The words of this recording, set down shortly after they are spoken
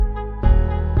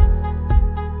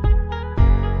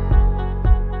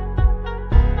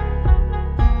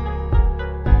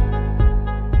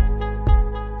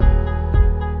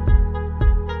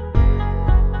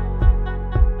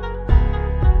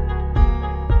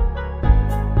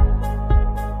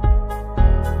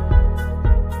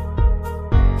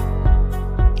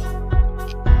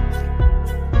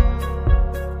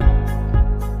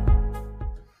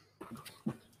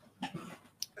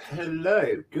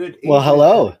Good evening. Well,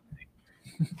 hello.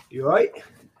 You right?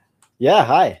 Yeah,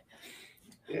 hi.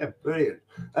 Yeah, brilliant.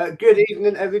 Good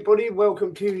evening, everybody.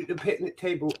 Welcome to the Picnic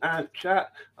Table and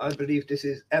Chat. I believe this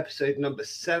is episode number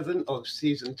 7 of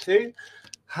season 2.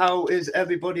 How is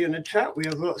everybody in the chat? We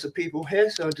have lots of people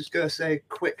here, so I'm just going to say a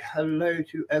quick hello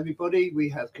to everybody. We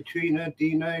have Katrina,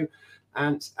 Dino,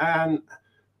 Ants, Anne.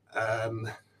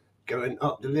 Going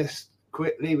up the list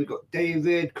quickly, we've got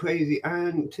David, Crazy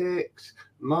Antics,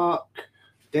 Mark,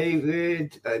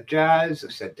 David, Jazz. I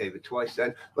said David twice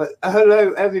then. But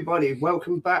hello, everybody.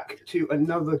 Welcome back to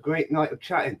another great night of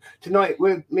chatting. Tonight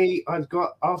with me, I've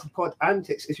got Arthopod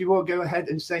Antics. If you want to go ahead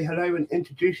and say hello and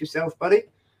introduce yourself, buddy.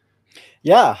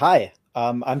 Yeah, hi.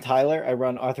 I'm Tyler. I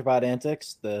run Arthopod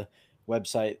Antics, the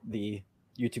website, the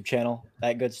YouTube channel,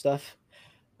 that good stuff.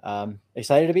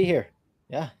 Excited to be here.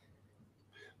 Yeah.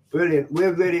 Brilliant.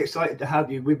 We're really excited to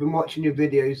have you. We've been watching your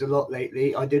videos a lot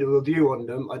lately. I did a review on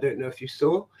them. I don't know if you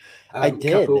saw. I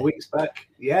did. A couple of weeks back.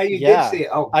 Yeah, you did see it.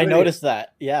 Oh, I noticed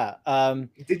that. Yeah.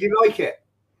 Did you like it?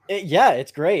 Yeah,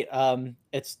 it's great.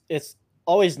 It's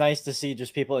always nice to see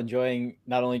just people enjoying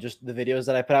not only just the videos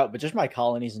that I put out, but just my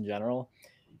colonies in general.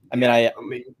 I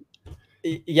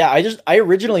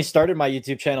originally started my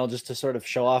YouTube channel just to sort of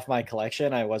show off my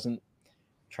collection. I wasn't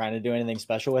trying to do anything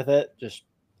special with it. Just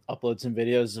upload some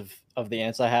videos of the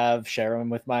ants I have, share them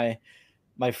with my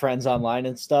friends online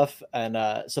and stuff. And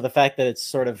so the fact that it's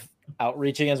sort of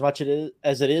outreaching as much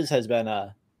as it is has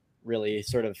been really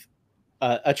sort of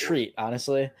a treat,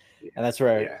 honestly. And that's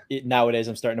where nowadays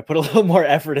I'm starting to put a little more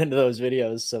effort into those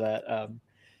videos so that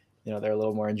they're a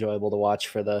little more enjoyable to watch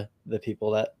for the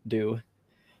people that do.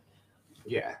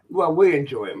 Yeah, well, we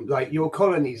enjoy them. Like, your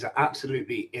colonies are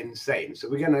absolutely insane. So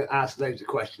we're going to ask loads of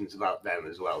questions about them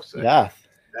as well. So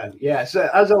yeah. So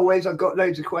as always, I've got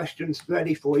loads of questions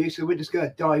ready for you. So we're just going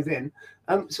to dive in.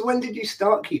 So when did you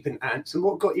start keeping ants and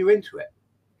what got you into it?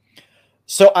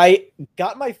 So I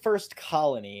got my first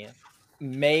colony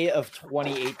May of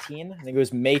 2018. I think it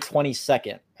was May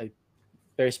 22nd. A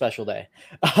very special day.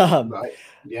 Right.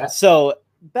 Yeah. So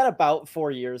been about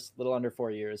 4 years, a little under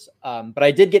 4 years. But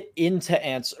I did get into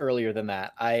ants earlier than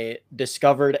that. I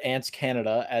discovered Ants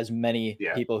Canada, as many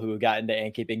people who got into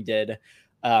ant keeping did,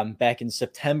 back in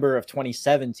September of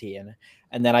 2017.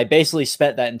 And then I basically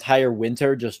spent that entire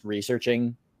winter just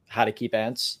researching how to keep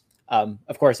ants.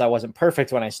 Of course, I wasn't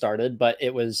perfect when I started, but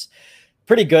it was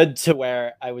pretty good to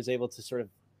where I was able to sort of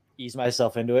ease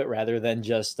myself into it rather than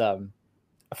just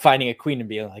finding a queen and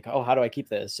being like, oh, how do I keep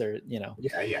this? Or,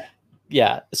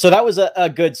 Yeah. So that was a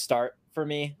good start for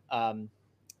me. And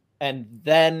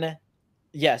then,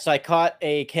 so I caught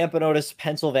a Camponotus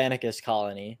pennsylvanicus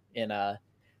colony in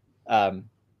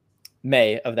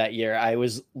May of that year. I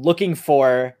was looking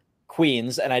for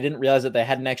queens and I didn't realize that they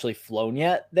hadn't actually flown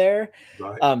yet there.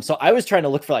 Right. So I was trying to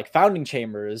look for like founding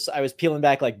chambers. I was peeling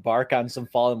back like bark on some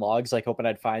fallen logs, like hoping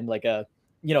I'd find like a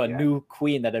new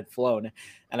queen that had flown.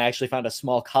 And I actually found a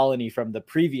small colony from the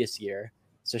previous year.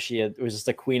 So it was just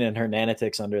a queen and her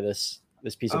nanitics under this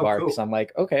piece of bark. Cool. So I'm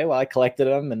like, okay, well, I collected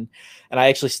them and I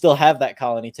actually still have that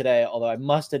colony today. Although I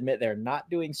must admit they're not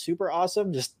doing super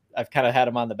awesome. Just I've kind of had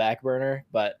them on the back burner,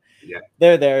 but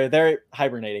they're there. They're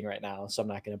hibernating right now, so I'm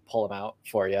not going to pull them out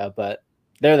for you, but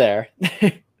they're there.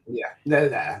 Yeah, they're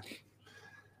there.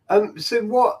 So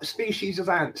what species of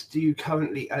ants do you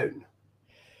currently own?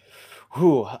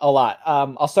 A lot.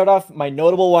 I'll start off my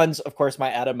notable ones. Of course,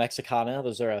 my Atta Mexicana.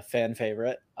 Those are a fan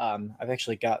favorite. I've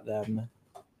actually got them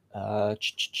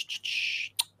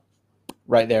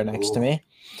right there next to me.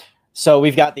 So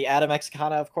we've got the Atta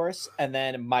Mexicana, of course, and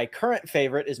then my current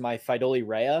favorite is my Phytoli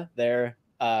Rhea. They're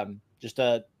just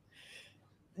an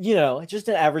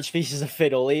average species of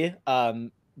Phytoli.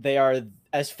 They are,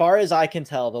 as far as I can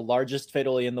tell, the largest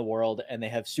Phytoli in the world, and they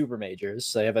have super majors.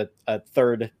 So they have a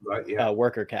third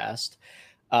worker caste.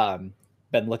 Been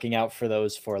looking out for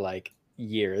those for like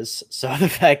years. So the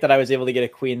fact that I was able to get a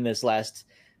queen this last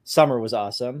summer was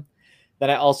awesome. Then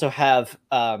I also have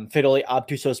Phytoli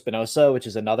obtusospinosa, which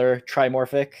is another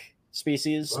trimorphic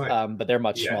species, but they're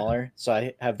much smaller. So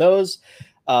I have those.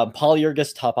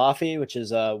 Polyurgus topofi, which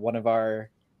is one of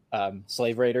our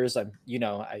slave raiders.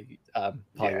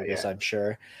 Polyurgus, I'm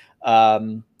sure.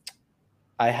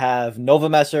 I have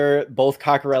Novomessor, both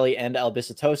Coccarelli and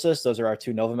Albicetosis. Those are our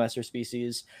two Novomessor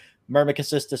species.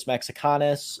 Myrmecocystus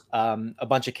mexicanus, a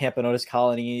bunch of Camponotus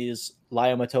colonies,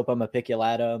 Lyometopum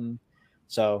apiculatum.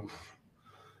 So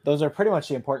those are pretty much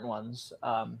the important ones.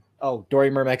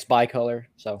 Dorimyrmex bicolor.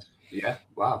 So yeah,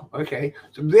 wow, okay,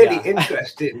 so really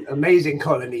interesting, amazing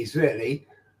colonies, really.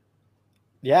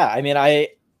 Yeah, I mean, I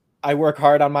work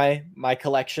hard on my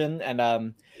collection,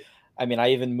 and I mean,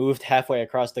 I even moved halfway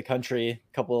across the country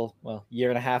year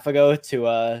and a half ago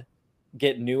to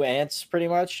get new ants pretty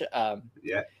much.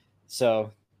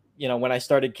 So, when I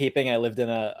started keeping, I lived in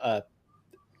a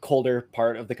colder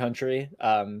part of the country,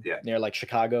 near like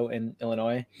Chicago in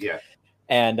Illinois.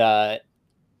 And,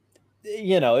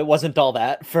 it wasn't all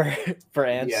that for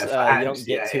ants. You don't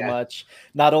get too much.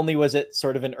 Not only was it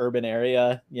sort of an urban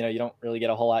area, you don't really get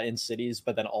a whole lot in cities,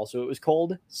 but then also it was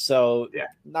cold. So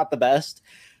not the best.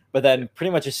 But then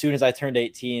pretty much as soon as I turned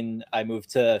 18, I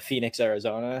moved to Phoenix,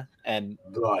 Arizona. And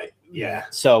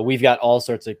so we've got all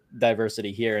sorts of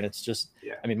diversity here. And it's just,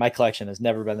 I mean, my collection has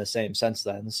never been the same since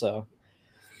then. So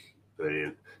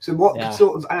brilliant. So what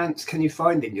sort of ants can you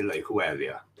find in your local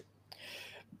area?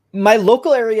 My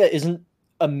local area isn't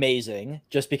amazing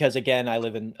just because, again, I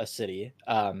live in a city.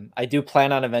 I do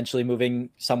plan on eventually moving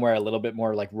somewhere a little bit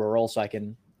more like rural so I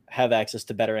can have access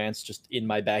to better ants just in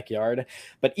my backyard.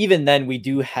 But even then, we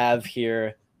do have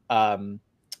here,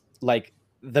 like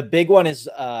the big one is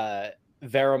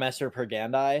Varomesser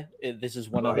purgandi. This is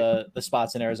one of the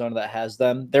spots in Arizona that has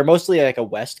them. They're mostly like a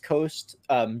West Coast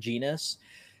genus,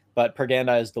 but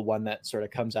purgandi is the one that sort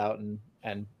of comes out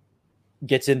and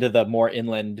gets into the more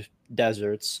inland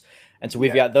deserts. And so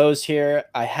we've got those here.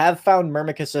 I have found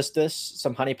Myrmecocystus,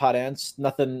 some honeypot ants.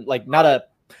 Nothing like, not a,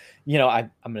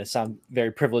 I'm going to sound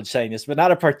very privileged saying this, but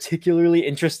not a particularly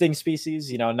interesting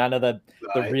species, none of the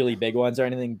really big ones or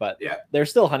anything, but they're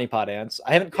still honeypot ants.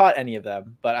 I haven't caught any of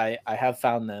them, but I have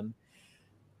found them.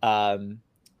 And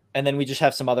then we just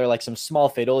have some other, like some small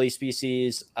Phaedoli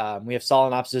species. We have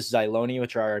Solenopsis xyloni,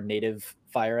 which are our native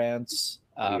fire ants.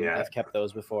 I've kept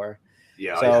those before.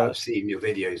 Yeah, so, I have seen your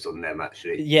videos on them,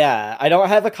 actually. Yeah, I don't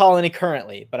have a colony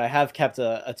currently, but I have kept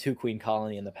a 2-queen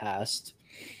colony in the past.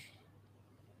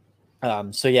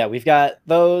 So yeah, we've got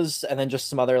those, and then just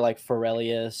some other like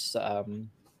Forelius.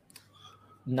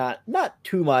 Not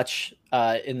too much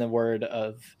in the word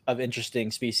of interesting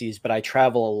species, but I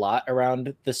travel a lot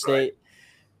around the state,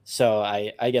 so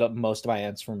I get most of my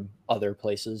ants from other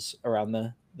places around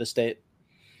the state.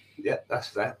 Yeah, that's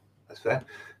fair. That's fair.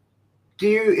 Do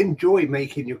you enjoy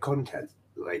making your content?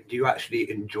 Like, do you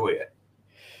actually enjoy it?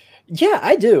 Yeah,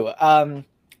 I do.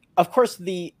 Of course,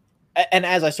 and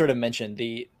as I sort of mentioned,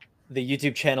 the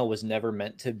YouTube channel was never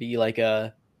meant to be like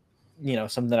a,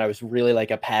 something that I was really like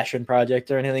a passion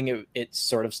project or anything. It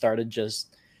sort of started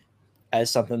just as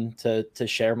something to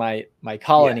share my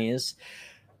colonies.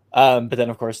 But then,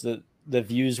 of course, the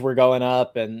views were going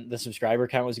up and the subscriber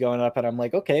count was going up, and I'm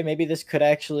like, okay, maybe this could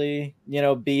actually,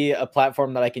 be a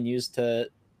platform that I can use to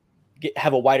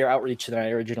have a wider outreach than I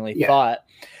originally thought.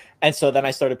 And so then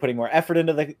I started putting more effort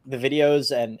into the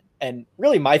videos, and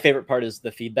really my favorite part is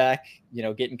the feedback,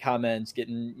 getting comments,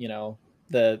 getting,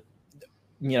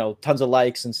 tons of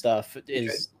likes and stuff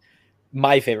is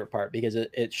my favorite part, because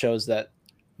it shows that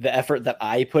the effort that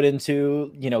I put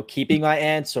into, keeping my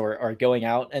ants or going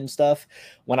out and stuff,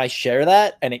 when I share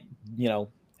that and it,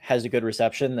 has a good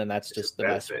reception, then that's just the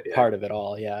best part of it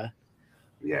all. Yeah.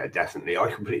 Yeah, definitely. I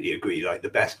completely agree. Like, the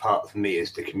best part for me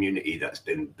is the community that's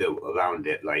been built around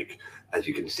it. Like, as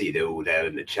you can see, they're all there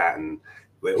in the chat, and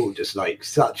we're all just like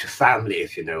such a family,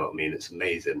 if you know what I mean. It's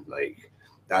amazing. Like,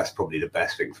 that's probably the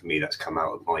best thing for me that's come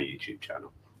out of my YouTube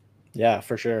channel. Yeah,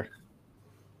 for sure.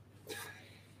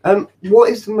 What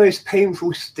is the most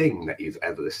painful sting that you've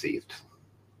ever received?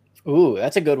 Ooh,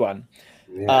 that's a good one.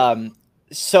 Yeah.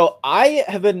 So I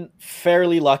have been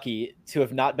fairly lucky to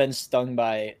have not been stung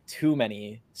by too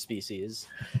many species.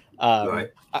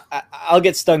 I'll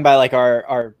get stung by like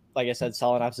our like I said,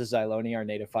 Solenopsis xyloni, our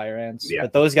native fire ants. Yeah.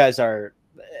 But those guys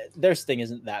their sting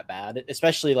isn't that bad,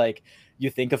 especially like you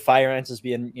think of fire ants as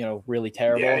being, really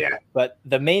terrible. Yeah. But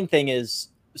the main thing is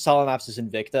Solenopsis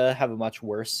invicta have a much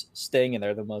worse sting, and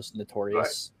they're the most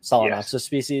notorious Solenopsis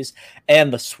species.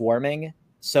 And the swarming.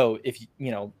 So if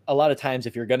a lot of times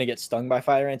if you're going to get stung by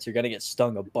fire ants, you're going to get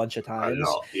stung a bunch of times. A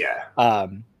lot, yeah.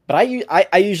 But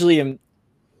I usually am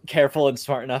careful and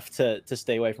smart enough to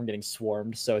stay away from getting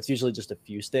swarmed. So it's usually just a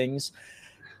few stings.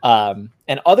 And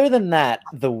other than that,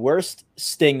 the worst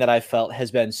sting that I've felt has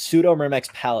been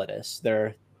Pseudomyrmex pallidus.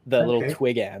 They're the little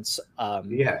twig ants.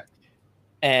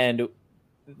 And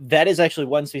that is actually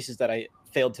one species that I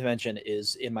failed to mention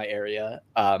is in my area.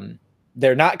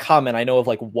 They're not common. I know of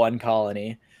like one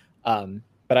colony,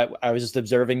 but I was just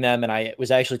observing them, and I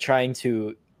was actually trying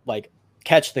to like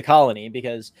catch the colony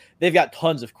because they've got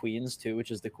tons of queens too, which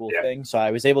is the cool thing. So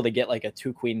I was able to get like a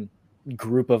 2-queen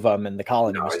group of them, and the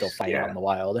colony was still fighting out in the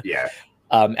wild. Yeah.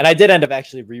 And I did end up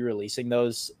actually re-releasing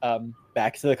those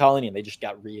back to the colony, and they just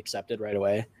got re-accepted right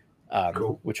away,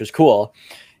 which was cool.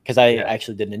 because I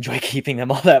actually didn't enjoy keeping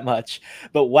them all that much.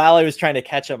 But while I was trying to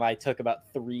catch them, I took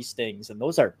about 3 stings, and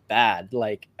those are bad.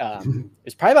 Like it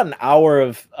was probably about an hour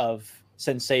of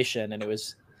sensation, and it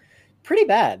was pretty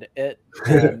bad.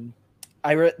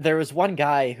 There was one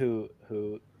guy who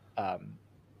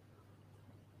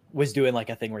was doing like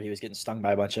a thing where he was getting stung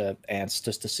by a bunch of ants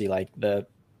just to see like the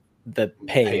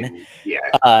pain.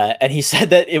 And he said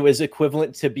that it was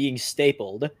equivalent to being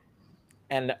stapled,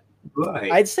 and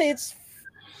I'd say it's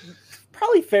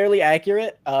probably fairly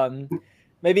accurate.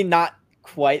 Maybe not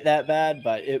quite that bad,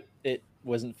 but it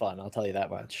wasn't fun, I'll tell you that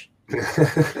much.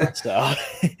 So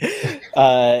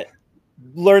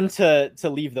learn to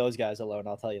leave those guys alone,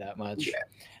 I'll tell you that much.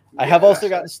 I have also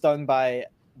gotten stung by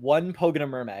one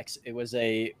Pogonomyrmex. It was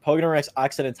a Pogonomyrmex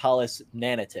occidentalis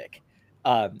nanotic.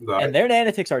 And their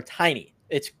nanitics are tiny.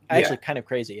 It's actually kind of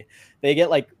crazy. They get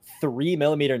like 3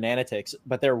 millimeter nanitics,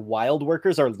 but their wild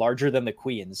workers are larger than the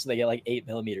queens. They get like 8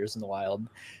 millimeters in the wild.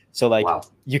 So like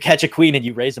you catch a queen and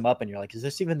you raise them up and you're like, is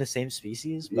this even the same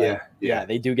species? But yeah,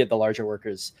 they do get the larger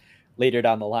workers later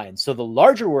down the line. So the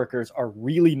larger workers are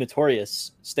really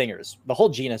notorious stingers. The whole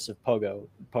genus of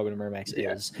Pogonomyrmex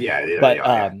is. But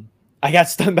I got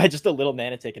stung by just a little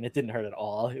nanotic and it didn't hurt at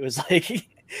all. It was like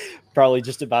probably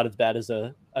just about as bad as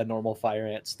a normal fire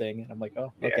ant sting. And I'm like,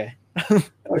 oh, okay.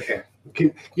 Okay.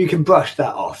 You can brush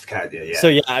that off, can't you? Yeah. So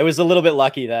yeah, I was a little bit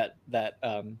lucky that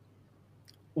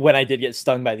when I did get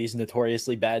stung by these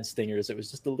notoriously bad stingers, it was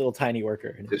just a little tiny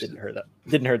worker and it didn't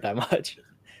hurt that much.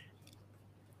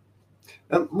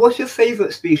 What's your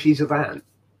favorite species of ant?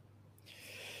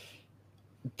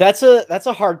 That's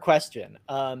a hard question.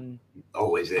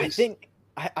 Always is. I think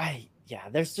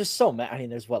there's just so many. I mean,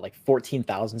 there's what, like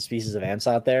 14,000 species of ants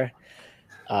out there.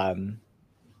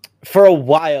 For a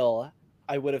while,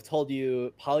 I would have told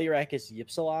you Polyarachus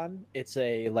ypsilon. It's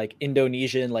a like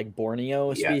Indonesian, like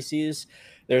Borneo species.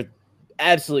 They're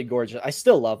absolutely gorgeous. I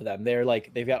still love them. They're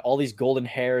like, they've got all these golden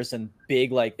hairs and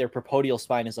big, like their propodial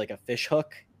spine is like a fish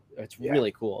hook. It's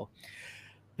really cool.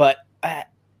 But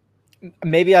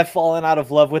maybe I've fallen out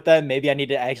of love with them. Maybe I need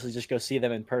to actually just go see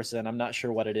them in person. I'm not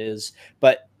sure what it is,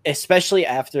 but especially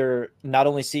after not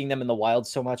only seeing them in the wild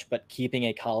so much, but keeping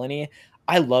a colony,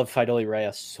 I love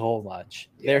Phytoleurea so much.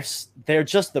 They're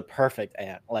just the perfect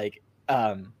ant. Like,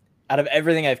 out of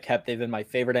everything I've kept, they've been my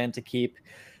favorite ant to keep.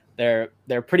 They're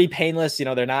pretty painless. You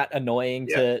know, they're not annoying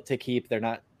to keep. They're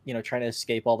not, trying to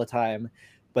escape all the time,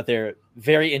 but they're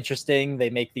very interesting. They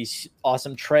make these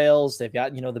awesome trails. They've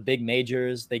got, the big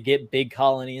majors. They get big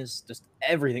colonies, just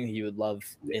everything that you would love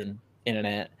in an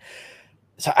ant.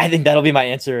 So I think that'll be my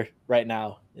answer right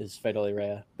now is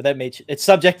Phytoleurea. But it's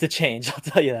subject to change. I'll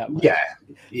tell you that much.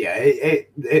 Yeah.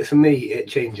 It for me, it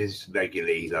changes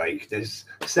regularly. Like there's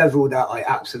several that I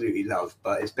absolutely love,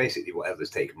 but it's basically whatever's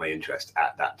taken my interest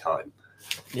at that time.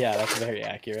 Yeah, that's very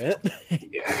accurate.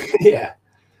 Yeah.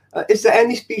 Is there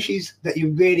any species that you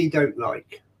really don't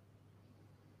like?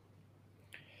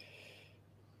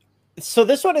 So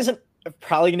this one isn't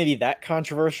probably going to be that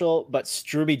controversial, but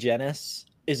Strumigenus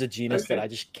is a genus that I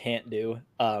just can't do.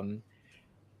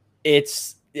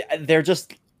 They're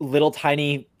just little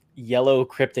tiny yellow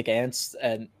cryptic ants,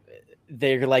 and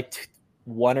they're like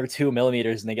 1 or 2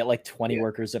 millimeters, and they get like 20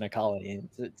 workers in a colony.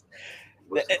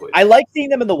 I like seeing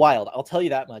them in the wild, I'll tell you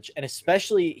that much. And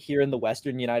especially here in the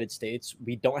Western United States,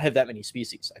 we don't have that many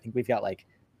species. I think we've got like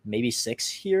maybe 6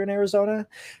 here in Arizona.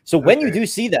 So when you do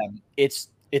see them, it's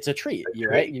a treat.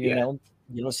 You're right. You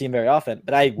don't see them very often,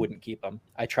 but I wouldn't keep them.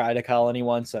 I tried a colony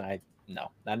once and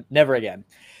never again.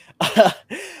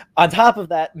 On top of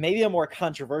that, maybe a more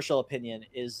controversial opinion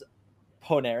is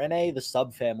Ponerinae, the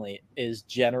subfamily, is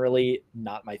generally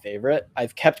not my favorite.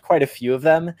 I've kept quite a few of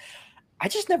them. I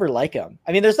just never like them.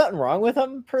 I mean, there's nothing wrong with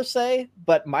them per se,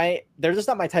 but they're just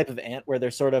not my type of ant where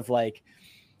they're sort of like,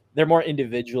 they're more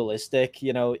individualistic.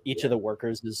 Each of the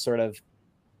workers is sort of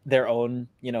their own,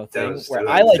 thing. Where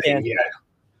I like ants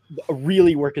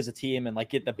really work as a team and like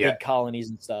get the big colonies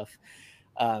and stuff.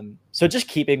 So just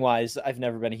keeping wise, I've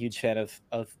never been a huge fan of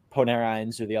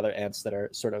Ponerines or the other ants that are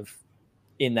sort of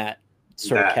in that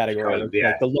sort of category,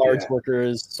 like the large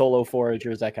workers, solo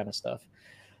foragers, that kind of stuff.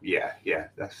 Yeah,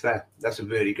 that's fair. That's a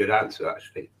really good answer,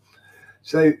 actually.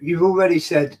 So you've already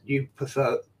said you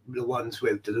prefer the ones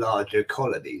with the larger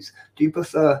colonies. Do you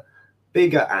prefer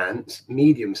bigger ants,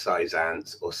 medium-sized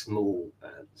ants, or small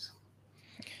ants?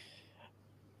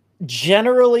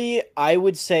 Generally, I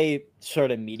would say sort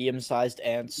of medium-sized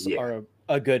ants are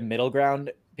a good middle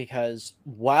ground, because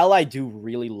while I do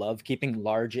really love keeping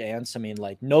large ants, I mean,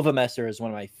 like Novomessor is one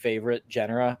of my favorite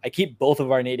genera. I keep both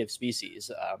of our native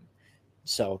species.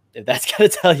 So if that's going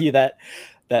to tell you that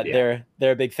they're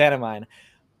a big fan of mine,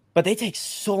 but they take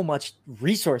so much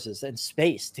resources and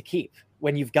space to keep.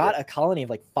 When you've got a colony of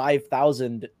like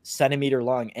 5,000 centimeter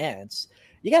long ants,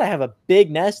 you got to have a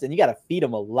big nest and you got to feed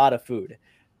them a lot of food.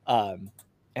 And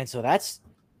so that's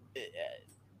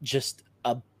just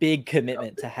a big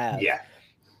commitment to have. Yeah.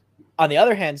 On the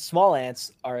other hand, small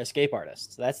ants are escape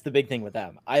artists. That's the big thing with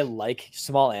them. I like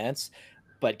small ants,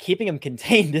 but keeping them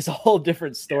contained is a whole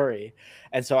different story.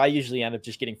 And so I usually end up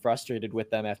just getting frustrated with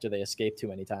them after they escape too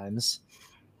many times.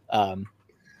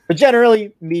 But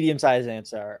generally, medium-sized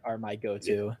ants are my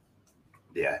go-to.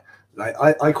 Yeah, like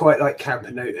I quite like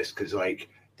Camponotus because like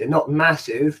they're not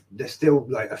massive, they're still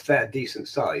like a fair decent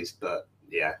size, but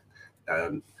yeah,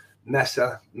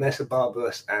 Mesa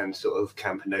barbarus and sort of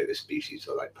Camponotus species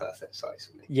are like perfect size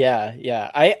for me.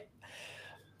 Yeah.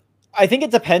 I think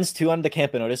it depends too on the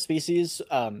Camponotus species.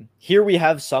 Here we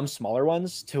have some smaller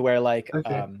ones to where like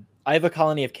I have a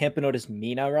colony of Camponotus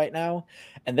mina right now,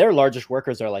 and their largest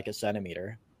workers are like a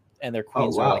centimeter, and their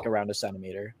queens are like around a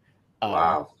centimeter.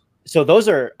 Wow. So those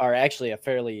are actually a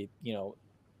fairly,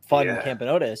 fun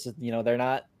Camponotus. They're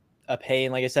not a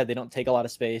pain. Like I said, they don't take a lot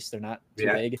of space. They're not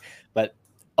too big, but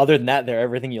other than that, they're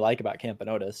everything you like about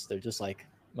Camponotus. They're just like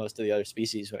most of the other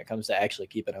species when it comes to actually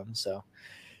keeping them. So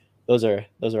those are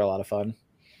a lot of fun.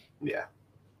 Yeah.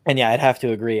 And yeah, I'd have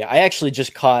to agree. I actually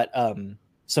just caught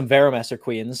some Varomesser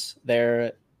queens.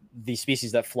 They're the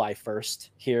species that fly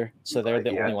first here. So they're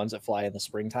the only ones that fly in the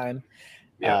springtime.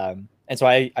 Yeah. And so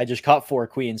I just caught 4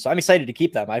 queens. So I'm excited to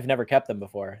keep them. I've never kept them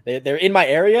before. They're in my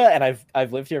area, and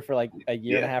I've lived here for like a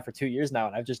year and a half or 2 years now,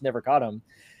 and I've just never caught them.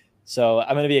 So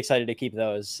I'm going to be excited to keep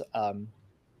those.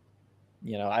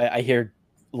 I hear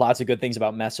lots of good things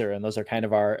about Messer, and those are kind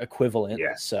of our equivalent.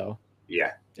 Yeah. So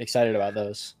excited about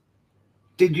those.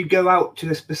 Did you go out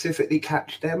to specifically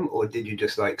catch them, or did you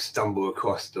just like stumble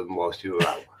across them whilst you were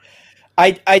out?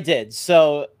 I did.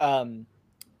 So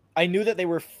I knew that they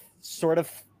were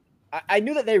I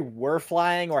knew that they were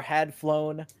flying or had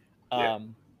flown. I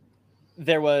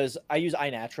use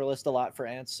iNaturalist a lot for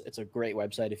ants. It's a great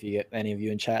website. If any of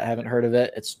you in chat haven't heard of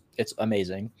it, it's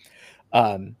amazing.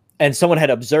 And someone had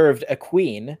observed a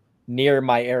queen near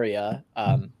my area.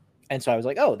 And so I was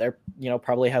like, oh, they're,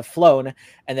 probably have flown.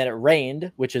 And then it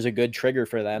rained, which is a good trigger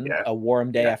for them. Yeah. A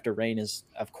warm day after rain is,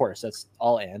 of course, that's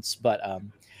all ants. But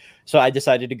so I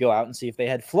decided to go out and see if they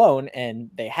had flown, and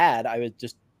they had.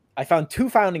 I found 2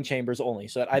 founding chambers only.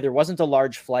 So it either wasn't a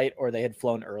large flight or they had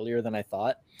flown earlier than I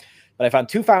thought. But I found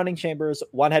 2 founding chambers.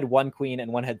 One had 1 queen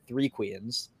and one had 3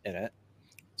 queens in it.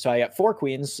 So I got 4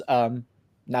 queens.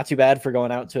 Not too bad for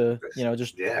going out to,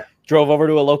 drove over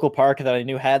to a local park that I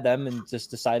knew had them and just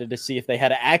decided to see if they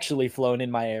had actually flown in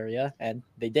my area, and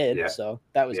they did. Yeah. So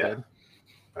that was good.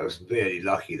 I was really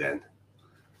lucky then.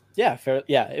 Yeah,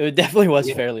 it definitely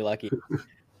was fairly lucky.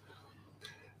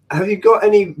 Have you got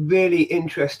any really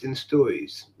interesting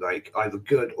stories, like either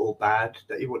good or bad,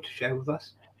 that you want to share with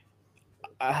us?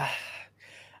 I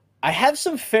have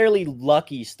some fairly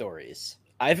lucky stories.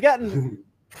 I've gotten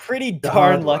pretty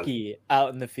darn lucky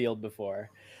out in the field before.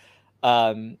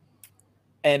 And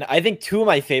I think 2 of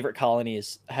my favorite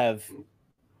colonies have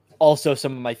also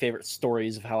some of my favorite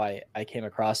stories of how I came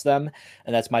across them.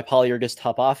 And that's my Polyurgus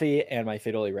topofi and my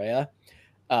Phaedolyrea.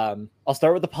 I'll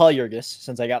start with the Polyurgus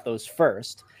since I got those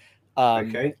first.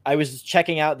 I was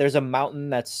checking out, there's a mountain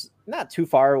that's not too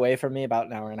far away from me, about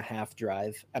an hour and a half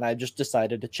drive. And I just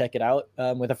decided to check it out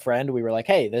with a friend. We were like,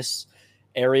 hey, this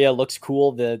area looks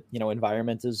cool. The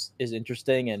environment is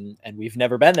interesting, and we've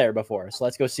never been there before. So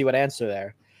let's go see what ants are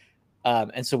there.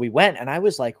 And so we went, and I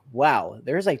was like, wow,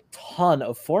 there's a ton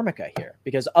of Formica here,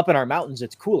 because up in our mountains,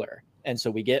 it's cooler. And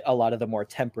so we get a lot of the more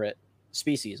temperate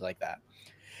species like that.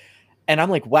 And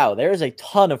I'm like, wow, there's a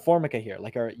ton of Formica here,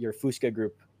 like your Fusca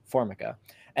group Formica.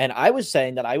 And I was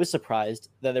saying that I was surprised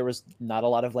that there was not a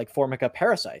lot of like Formica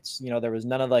parasites. There was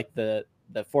none of like the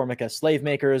Formica slave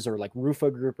makers or like Rufa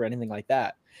group or anything like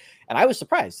that. And I was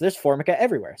surprised. There's Formica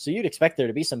everywhere. So you'd expect there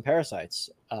to be some parasites.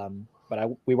 But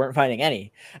we weren't finding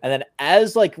any. And then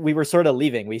as like we were sort of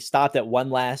leaving, we stopped at one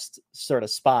last sort of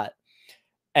spot,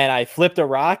 and I flipped a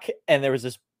rock, and there was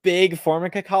this big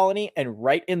Formica colony, and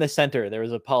right in the center there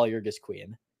was a Polyurgus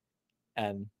queen.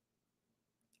 And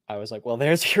I was like, well,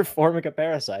 there's your Formica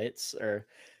parasites, or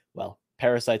well,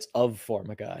 parasites of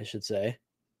Formica, I should say.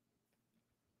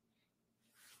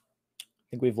 I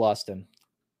think we've lost him.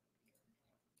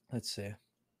 Let's see.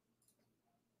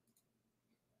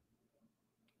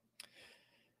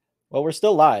 Well, we're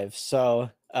still live, so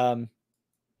hi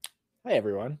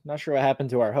everyone. Not sure what happened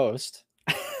to our host.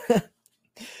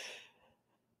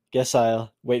 Guess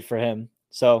I'll wait for him.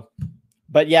 So,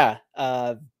 but yeah,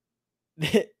 the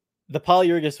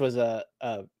Polyurgus was a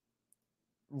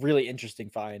really interesting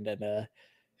find, and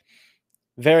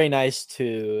very nice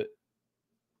to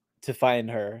find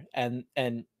her. And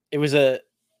it was an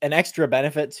extra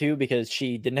benefit too, because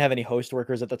she didn't have any host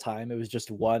workers at the time. It was just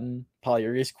one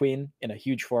Polyurus queen in a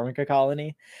huge Formica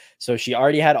colony. So she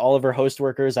already had all of her host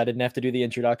workers. I didn't have to do the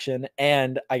introduction,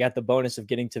 and I got the bonus of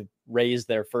getting to raise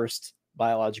their first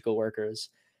biological workers.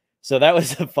 So that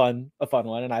was a fun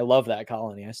one. And I love that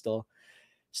colony. I still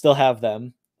have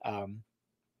them.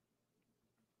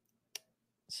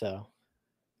 So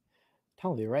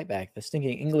I'll be right back. The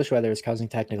stinking English weather is causing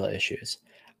technical issues.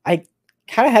 I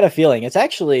kind of had a feeling. It's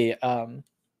actually,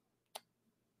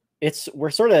 we're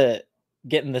sort of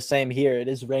getting the same here. It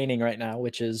is raining right now,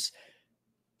 it's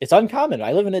uncommon.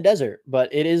 I live in a desert,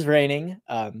 but it is raining.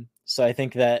 So I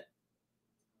think that,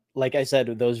 like I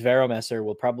said, those Varomesser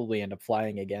will probably end up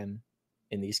flying again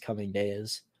in these coming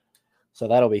days. So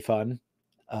that'll be fun.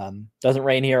 Doesn't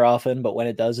rain here often, but when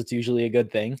it does, it's usually a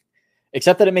good thing.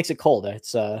 Except that it makes it cold.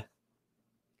 It's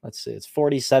let's see, it's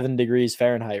 47 degrees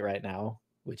Fahrenheit right now,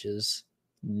 which is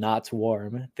not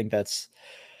warm. I think that's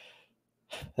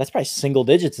probably single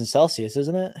digits in Celsius,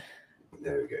 isn't it?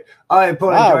 There we go. I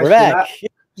apologize we're for back.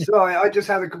 That. Sorry, I just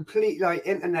had a complete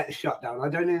internet shutdown. I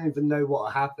don't even know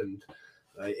what happened.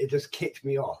 It just kicked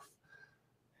me off.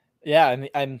 Yeah,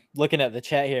 I'm looking at the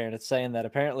chat here, and it's saying that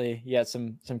apparently you got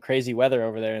some crazy weather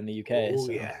over there in the UK. Oh,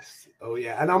 so. Yes. Oh,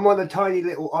 yeah. And I'm on a tiny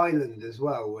little island as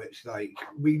well, which,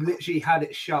 we literally had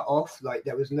it shut off.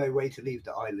 There was no way to leave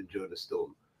the island during a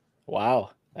storm.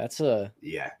 Wow. That's a...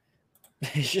 Yeah.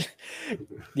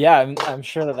 Yeah, I'm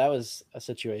sure that was a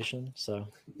situation. So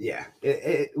yeah,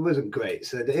 it wasn't great.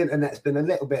 So the internet's been a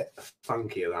little bit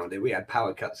funky around it. We had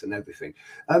power cuts and everything.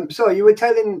 So you were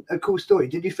telling a cool story.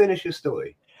 Did you finish your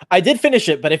story? I did finish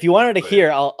it, but if you wanted to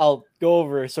hear, I'll go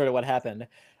over sort of what happened.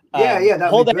 Yeah.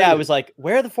 Whole day I was like,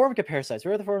 where are the Formica parasites?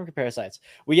 Where are the Formica parasites?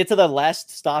 We get to the last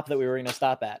stop that we were going to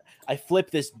stop at. I flip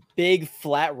this big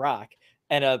flat rock,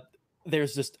 and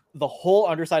there's just the whole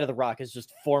underside of the rock is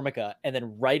just Formica, and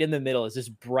then right in the middle is this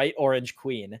bright orange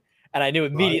queen. And I knew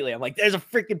immediately, I'm like, there's a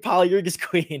freaking Polyurus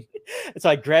queen. And so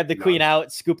I grabbed the queen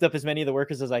out, scooped up as many of the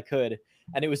workers as I could.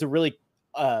 And it was a really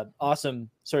awesome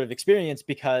sort of experience,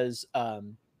 because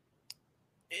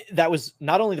that was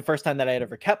not only the first time that I had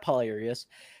ever kept Polyurus,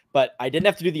 but I didn't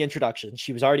have to do the introduction.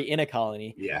 She was already in a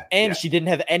colony. And she didn't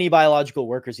have any biological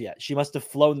workers yet. She must have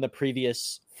flown the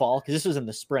previous fall, because this was in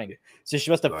the spring. So she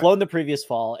must have flown the previous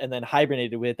fall and then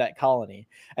hibernated with that colony.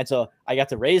 And so I got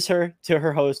to raise her to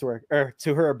her host work, or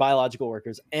to her biological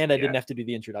workers, and I didn't have to do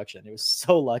the introduction. It was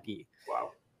so lucky.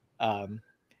 Wow.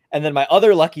 And then my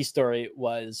other lucky story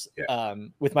was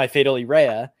with my Fatally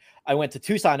Rhea. I went to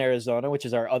Tucson, Arizona, which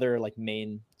is our other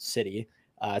main city.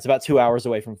 It's about 2 hours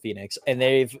away from Phoenix, and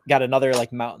they've got another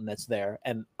mountain that's there.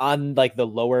 And on the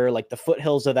lower, the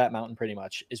foothills of that mountain pretty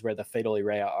much is where the Fatally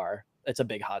Rhea are. It's a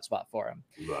big hotspot for them.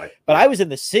 Right. But I was in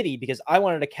the city because I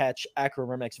wanted to catch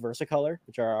Acromyrmex versicolor,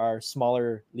 which are our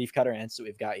smaller leafcutter ants that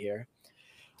we've got here.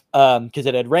 Because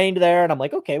it had rained there, and I'm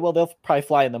like, okay, well, they'll probably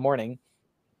fly in the morning.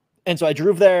 And so I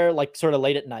drove there sort of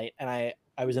late at night, and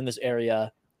I was in this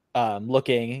area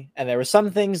looking, and there were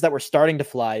some things that were starting to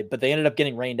fly, but they ended up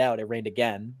getting rained out. It rained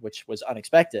again, which was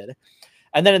unexpected.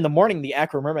 And then in the morning, the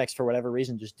Acromyrmex, for whatever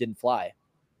reason, just didn't fly.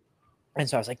 And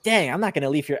so I was like, dang, I'm not going to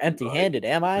leave here empty-handed,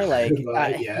 am I?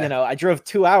 I drove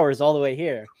 2 hours all the way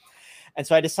here. And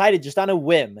so I decided just on a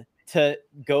whim to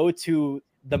go to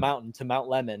the mountain, to Mount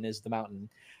Lemon is the mountain.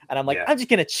 And I'm like, I'm just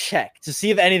going to check to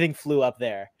see if anything flew up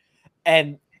there.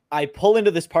 And I pull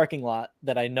into this parking lot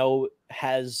that I know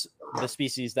has the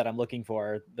species that I'm looking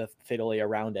for, the Fatally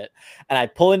around it. And I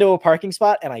pull into a parking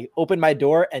spot, and I open my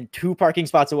door, and 2 parking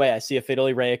spots away, I see a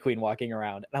Fatally Rhea queen walking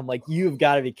around. And I'm like, you've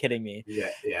got to be kidding me.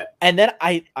 Yeah. And then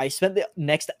I spent the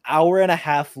next hour and a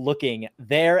half looking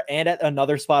there and at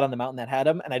another spot on the mountain that had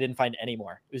them, and I didn't find any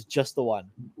more. It was just the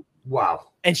one. Wow.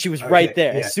 And she was right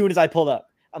there as soon as I pulled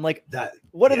up. I'm like,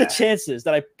 what are the chances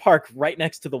that I park right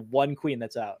next to the one queen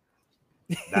that's out?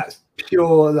 That's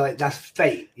pure, that's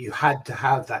fate. You had to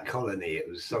have that colony. It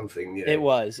was something. It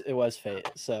was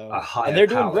fate. So, and they're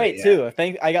doing great too.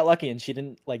 I got lucky, and she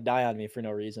didn't die on me for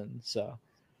no reason. So,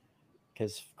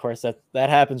 because of course that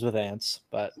happens with ants.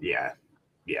 But yeah.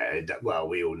 Well,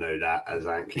 we all know that as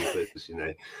ant keepers,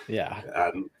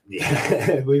 Yeah.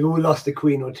 We've all lost a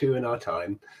queen or two in our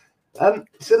time.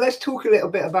 So let's talk a little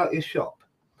bit about your shop.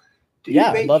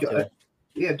 I'd love to.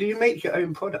 Do you make your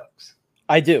own products?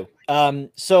 I do.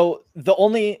 So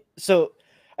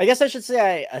I guess I should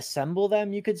say I assemble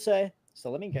them, you could say.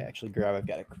 So let me actually grab, I've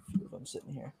got a few of them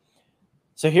sitting here.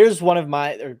 So here's one of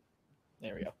there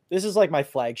we go. This is my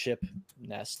flagship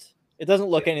nest. It doesn't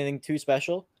look anything too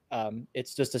special.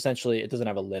 It's just essentially, it doesn't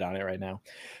have a lid on it right now.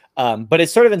 But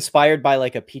it's sort of inspired by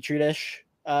like a petri dish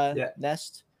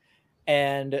nest.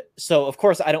 And so, of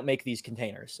course, I don't make these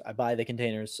containers. I buy the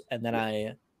containers, and then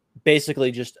I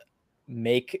basically just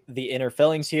make the inner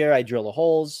fillings here. I drill the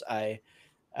holes. I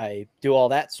do all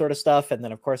that sort of stuff. And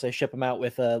then, of course, I ship them out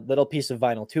with a little piece of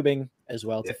vinyl tubing as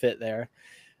well to fit there.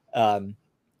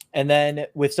 And then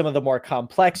with some of the more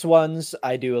complex ones,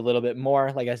 I do a little bit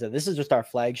more. Like I said, this is just our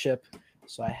flagship.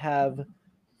 So I have,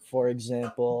 for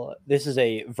example, this is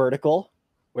a vertical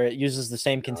where it uses the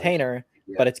same container,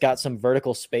 but it's got some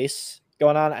vertical space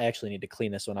going on. I actually need to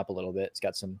clean this one up a little bit. It's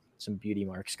got some beauty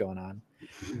marks going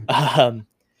on.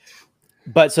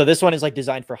 But so this one is like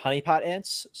designed for honeypot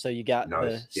ants. So you got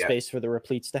the space for the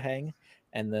repletes to hang,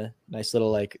 and the nice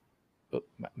little like,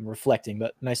 I'm reflecting,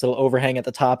 but nice little overhang at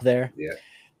the top there.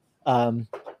 And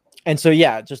so,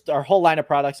 just our whole line of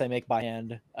products I make by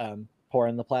hand,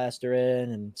 pouring the plaster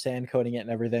in and sand coating it and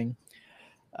everything.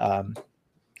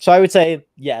 So I would say,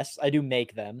 yes, I do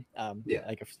make them.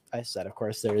 Like I said, of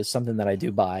course, there is something that I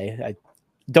do buy. I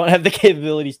don't have the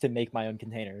capabilities to make my own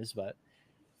containers, but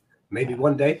maybe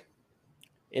one day.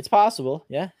 It's possible.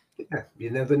 Yeah. You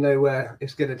never know where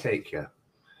it's going to take you.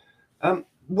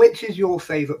 Which is your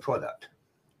favorite product?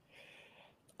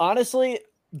 Honestly,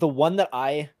 the one that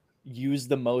I use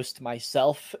the most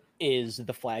myself is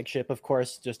the flagship, of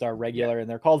course, just our regular, and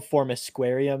they're called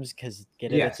Formisquariums because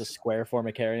it's a square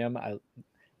formicarium. I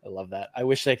love that. I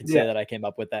wish I could say that I came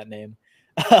up with that name.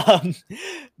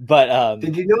 But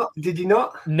did you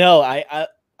not? No, I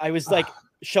was like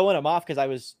showing them off because I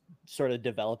was sort of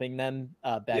developing them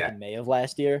back in May of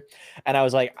last year, and I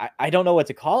was like, I don't know what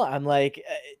to call it. I'm like,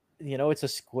 it's a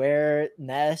square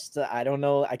nest. I don't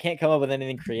know. I can't come up with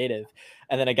anything creative.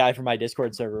 And then a guy from my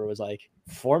Discord server was like,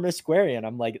 Formisquarium.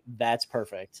 I'm like, that's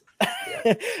perfect.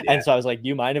 And so I was like, do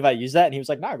you mind if I use that? And he was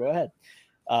like, no, go ahead.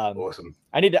 Awesome.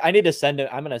 I need to send him.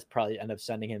 I'm going to probably end up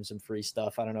sending him some free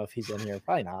stuff. I don't know if he's in here.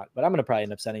 Probably not, but I'm going to probably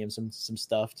end up sending him some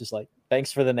stuff. Just like,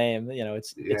 thanks for the name.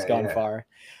 It's gone far.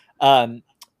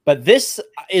 But this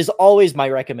is always my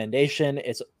recommendation.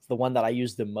 It's the one that I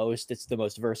use the most. It's the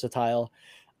most versatile.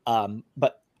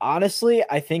 But honestly,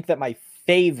 I think that my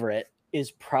favorite is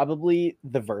probably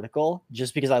the vertical,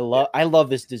 just because I love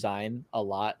this design a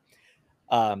lot.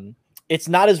 It's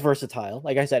not as versatile.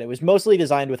 Like I said, it was mostly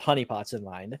designed with honeypots in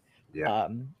mind.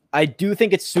 I do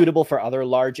think it's suitable for other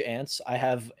large ants. I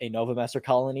have a Novomessor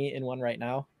colony in one right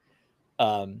now.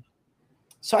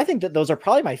 So I think that those are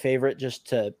probably my favorite.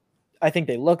 I think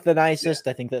they look the nicest.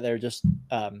 I think that they're just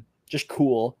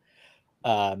cool.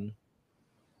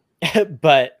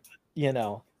 But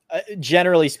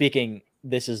generally speaking,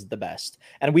 this is the best.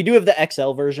 And we do have the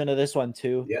XL version of this one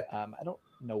too. I don't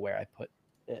know where I put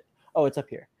it. Oh, it's up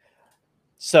here.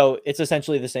 So it's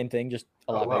essentially the same thing, just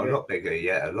a lot bigger. A lot bigger.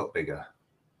 Yeah, a lot bigger.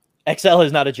 XL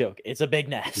is not a joke. It's a big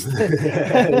nest.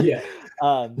 And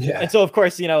so of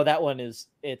course, that one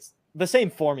it's the same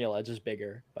formula, just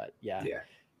bigger, but yeah.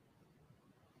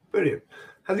 Brilliant.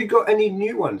 Have you got any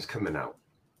new ones coming out?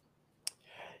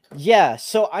 Yeah,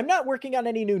 so I'm not working on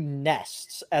any new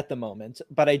nests at the moment,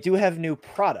 but I do have new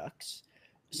products.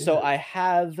 So I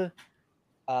have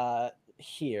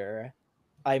here,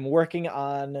 I'm working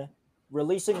on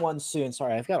releasing one soon.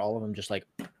 Sorry, I've got all of them just like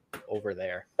over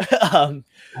there.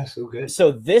 That's so good.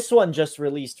 So this one just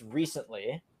released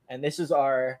recently, and this is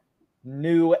our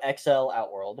new XL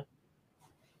Outworld.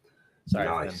 Sorry,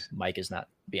 the mic is not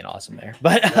being awesome there,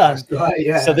 but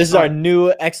so this is our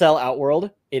new XL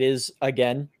Outworld. It is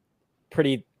again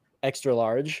pretty extra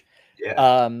large,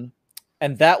 and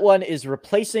that one is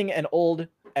replacing an old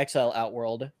XL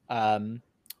Outworld.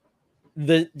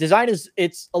 The design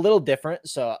it's a little different,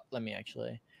 so let me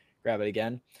actually grab it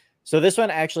again. So this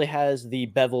one actually has the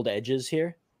beveled edges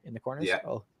here in the corners.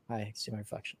 Oh, I see my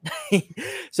reflection.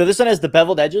 So this one has the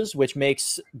beveled edges, which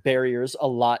makes barriers a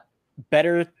lot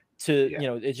better to,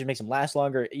 it just makes them last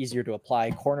longer, easier to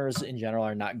apply. Corners in general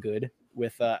are not good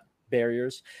with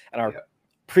barriers. And our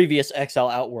previous XL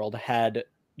Outworld had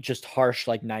just harsh,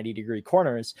 like 90-degree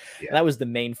corners. And that was the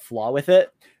main flaw with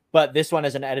it. But this one,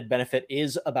 as an added benefit,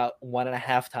 is about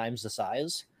 1.5 times the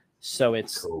size. So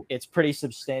it's pretty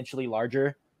substantially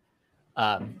larger.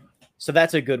 So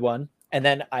that's a good one. And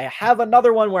then I have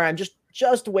another one where I'm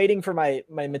just waiting for my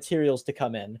materials to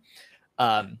come in.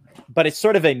 But it's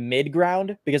sort of a mid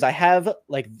ground because I have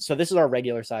so this is our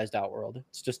regular sized Outworld.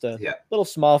 It's just a little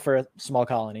small for small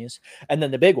colonies, and then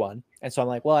the big one. And so I'm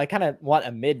like, well, I kind of want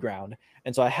a mid ground.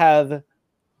 And so I have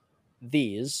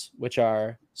these, which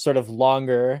are sort of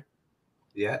longer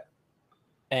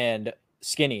and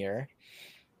skinnier.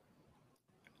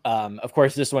 Of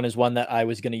course, this one is one that I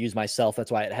was going to use myself.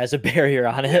 That's why it has a barrier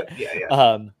on it.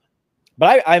 Yeah.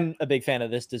 But I'm a big fan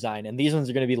of this design, and these ones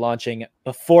are going to be launching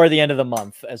before the end of the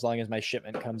month, as long as my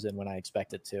shipment comes in when I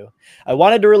expect it to. I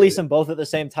wanted to release them both at the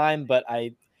same time, but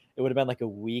it would have been like a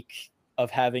week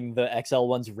of having the XL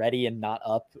ones ready and not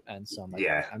up, and so I'm like,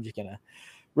 I'm just gonna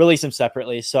release them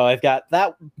separately. So I've got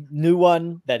that new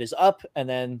one that is up, and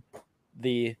then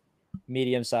the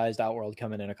medium-sized Outworld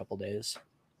coming in a couple days.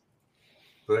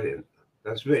 Brilliant.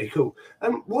 That's really cool.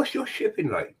 What's your shipping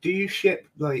like? Do you ship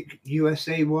like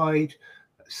USA wide,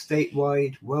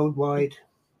 statewide, worldwide?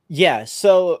 Yeah,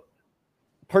 so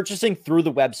purchasing through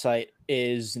the website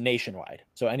is nationwide.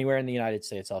 So anywhere in the United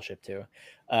States, I'll ship to.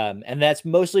 And that's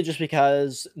mostly just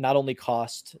because not only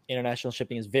cost, international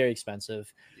shipping is very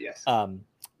expensive. Yes.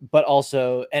 But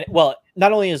also,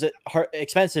 not only is it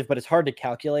expensive, but it's hard to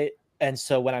calculate. And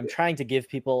so when I'm trying to give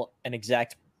people an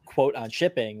exact quote on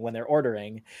shipping when they're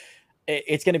ordering,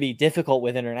 it's going to be difficult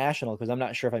with international because I'm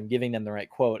not sure if I'm giving them the right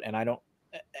quote. And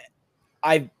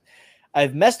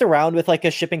I've messed around with like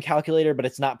a shipping calculator, but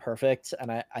it's not perfect.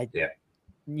 And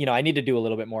I need to do a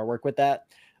little bit more work with that.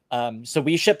 So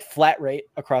we ship flat rate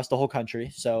across the whole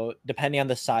country. So depending on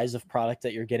the size of product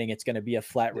that you're getting, it's going to be a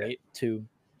flat rate to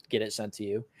get it sent to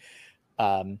you.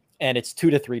 And it's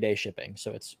 2 to 3 day shipping.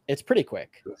 So it's pretty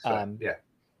quick. And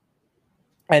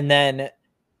then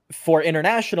for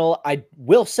international, I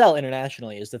will sell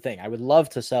internationally is the thing. I would love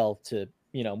to sell to,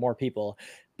 more people,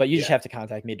 but you just have to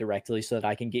contact me directly so that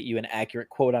I can get you an accurate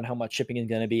quote on how much shipping is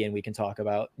going to be. And we can talk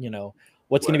about,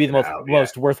 what's going to be the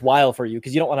most worthwhile for you.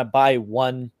 Cause you don't want to buy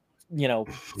one,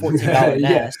 $14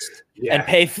 nest and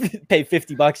pay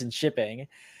 $50 in shipping.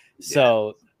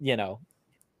 So,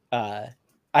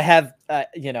 I have,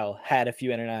 had a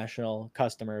few international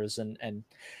customers and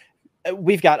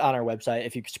we've got on our website,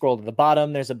 if you scroll to the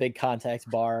bottom, there's a big contact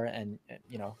bar and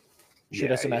shoot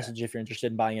us a message if you're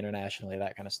interested in buying internationally,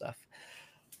 that kind of stuff.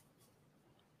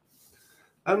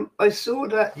 I saw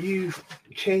that you've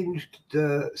changed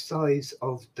the size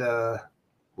of the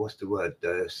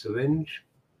syringe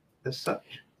as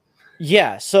such.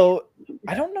 Yeah. So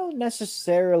I don't know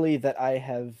necessarily that I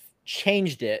have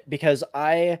changed it because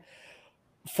I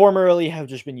formerly have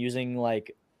just been using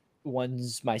like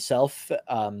ones myself.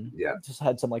 Just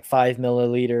had some like 5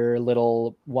 milliliter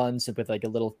little ones with like a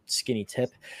little skinny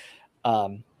tip.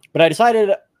 But I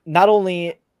decided not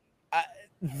only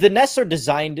the nests are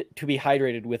designed to be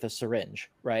hydrated with a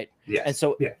syringe, right? Yes. And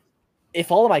so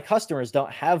if all of my customers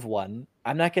don't have one,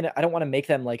 I don't want to make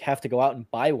them like have to go out and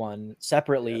buy one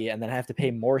separately and then have to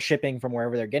pay more shipping from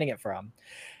wherever they're getting it from.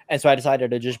 And so I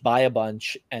decided to just buy a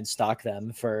bunch and stock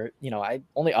them for, I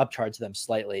only upcharge them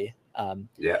slightly. And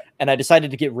I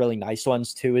decided to get really nice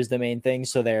ones too, is the main thing.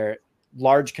 So they're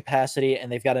large capacity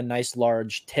and they've got a nice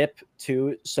large tip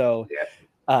too. So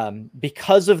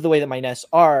because of the way that my nests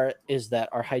are, is that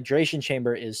our hydration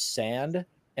chamber is sand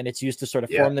and it's used to sort of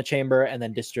form the chamber and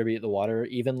then distribute the water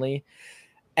evenly.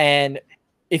 And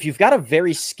if you've got a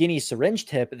very skinny syringe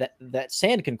tip, that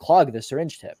sand can clog the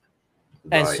syringe tip.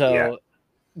 And so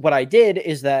what I did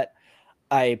is that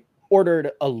I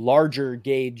ordered a larger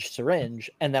gauge syringe,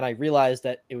 and then I realized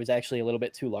that it was actually a little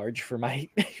bit too large for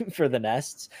for the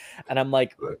nests. And I'm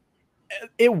like,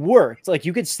 it worked. Like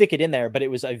you could stick it in there, but it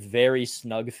was a very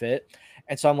snug fit.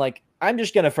 And so I'm like, I'm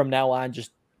just going to, from now on,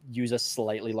 just use a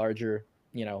slightly larger,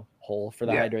 hole for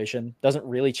the hydration. Doesn't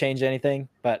really change anything,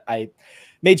 but I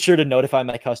made sure to notify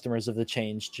my customers of the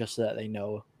change just so that they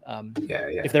know.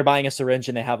 If they're buying a syringe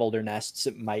and they have older nests,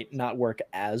 it might not work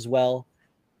as well.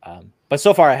 But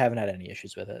so far I haven't had any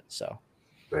issues with it. So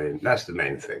that's the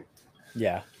main thing.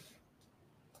 Yeah.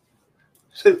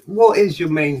 So what is your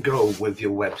main goal with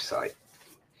your website?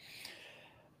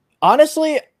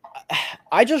 Honestly,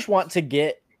 I just want to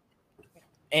get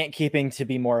ant keeping to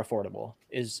be more affordable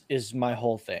is my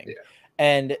whole thing.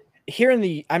 And here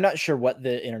I'm not sure what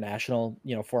the international,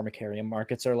 formicarium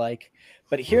markets are like,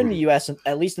 but here in the US,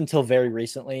 at least until very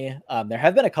recently, there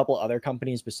have been a couple other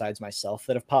companies besides myself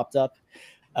that have popped up.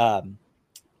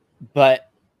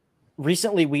 But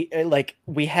recently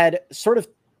we had sort of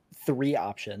 3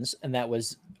 options, and that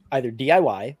was either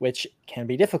DIY, which can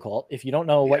be difficult if you don't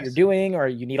know what you're doing or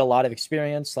you need a lot of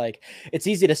experience. Like it's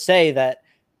easy to say that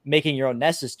making your own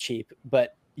nest is cheap,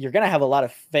 but you're going to have a lot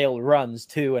of failed runs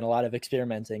too and a lot of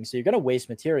experimenting. So you're going to waste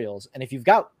materials. And if you've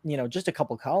got, just a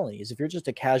couple colonies, if you're just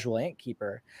a casual ant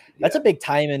keeper, that's a big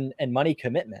time and money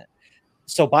commitment.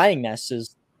 So buying nests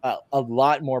is a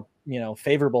lot more,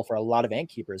 favorable for a lot of ant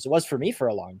keepers. It was for me for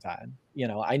a long time.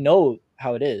 I know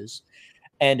how it is.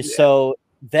 And so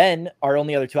then our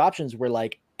only other 2 options were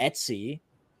like Etsy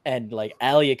and like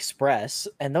AliExpress.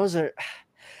 And those are,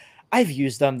 I've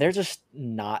used them. They're just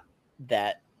not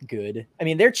that good. I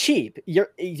mean, they're cheap. You're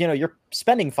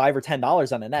spending $5 or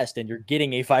 $10 on a nest, and you're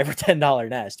getting a $5 or $10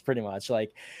 nest, pretty much.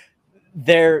 Like,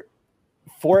 they're,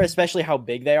 for especially how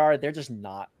big they are, they're just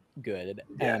not good.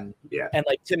 And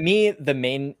like, to me, the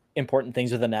main important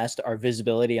things with a nest are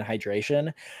visibility and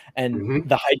hydration, and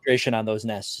the hydration on those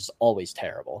nests is always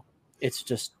terrible. It's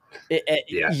just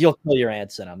you'll kill your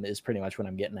ants in them, is pretty much what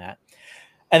I'm getting at.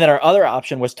 And then our other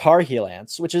option was Tar Heel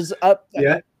ants, which is I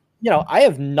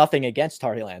have nothing against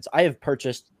Tar Heel ants. I have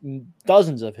purchased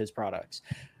dozens of his products,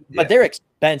 but they're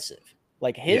expensive.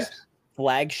 Like, his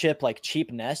flagship, like,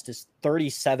 cheap nest is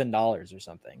 $37 or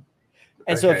something.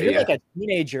 And so if you're like a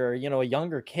teenager, a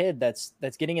younger kid that's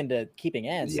getting into keeping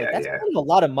ants, like, that's kind of a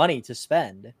lot of money to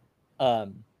spend.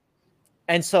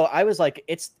 And so I was like,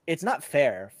 it's not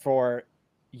fair for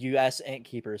US ant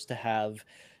keepers to have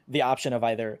the option of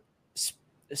either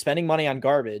spending money on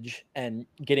garbage and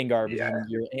getting garbage, and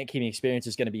your ant keeping experience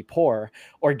is going to be poor,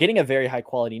 or getting a very high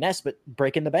quality nest but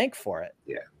breaking the bank for it.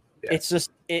 It's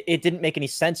just, it didn't make any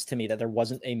sense to me that there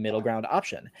wasn't a middle ground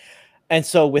option. And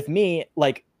so with me,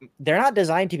 like, they're not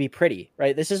designed to be pretty,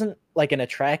 right? This isn't like an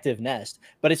attractive nest,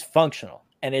 but it's functional,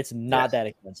 and it's not that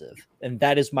expensive. And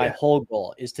that is my whole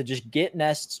goal, is to just get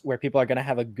nests where people are going to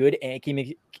have a good ant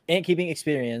keeping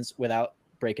experience without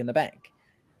breaking the bank.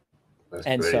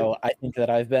 And so I think that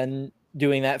I've been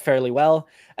doing that fairly well.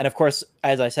 And of course,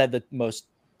 as I said, the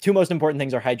two most important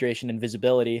things are hydration and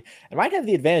visibility. And mine have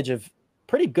the advantage of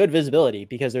pretty good visibility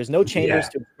because there's no chambers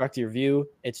to obstruct your view.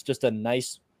 It's just a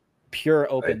nice, pure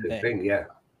open thing.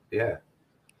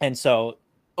 And so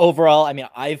overall, I mean,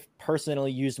 I've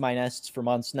personally used my nests for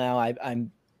months now.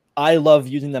 I love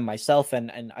using them myself,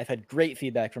 and I've had great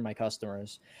feedback from my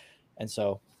customers. And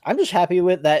so I'm just happy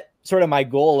with that. Sort of my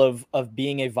goal of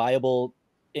being a viable,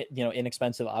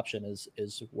 inexpensive option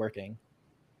is working.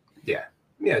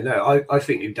 No, I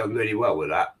think you've done really well with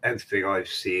that. Everything I've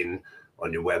seen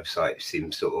on your website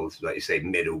seems sort of, like you say,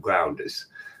 middle ground. Is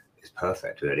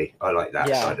perfect, really. I like that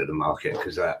side of the market,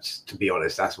 because that's, to be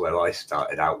honest, that's where I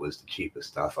started out, was the cheaper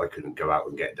stuff. I couldn't go out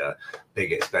and get the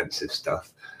big expensive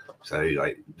stuff. So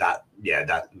like that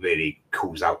really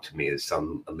calls out to me as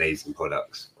some amazing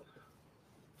products.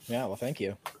 Yeah, well, thank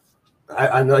you.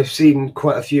 And I've seen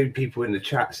quite a few people in the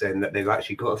chat saying that they've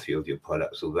actually got a few of your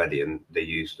products already, and they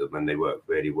use them and they work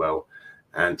really well.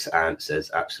 Ant says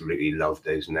absolutely love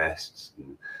those nests.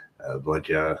 And,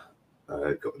 Roger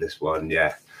got this one,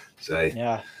 So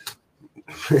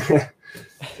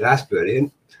that's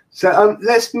brilliant. So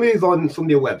let's move on from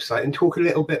your website and talk a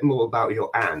little bit more about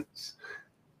your ants.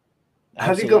 Absolutely.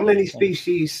 Have you got many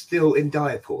species still in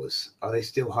diapause? Are they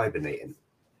still hibernating?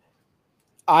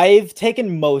 I've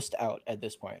taken most out at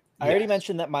this point. I already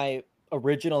mentioned that my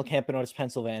original Camponotus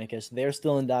pennsylvanicus, they're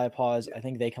still in diapause. I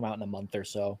think they come out in a month or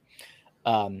so.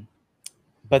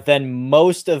 But then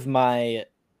most of my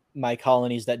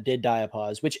colonies that did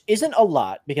diapause, which isn't a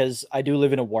lot because I do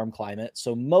live in a warm climate,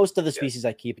 so most of the species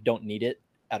I keep don't need it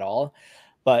at all.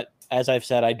 But as I've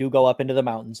said, I do go up into the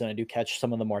mountains and I do catch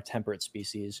some of the more temperate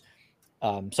species.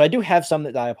 So I do have some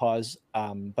that diapause,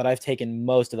 but I've taken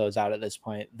most of those out at this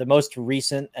point. The most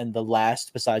recent and the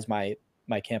last, besides my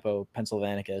Campo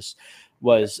pennsylvanicus,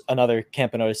 was another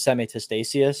Camponotus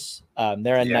semitistaceus.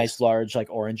 They're a nice, large, like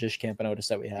orangish Camponotus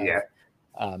that we have.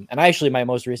 And actually, my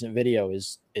most recent video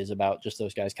is about just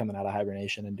those guys coming out of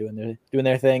hibernation and doing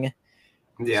their thing.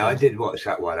 Yeah, so I did watch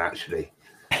that one, actually.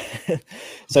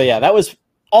 So yeah, that was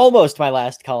almost my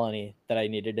last colony that I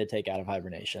needed to take out of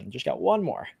hibernation. Just got one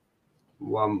more.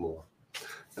 One more.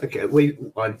 Okay,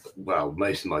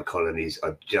 most of my colonies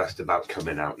are just about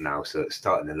coming out now, so it's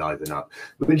starting to liven up,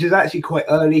 which is actually quite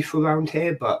early for around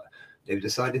here, but they've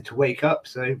decided to wake up,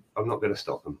 so I'm not going to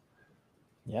stop them.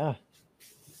 Yeah.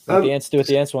 The ants do what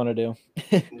the ants want to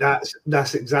do.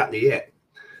 That's exactly it.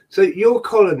 So your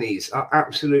colonies are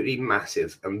absolutely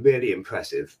massive and really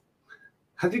impressive.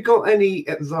 Have you got any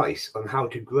advice on how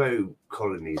to grow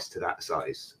colonies to that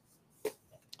size?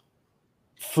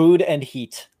 Food and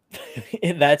heat.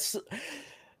 That's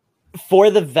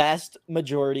for the vast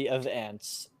majority of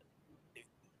ants.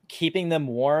 Keeping them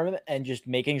warm and just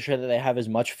making sure that they have as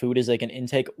much food as they can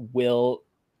intake will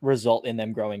result in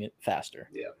them growing faster.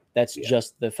 That's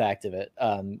just the fact of it.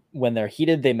 When they're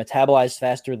heated, they metabolize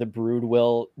faster. The brood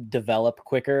will develop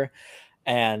quicker.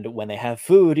 And when they have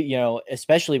food,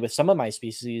 especially with some of my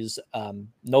species,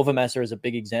 Novomesser is a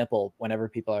big example. Whenever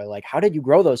people are like, how did you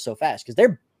grow those so fast? Because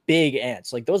they're big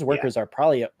ants. Like, those workers are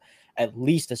probably at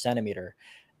least a centimeter.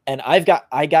 And I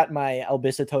got my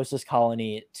albicetosis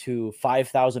colony to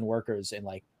 5,000 workers in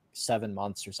like 7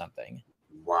 months or something.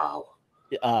 Wow.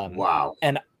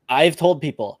 And I've told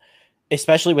people,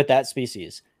 especially with that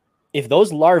species, if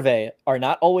those larvae are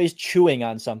not always chewing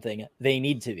on something, they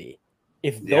need to be.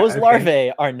 If those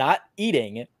larvae are not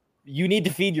eating, you need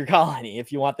to feed your colony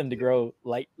if you want them to grow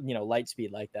light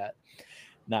speed like that.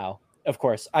 Now, of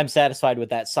course, I'm satisfied with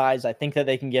that size. I think that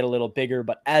they can get a little bigger,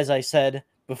 but as I said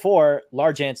before,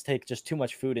 large ants take just too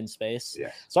much food and space.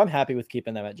 Yes. So I'm happy with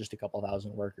keeping them at just a couple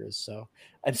thousand workers. So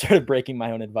I'm sort of breaking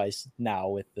my own advice now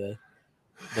with the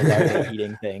larvae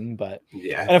eating thing. But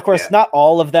and of course, not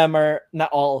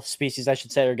all species, I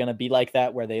should say, are going to be like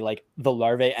that, where they like the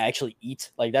larvae actually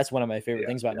eat. Like that's one of my favorite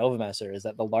things about Novomesser is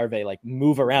that the larvae like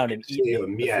move around and eat the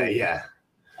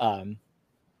food.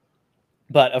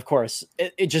 But of course,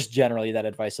 it just generally that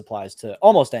advice applies to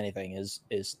almost anything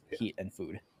is heat and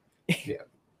food. Yeah,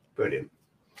 brilliant.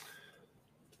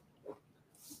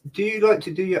 Do you like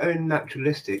to do your own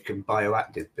naturalistic and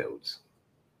bioactive builds?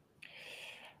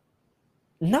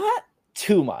 Not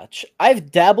too much. I've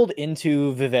dabbled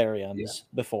into vivariums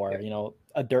before,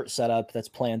 a dirt setup that's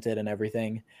planted and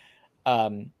everything.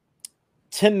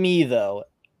 To me, though,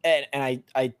 and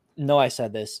I know I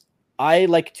said this, I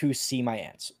like to see my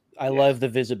ants. I love the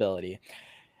visibility.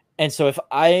 And so if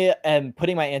I am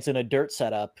putting my ants in a dirt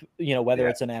setup, whether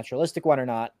it's a naturalistic one or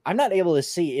not, I'm not able to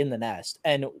see in the nest.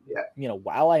 And,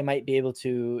 while I might be able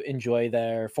to enjoy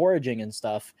their foraging and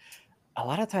stuff, a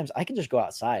lot of times I can just go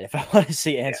outside if I want to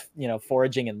see ants,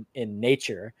 foraging in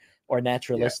nature or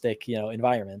naturalistic,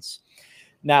 environments.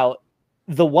 Now,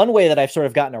 the one way that I've sort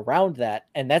of gotten around that,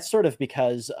 and that's sort of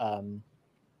because,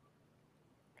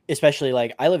 especially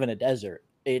like I live in a desert,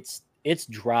 it's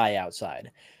dry outside.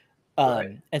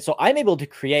 And so I'm able to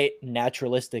create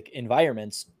naturalistic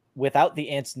environments without the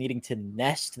ants needing to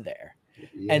nest there.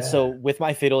 And so with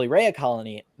my Fidolia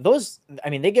colony,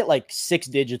 they get like 6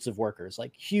 digits of workers,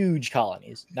 like huge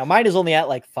colonies. Now mine is only at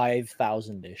like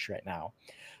 5,000-ish right now,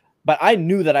 but I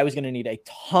knew that I was going to need a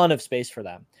ton of space for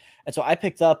them. And so I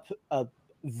picked up a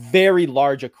very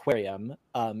large aquarium.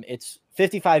 It's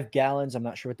 55 gallons. I'm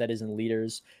not sure what that is in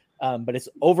liters. But it's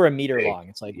over a meter long.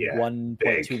 It's like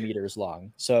 1.2 meters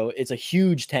long. So it's a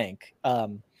huge tank.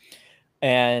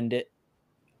 And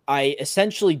I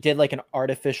essentially did like an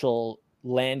artificial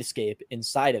landscape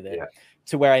inside of it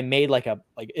to where I made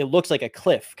it looks like a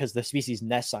cliff because the species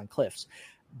nests on cliffs.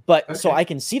 But so I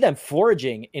can see them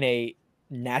foraging in a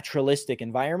naturalistic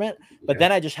environment, but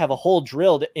then I just have a hole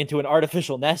drilled into an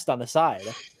artificial nest on the side.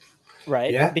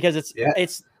 Right. Yeah. Because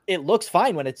it looks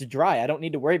fine when it's dry. I don't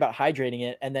need to worry about hydrating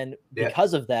it. And then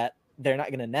because of that, they're not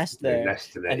going to nest there.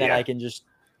 And then I can just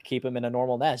keep them in a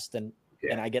normal nest and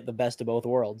I get the best of both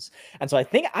worlds. And so I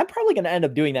think I'm probably going to end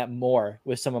up doing that more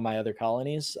with some of my other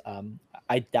colonies.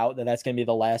 I doubt that that's going to be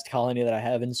the last colony that I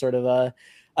have in sort of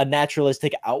a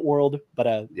naturalistic outworld, but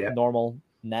a normal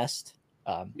nest.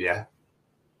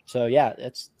 So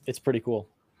it's pretty cool.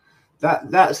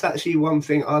 That's actually one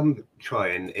thing I'm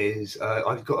trying is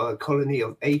I've got a colony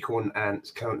of acorn ants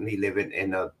currently living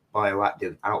in a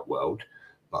bioactive outworld,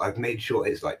 but I've made sure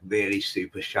it's like really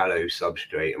super shallow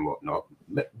substrate and whatnot.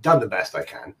 Done the best I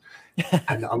can.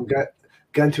 And I'm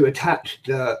going to attach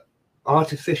the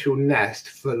artificial nest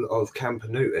full of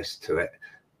Camponotus to it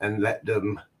and let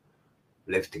them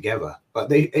live together. But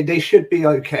they should be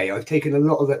okay. I've taken a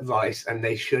lot of advice and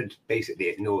they should basically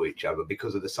ignore each other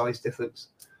because of the size difference.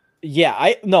 Yeah,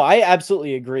 I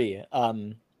absolutely agree.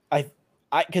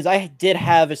 Because I did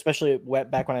have, especially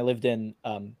back when I lived in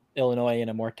Illinois in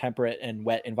a more temperate and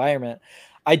wet environment,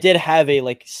 I did have a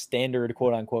like standard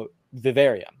quote unquote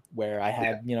vivarium where I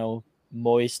had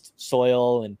moist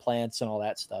soil and plants and all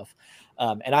that stuff,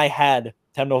 and I had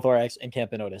Temnothorax and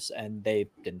Camponotus, and they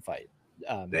didn't fight.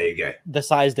 There you go. The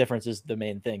size difference is the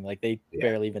main thing. Like they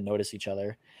barely even notice each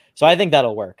other. So I think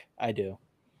that'll work. I do.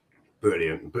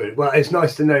 Brilliant. Well, it's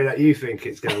nice to know that you think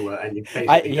it's going to work, and you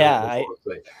basically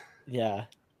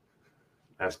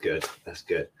That's good.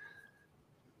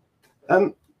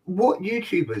 What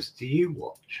YouTubers do you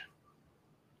watch?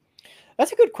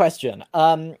 That's a good question.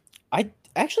 I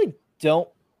actually don't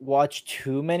watch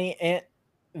too many ant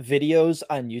videos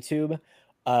on YouTube.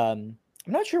 I'm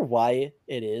not sure why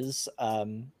it is,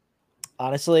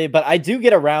 honestly, but I do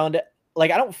get around.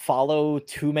 Like, I don't follow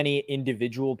too many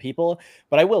individual people,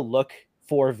 but I will look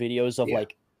for videos of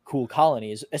like cool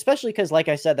colonies, especially because, like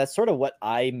I said, that's sort of what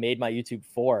I made my YouTube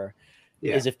for.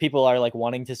 Is if people are like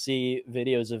wanting to see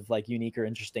videos of like unique or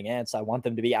interesting ants, I want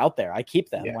them to be out there. I keep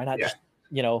them. Why not just,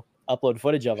 upload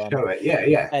footage of them? Show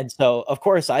it. And so, of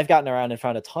course, I've gotten around and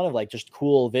found a ton of like just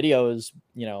cool videos,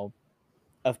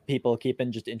 of people keeping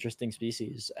just interesting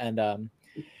species. And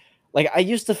like I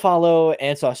used to follow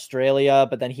Ants Australia,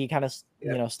 but then he kind of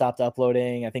you know stopped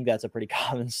uploading. I think that's a pretty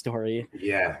common story.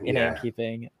 In ant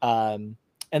keeping.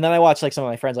 And then I watched like some of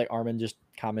my friends, like Armin just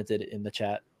commented in the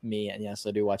chat, me, and yes,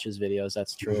 I do watch his videos.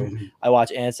 That's true. I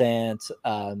watch Ants. And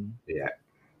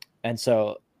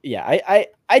so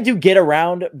I do get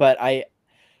around, but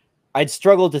I'd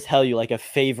struggle to tell you like a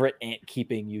favorite ant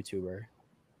keeping YouTuber.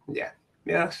 Yeah,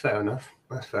 that's fair enough.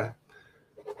 That's fair.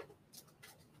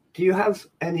 Do you have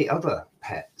any other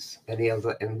pets? Any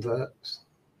other inverts?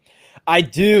 I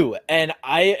do, and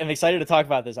I am excited to talk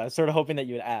about this. I was sort of hoping that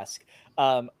you would ask.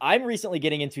 I'm recently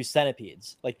getting into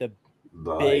centipedes, like the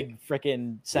big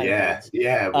freaking centipedes.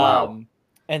 Wow.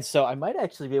 And so I might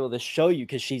actually be able to show you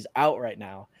because she's out right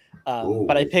now.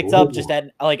 But I picked up just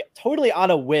at like totally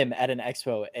on a whim at an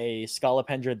expo a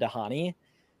Scolopendra dahani,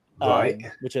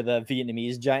 which are the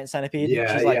Vietnamese giant centipede.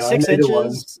 She's like 6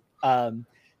 inches.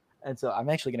 And so I'm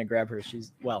actually going to grab her.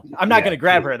 I'm not going to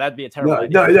grab her. That'd be a terrible idea.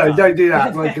 No, don't do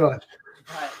that. My God.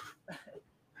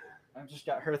 I've just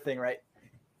got her thing right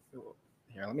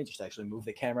here. Let me just actually move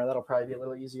the camera. That'll probably be a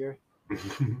little easier.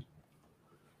 That's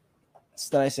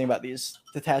the nice thing about these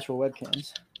detachable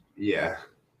webcams. Yeah.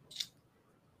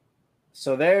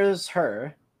 So there's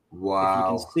her. Wow. If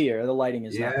you can see her, the lighting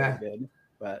is not very good.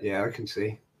 But yeah, I can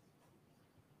see.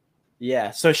 Yeah,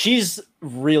 so she's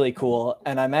really cool.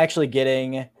 And I'm actually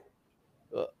getting...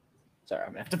 Sorry,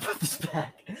 I'm going to have to put this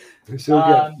back. It's so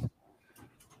good.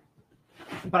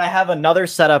 But I have another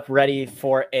setup ready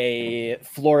for a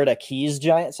Florida Keys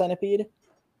giant centipede,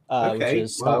 which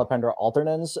is Scolopendra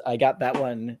alternans. I got that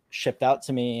one shipped out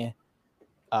to me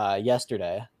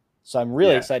yesterday, so I'm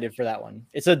really excited for that one.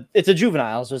 It's a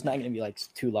juvenile, so it's not going to be like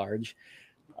too large.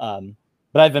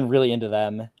 But I've been really into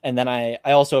them. And then I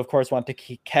also, of course, want to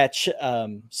catch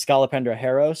Scolopendra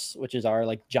heros, which is our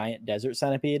like giant desert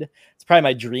centipede. It's probably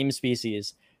my dream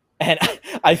species. And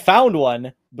I found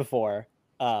one before.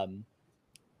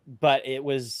 But it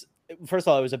was, first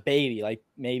of all, it was a baby, like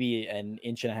maybe 1.5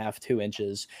 inches, 2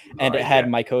 inches. And it had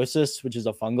mycosis, which is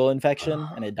a fungal infection.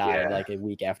 And it died like a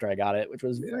week after I got it, which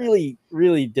was really,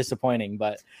 really disappointing.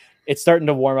 But it's starting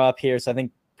to warm up here. So I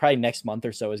think probably next month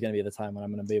or so is going to be the time when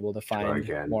I'm going to be able to find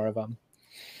more of them.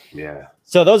 Yeah.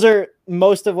 So those are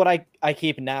most of what I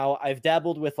keep now. I've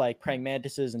dabbled with like praying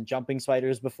mantises and jumping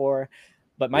spiders before,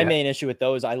 but my main issue with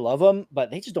those, I love them,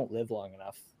 but they just don't live long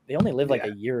enough. They only live like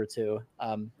a year or two,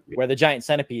 where the giant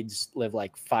centipedes live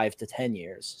like 5 to 10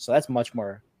 years. So that's much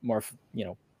more, you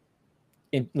know,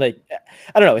 like,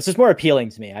 I don't know. It's just more appealing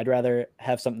to me. I'd rather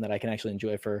have something that I can actually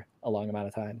enjoy for a long amount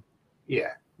of time.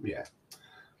 Yeah. Yeah.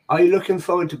 Are you looking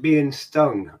forward to being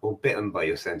stung or bitten by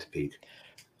your centipede?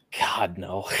 God,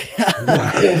 no.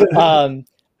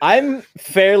 I'm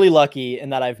fairly lucky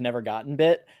in that I've never gotten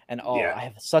bit. And I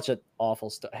have such an awful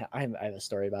story. I have a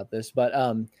story about this, but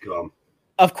go on.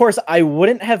 Of course, I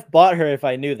wouldn't have bought her if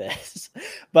I knew this,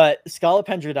 but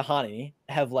Scolopendra dahani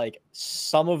have like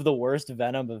some of the worst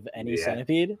venom of any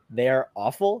centipede. They are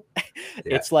awful.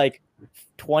 It's like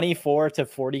 24 to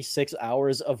 46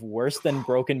 hours of worse than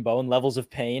broken bone levels of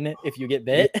pain if you get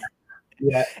bit.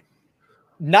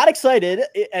 Not excited.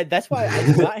 That's why I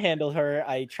do not handle her.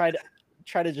 I try to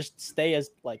just stay as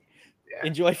like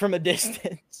enjoy from a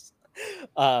distance.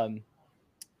 But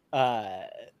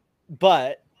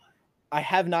I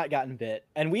have not gotten bit,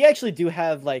 and we actually do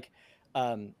have like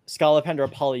Scolopendra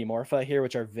polymorpha here,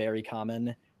 which are very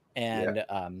common, and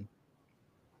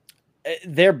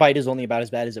their bite is only about as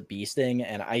bad as a bee sting,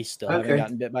 and I still haven't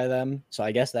gotten bit by them, so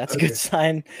I guess that's a good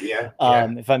sign.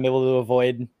 If I'm able to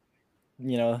avoid,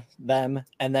 you know, them.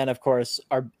 And then of course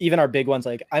our big ones,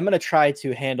 like I'm gonna try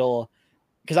to handle,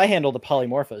 because I handle the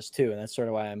polymorphas too, and that's sort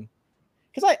of why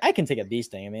because I can take a bee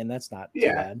sting. I mean, that's not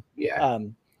too bad.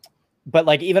 But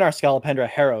like even our Scolopendra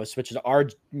heros, which is our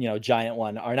giant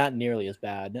one, are not nearly as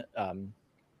bad.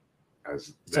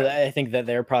 So I think that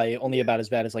they're probably only about as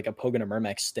bad as like a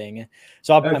Pogonomyrmex sting.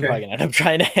 So I'm probably gonna end up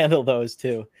trying to handle those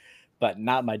too, but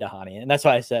not my dahani. And that's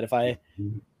why I said if I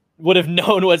would have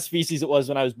known what species it was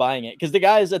when I was buying it, because the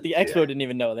guys at the expo didn't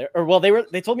even know they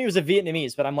told me it was a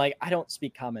Vietnamese, but I'm like, I don't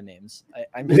speak common names.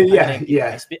 I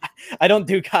don't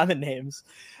do common names.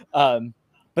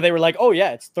 But they were like, oh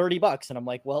yeah, it's $30, and I'm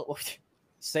like, well,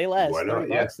 say less. Why not?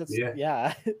 $30. That's,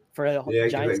 for a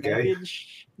giant centipede,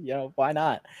 why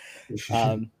not?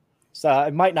 So I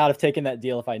might not have taken that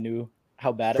deal if I knew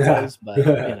how bad it was, but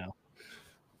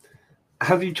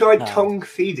Have you tried tongue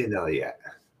feeding her yet?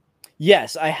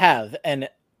 Yes, I have, and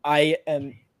I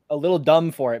am a little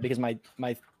dumb for it because my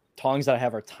tongs that I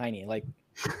have are tiny. Like,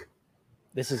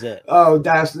 this is it. Oh,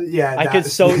 I could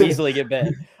so easily get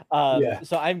bit.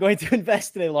 So I'm going to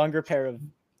invest in a longer pair of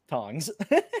tongs.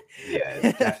 Yeah,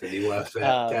 it's definitely worth it.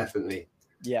 Definitely.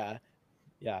 Yeah.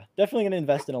 Definitely going to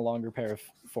invest in a longer pair of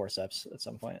forceps at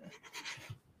some point.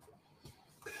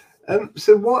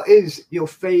 So what is your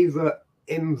favorite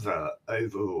invert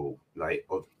overall, like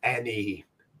of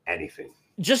anything?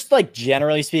 Just like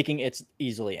generally speaking, it's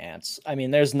easily ants. I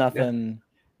mean, there's nothing.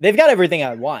 They've got everything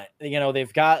I want.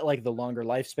 They've got like the longer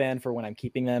lifespan for when I'm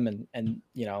keeping them, and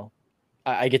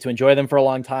I get to enjoy them for a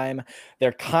long time.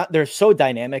 They're so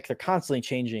dynamic. They're constantly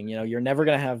changing. You're never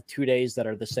going to have 2 days that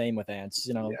are the same with ants,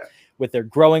 with their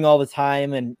growing all the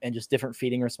time and just different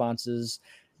feeding responses.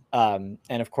 And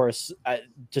of course,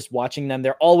 just watching them,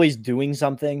 they're always doing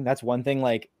something. That's one thing.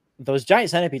 Like those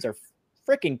giant centipedes are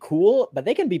freaking cool, but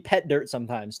they can be pet dirt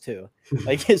sometimes too.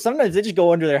 Like sometimes they just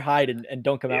go under their hide and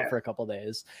don't come out for a couple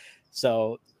days.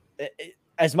 So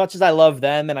as much as I love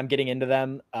them and I'm getting into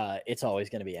them, it's always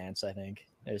going to be ants. I think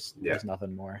there's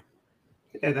nothing more.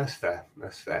 Yeah, that's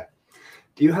fair.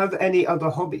 Do you have any other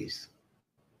hobbies?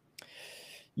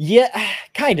 Yeah,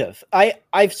 kind of.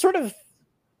 I've sort of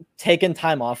taken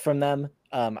time off from them.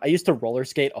 I used to roller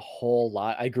skate a whole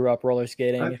lot. I grew up roller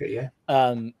skating. Okay, yeah.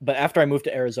 But after I moved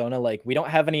to Arizona, like we don't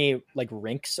have any like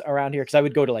rinks around here because I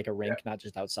would go to like a rink, not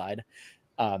just outside.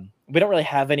 We don't really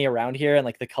have any around here, and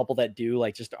like the couple that do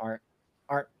like just aren't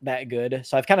that good.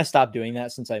 So I've kind of stopped doing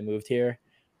that since I moved here.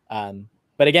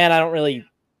 But again, I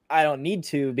don't need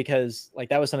to, because like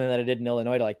that was something that I did in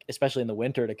Illinois to like, especially in the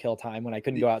winter, to kill time when I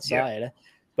couldn't go outside. Yeah.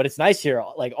 But it's nice here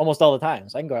like almost all the time,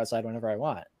 so I can go outside whenever I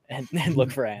want and look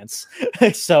for ants.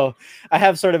 So I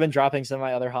have sort of been dropping some of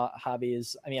my other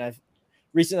hobbies. I mean, I've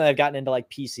gotten into like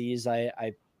PCs.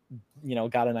 I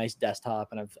got a nice desktop,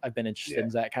 and I've been interested in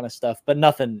that kind of stuff, but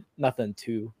nothing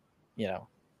too,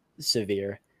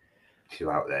 severe.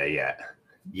 Too out there yet.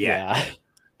 Yeah.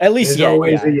 At least there's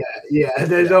always a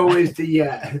there's always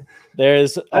the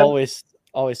There's always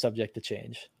subject to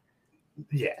change.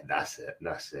 Yeah, that's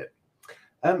it.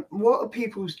 What are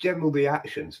people's general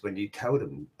reactions when you tell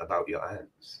them about your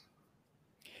ants?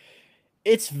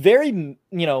 It's very,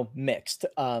 mixed.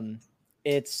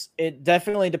 It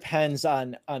definitely depends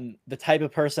on the type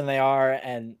of person they are,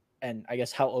 and I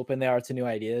guess how open they are to new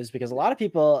ideas, because a lot of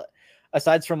people,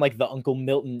 aside from like the Uncle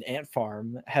Milton ant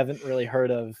farm, haven't really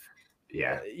heard of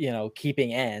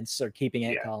keeping ants or keeping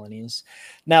ant colonies.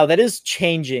 Now that is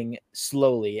changing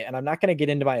slowly, and I'm not going to get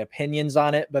into my opinions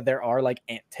on it, but there are like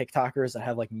ant TikTokers that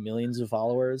have like millions of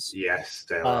followers. Yes,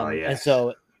 there are. Yes.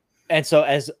 And so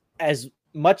as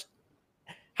much,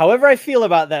 however I feel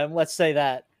about them, let's say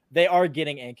that they are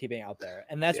getting ant keeping out there,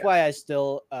 and that's why I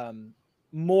still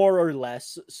more or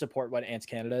less support what Ants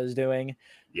Canada is doing.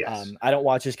 Yes. I don't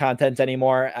watch his content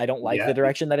anymore. I don't like the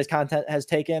direction that his content has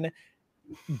taken.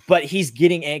 But he's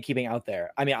getting ant keeping out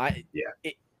there. I mean,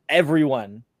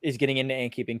 everyone is getting into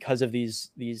ant keeping because of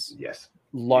these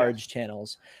large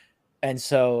channels. And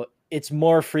so it's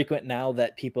more frequent now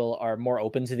that people are more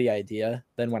open to the idea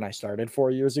than when I started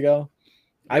 4 years ago.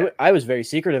 Yeah. I was very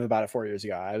secretive about it 4 years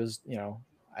ago. I was,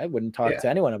 I wouldn't talk to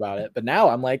anyone about it. But now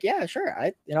I'm like, yeah, sure.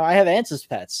 I have ants as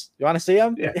pets. You want to see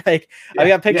them? Yeah. I've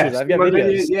got pictures. I've got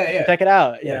videos. Check it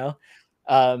out. You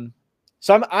know.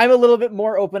 So I'm a little bit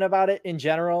more open about it in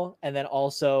general, and then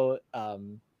also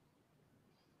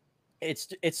it's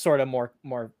sort of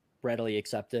more readily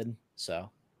accepted.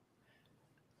 So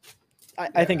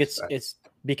I think it's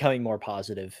becoming more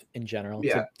positive in general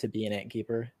to be an ant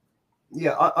keeper.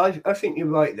 Yeah, I think you're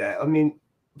right there. I mean,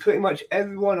 pretty much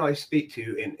everyone I speak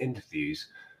to in interviews,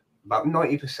 about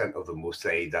 90% of them will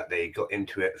say that they got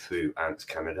into it through Ants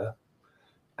Canada,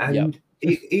 and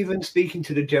even speaking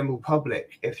to the general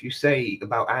public, if you say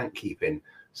about ant keeping,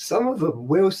 some of them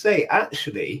will say,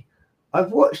 actually,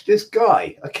 I've watched this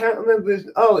guy. I can't remember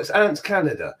it's Ants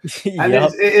Canada. And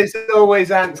it's always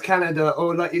Ants Canada,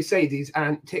 or like you say, these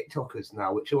ant TikTokers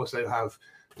now, which also have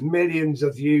millions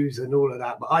of views and all of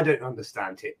that. But I don't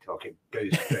understand TikTok. It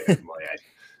goes straight over my head.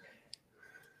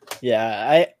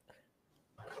 Yeah,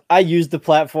 I use the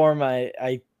platform.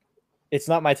 It's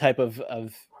not my type of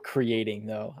creating,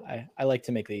 though. I like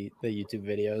to make the YouTube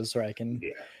videos where I can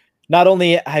not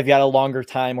only I've got a longer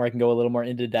time where I can go a little more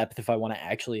into depth if I want to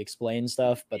actually explain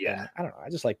stuff, but then I don't know, I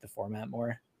just like the format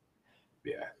more.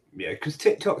 Yeah, because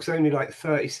TikTok's only like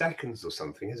 30 seconds or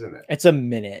something, isn't it? It's a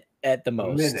minute at the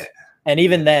most. And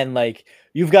even then, like,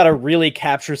 you've got to really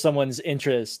capture someone's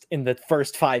interest in the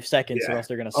first 5 seconds or else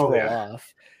they're going to scroll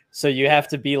off. So you have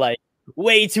to be like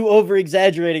way too over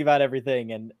exaggerating about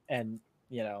everything, and I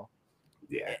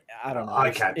don't know.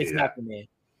 It's not for me.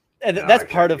 And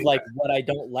that's part of like what I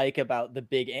don't like about the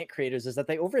big ant creators is that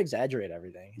they over exaggerate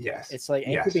everything. Yes. It's like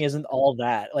ant keeping isn't all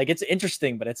that. Like, it's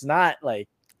interesting, but it's not like,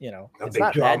 it's big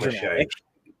not drama that dramatic.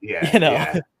 Yeah, you know.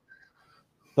 yeah.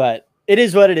 But it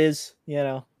is what it is, you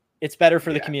know. It's better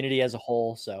for the Yeah. community as a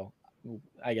whole, so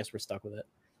I guess we're stuck with it.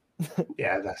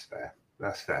 Yeah, that's fair.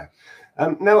 That's fair.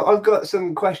 Now, I've got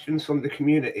some questions from the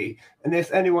community, and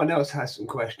if anyone else has some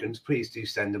questions, please do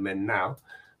send them in now.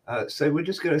 So we're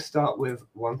just going to start with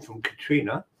one from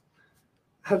Katrina.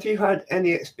 Have you had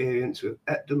any experience with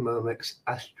Ectomyrmex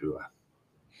astrua?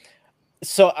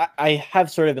 So I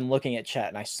have sort of been looking at chat,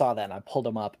 and I saw that, and I pulled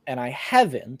them up, and I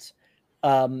haven't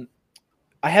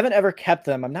ever kept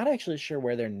them. I'm not actually sure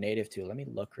where they're native to. Let me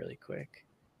look really quick.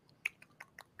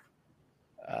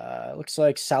 Looks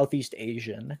like Southeast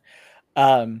Asian.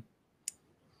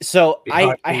 So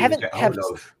I haven't kept.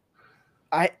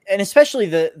 And especially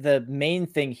the main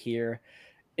thing here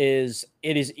is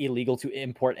it is illegal to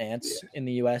import ants in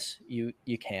the US. You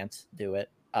can't do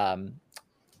it.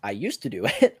 I used to do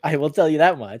it. I will tell you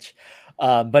that much,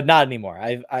 but not anymore.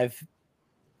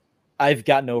 I've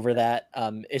gotten over that,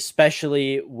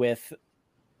 especially with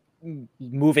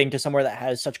moving to somewhere that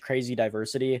has such crazy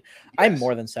diversity. Yes. I'm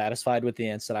more than satisfied with the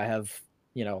ants that I have,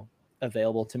 you know,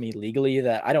 available to me legally,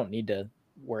 that I don't need to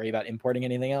worry about importing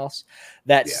anything else.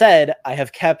 That said, I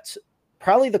have kept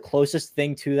probably the closest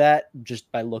thing to that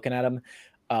just by looking at them.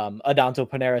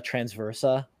 Odontoponera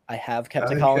transversa. I have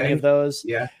kept a colony of those.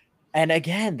 Yeah. And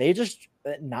again, they just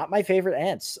not my favorite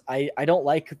ants. I don't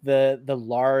like the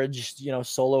large, you know,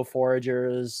 solo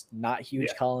foragers, not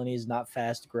huge colonies, not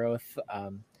fast growth.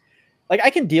 Like I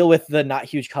can deal with the not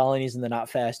huge colonies and the not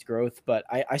fast growth, but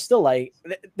I still like,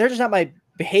 they're just not my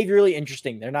behaviorally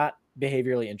interesting. They're not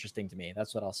behaviorally interesting to me.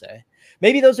 That's what I'll say.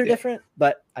 Maybe those are different,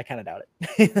 but I kind of doubt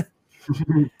it.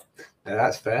 Yeah,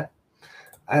 that's fair.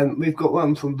 We've got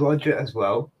one from Roger as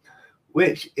well.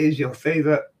 Which is your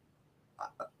favorite?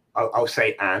 I'll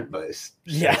say ant, but it's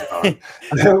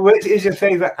which is your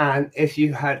favorite ant if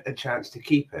you had a chance to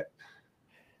keep it?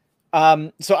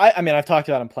 So I mean, I've talked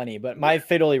about them plenty, but my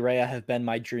Phaedolyrea have been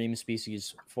my dream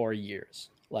species for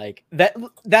years. Like that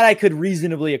I could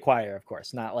reasonably acquire, of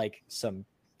course, not like some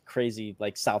crazy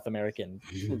like South American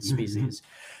species.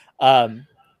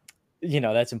 You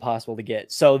know, that's impossible to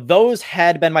get. So those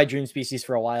had been my dream species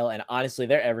for a while, and honestly,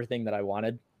 they're everything that I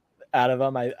wanted out of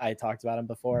them. I talked about them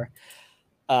before.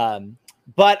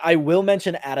 But I will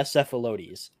mention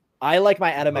Atacephalotes. I like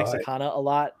my Atta mexicana a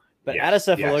lot, but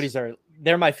Atacephalotes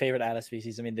they're my favorite Atta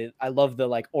species. I mean, I love the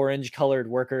like orange colored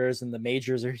workers, and the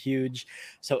majors are huge.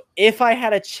 So if I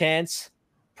had a chance,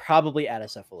 probably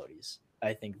Atacephalotes.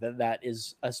 I think that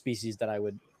is a species that I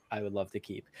would love to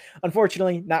keep.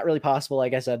 Unfortunately, not really possible,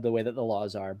 like I said, the way that the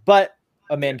laws are, but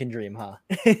a man can dream, huh?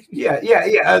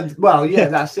 Yeah. Well, yeah,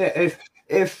 that's it.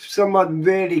 If someone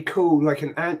really cool, like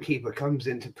an ant keeper, comes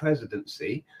into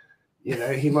presidency, you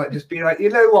know, he might just be like, you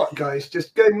know what, guys,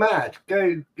 just go mad,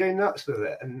 go nuts with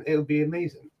it, and it'll be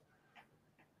amazing.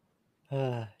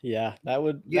 Yeah, that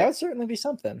would certainly be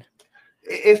something.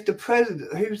 If the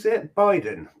president, who's it,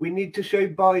 Biden, we need to show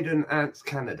Biden Ants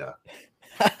Canada.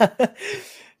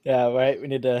 Yeah, right. We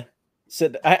need to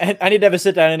I need to have a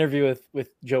sit down interview with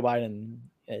Joe Biden,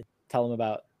 tell him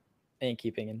about ant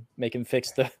keeping and make him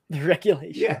fix the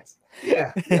regulations.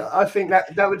 Yeah. I think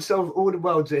that would solve all the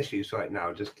world's issues right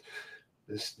now. Just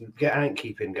get ant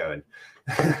keeping going.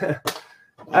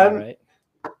 Right.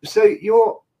 So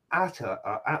your Atta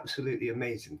are absolutely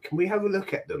amazing. Can we have a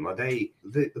look at them? Are they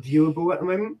viewable at the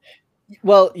moment?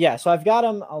 Well, yeah. So I've got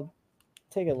them. I'll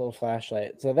take a little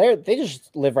flashlight. So they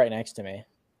just live right next to me.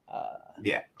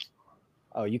 Yeah.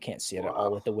 Oh, you can't see it at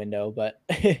all with the window, but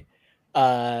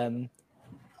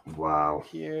wow.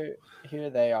 Here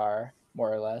they are,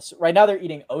 more or less. Right now they're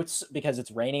eating oats because it's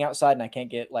raining outside and I can't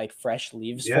get like fresh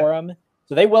leaves for them.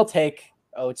 So they will take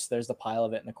oats. There's the pile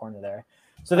of it in the corner there.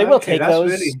 So they will take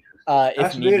those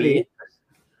if need be.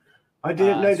 I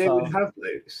didn't know they would have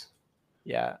those.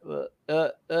 Yeah.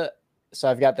 So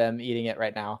I've got them eating it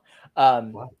right now.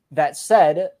 That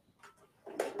said,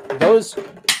 those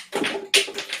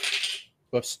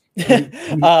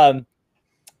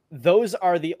those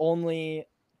are the only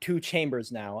 2 chambers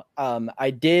now.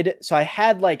 I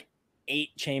had like 8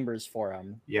 chambers for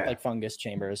them, like fungus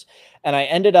chambers, and I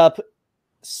ended up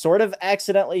sort of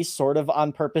accidentally, sort of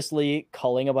on purposely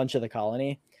culling a bunch of the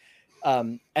colony.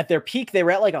 At their peak, they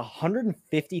were at like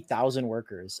 150,000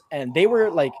 workers, and they were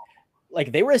like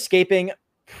they were escaping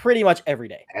pretty much every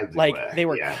day. Everywhere. Like they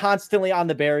were constantly on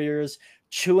the barriers,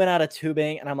 chewing out of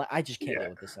tubing, and I'm like, I just can't deal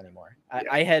with this anymore.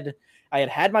 I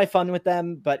had my fun with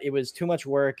them, but it was too much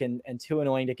work and too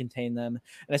annoying to contain them.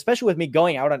 And especially with me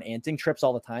going out on anting trips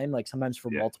all the time, like sometimes for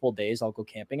multiple days, I'll go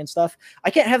camping and stuff. I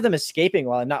can't have them escaping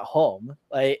while I'm not home.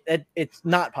 Like it's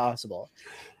not possible.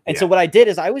 And so what I did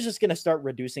is I was just going to start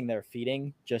reducing their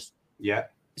feeding, just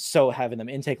so having them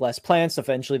intake less plants,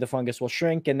 eventually the fungus will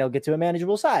shrink and they'll get to a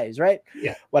manageable size, right?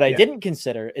 What I didn't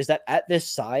consider is that at this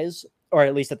size, or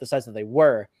at least at the size that they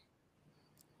were,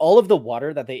 all of the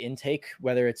water that they intake,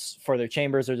 whether it's for their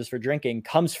chambers or just for drinking,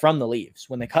 comes from the leaves.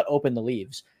 When they cut open the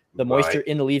leaves, the moisture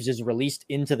in the leaves is released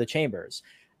into the chambers.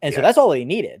 And so that's all they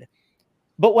needed.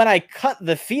 But when I cut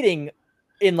the feeding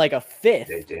in like a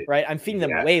fifth, right, I'm feeding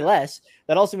them way less.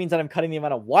 That also means that I'm cutting the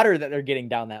amount of water that they're getting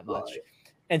down that much.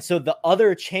 And so the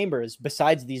other chambers,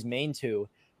 besides these main two,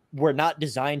 were not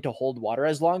designed to hold water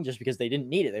as long just because they didn't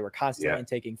need it. They were constantly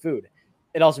intaking food.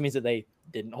 It also means that they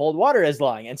didn't hold water as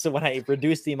long. And so when I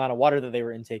reduced the amount of water that they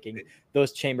were intaking,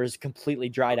 those chambers completely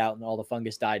dried out and all the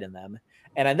fungus died in them.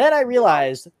 And then I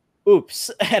realized, oops,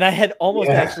 and I had almost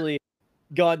actually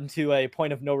gotten to a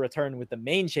point of no return with the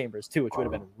main chambers too, which would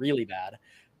have been really bad.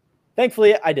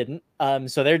 Thankfully, I didn't.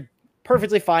 So they're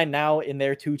perfectly fine now in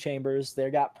their 2 chambers.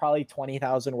 They've got probably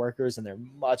 20,000 workers and they're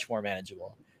much more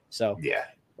manageable. So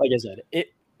like I said,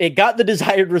 it got the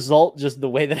desired result. Just the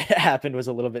way that it happened was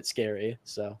a little bit scary.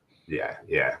 So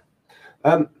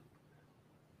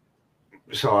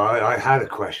so I had a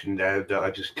question there that I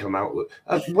just come out with.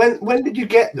 When did you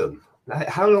get them?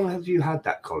 How long have you had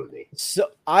that colony?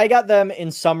 So I got them in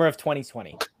summer of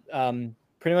 2020.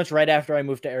 Pretty much right after I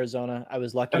moved to Arizona. I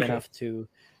was lucky enough to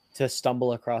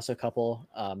stumble across a couple.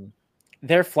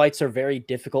 Their flights are very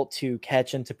difficult to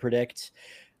catch and to predict.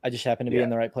 I just happened to be in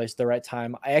the right place at the right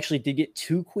time. I actually did get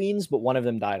 2 queens, but one of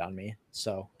them died on me.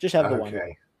 So just have the one.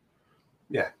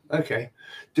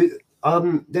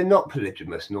 They're not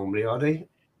polygamous normally, are they?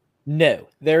 No,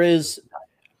 there is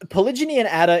polygyny in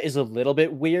ATA is a little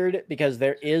bit weird because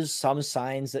there is some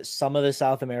signs that some of the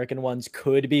South American ones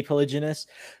could be polygynous,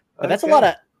 but that's a lot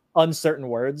of uncertain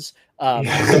words. So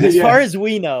as far as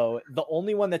we know, the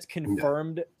only one that's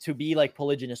confirmed to be like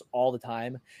polygynous all the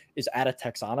time is ATA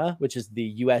texana, which is the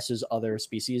US's other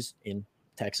species in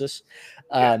Texas.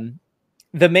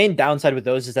 The main downside with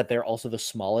those is that they're also the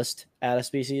smallest ATA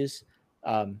species.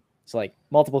 So like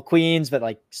multiple queens, but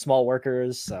like small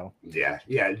workers. So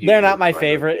they're not my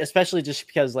favorite, especially just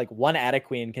because like one ATA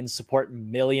queen can support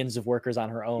millions of workers on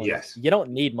her own. You don't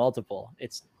need multiple.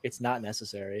 It's not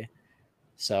necessary.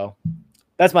 So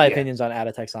that's my opinions on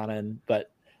ATA texana.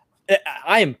 But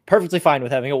I am perfectly fine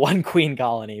with having a 1 queen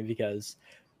colony because,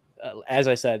 as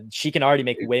I said, she can already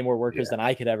make way more workers than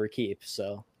I could ever keep.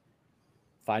 So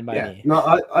fine by me.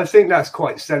 No, I think that's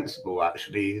quite sensible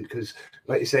actually, because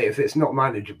like you say, if it's not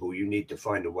manageable, you need to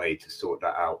find a way to sort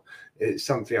that out. It's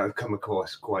something I've come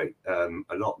across quite a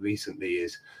lot recently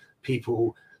is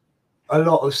people, a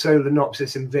lot of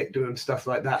Solenopsis invicta and stuff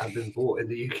like that have been bought in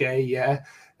the UK,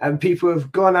 and people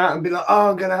have gone out and been like, oh,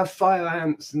 I'm going to have fire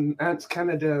ants and ants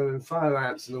Canada and fire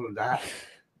ants and all of that.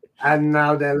 And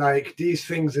now they're like, these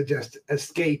things are just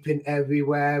escaping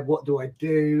everywhere. What do I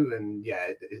do? And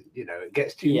it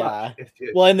gets too much.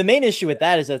 Well, and the main issue with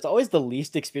that is that it's always the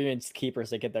least experienced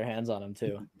keepers that get their hands on them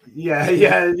too.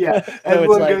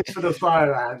 Everyone goes for the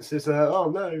fire ants. It's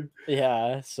oh no.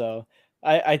 Yeah. So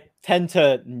I tend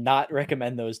to not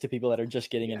recommend those to people that are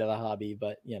just getting into the hobby,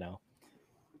 but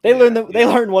they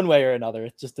learn one way or another.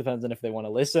 It just depends on if they want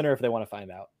to listen or if they want to find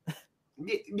out.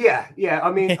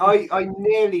 I mean, I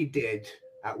nearly did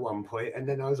at one point, and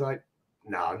then I was like,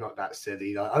 no, I'm not that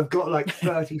silly. Like, I've got like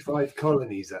 35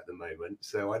 colonies at the moment,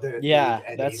 so I don't need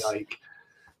any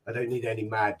I don't need any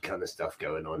mad kind of stuff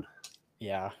going on.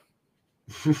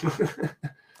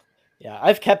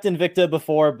 I've kept Invicta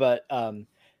before, but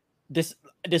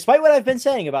despite what I've been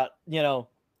saying about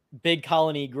big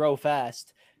colony grow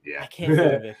fast, I can't do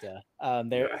Invicta.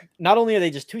 They're not only are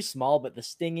they just too small, but the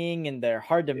stinging and they're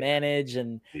hard to manage,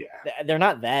 and they're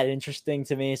not that interesting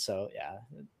to me. So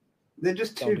they're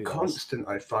just too constant.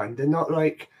 I find they're not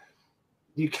like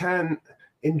you can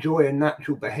enjoy a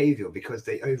natural behavior because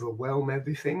they overwhelm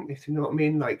everything. If you know what I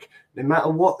mean, like no matter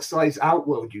what size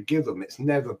outworld you give them, it's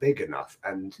never big enough,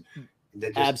 and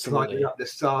they're just climbing up the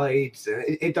sides, and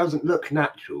it doesn't look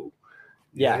natural.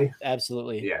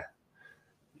 Absolutely.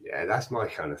 Yeah, that's my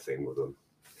kind of thing with them.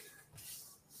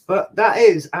 But that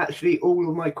is actually all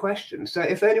of my questions. So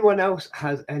if anyone else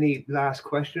has any last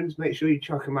questions, make sure you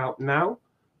chuck them out now.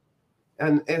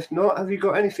 And if not, have you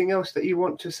got anything else that you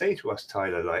want to say to us,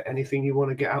 Tyler? Like anything you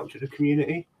want to get out to the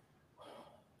community?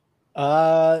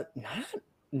 Not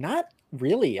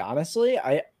really, honestly.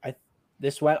 I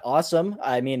this went awesome.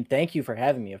 I mean, thank you for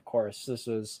having me, of course. This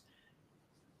was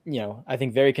I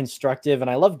think very constructive, and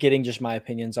I love getting just my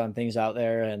opinions on things out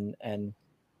there and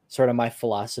sort of my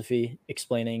philosophy,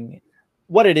 explaining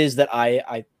what it is that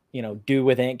I do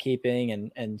with ant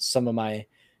keeping and some of my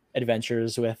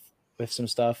adventures with some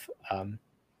stuff.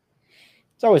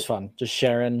 It's always fun just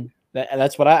sharing that.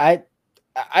 That's what I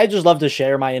just love to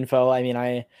share my info. I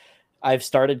mean, I've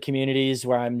started communities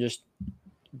where I'm just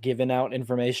giving out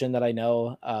information that I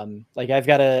know. Like I've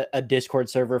got a Discord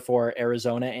server for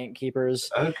Arizona ant keepers.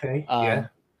 Okay. Yeah.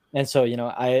 And so, you know,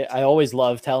 I always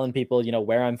love telling people, you know,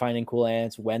 where I'm finding cool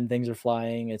ants, when things are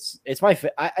flying. It's my,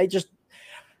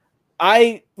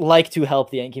 I like to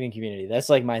help the ant keeping community. That's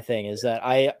like my thing, is that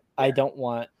I don't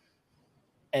want,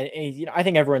 and you know, I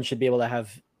think everyone should be able to have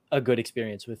a good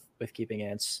experience with keeping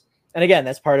ants. And again,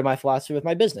 that's part of my philosophy with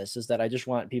my business, is that I just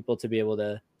want people to be able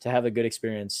to have a good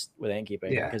experience with ant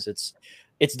keeping, because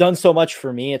it's done so much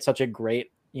for me. It's such a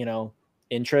great, you know,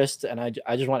 interest, and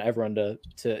I just want everyone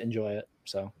to enjoy it.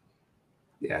 So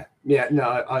yeah,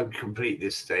 no, I'm completely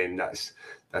the same. That's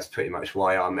pretty much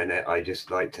why I'm in it. I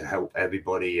just like to help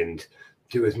everybody and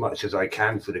do as much as I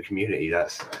can for the community.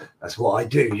 That's what I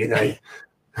do, you know.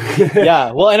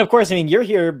 Yeah, well, and of course, I mean, you're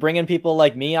here bringing people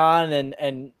like me on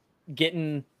and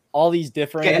getting all these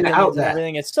different opinions and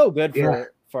everything. It's so good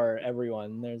for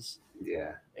everyone. There's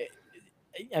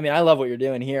I mean, I love what you're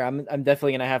doing here. I'm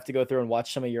definitely gonna have to go through and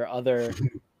watch some of your other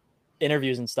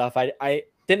interviews and stuff. I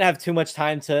didn't have too much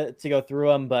time to go through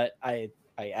them, but I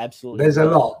absolutely there's a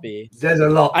lot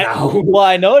now. Well,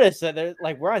 I noticed that there's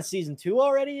like, we're on season 2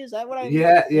 already. Is that what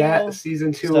I'm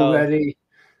season 2 already,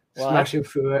 smashing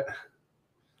through it.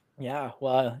 Yeah,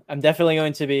 well, I'm definitely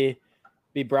going to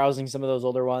be browsing some of those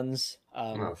older ones.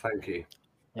 Well, thank you.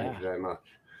 Thank you very much.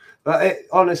 But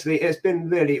honestly, it's been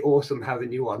really awesome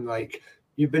having you on. Like,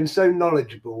 you've been so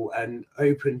knowledgeable and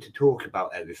open to talk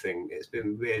about everything. It's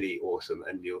been really awesome,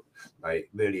 and you're like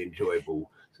really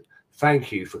enjoyable.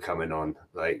 Thank you for coming on.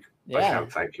 Like, I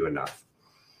can't thank you enough.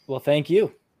 Well, thank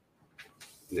you.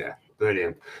 Yeah,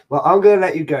 brilliant. Well, I'm gonna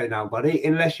let you go now, buddy,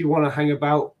 unless you want to hang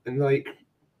about and like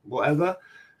whatever.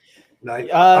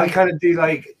 Like, I kind of do,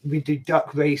 like, we do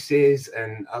duck races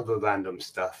and other random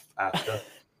stuff after.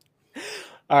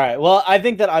 All right. Well, I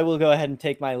think that I will go ahead and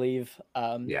take my leave.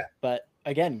 But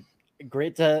again,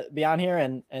 great to be on here,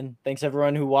 and thanks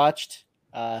everyone who watched.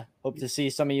 Hope to see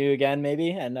some of you again,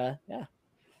 maybe. And yeah.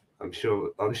 I'm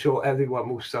sure everyone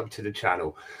will sub to the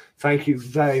channel. Thank you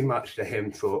very much to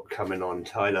him for coming on,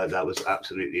 Tyler. That was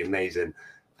absolutely amazing.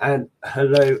 And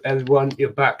hello, everyone. You're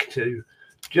back to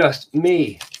just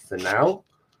me for now.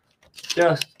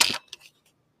 Just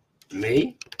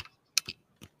me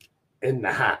in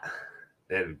the hat.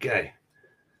 There we go.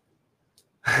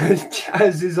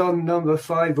 Jazz is on number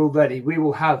 5 already. We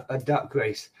will have a duck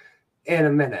race in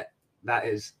a minute. That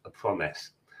is a promise.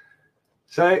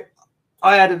 So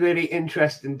I had a really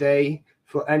interesting day.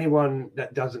 For anyone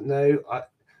that doesn't know,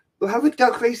 we'll have a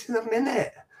duck race in a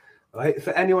minute. Right?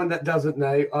 For anyone that doesn't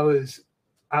know, I was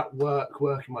at work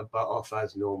working my butt off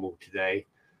as normal today.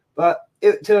 But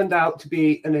it turned out to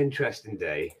be an interesting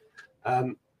day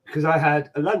because I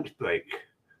had a lunch break.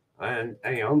 And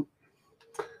hang on,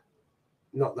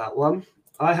 not that one.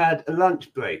 I had a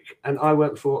lunch break and I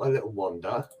went for a little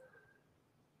wander.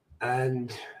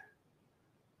 And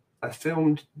I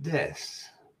filmed this.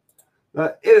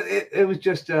 It was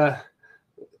just a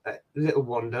little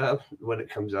wander when it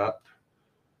comes up.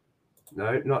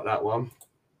 No, not that one.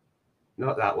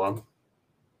 Not that one.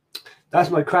 That's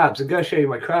my crabs. I'm going to show you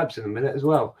my crabs in a minute as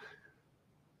well.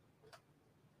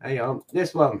 Hang on.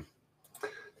 This one.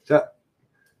 So,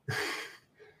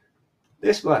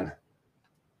 this one.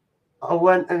 I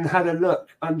went and had a look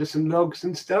under some logs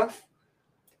and stuff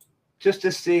just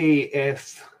to see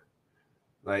if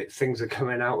like things are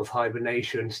coming out of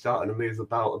hibernation, starting to move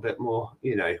about a bit more,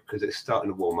 you know, because it's starting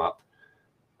to warm up.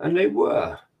 And they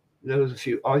were. There was a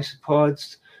few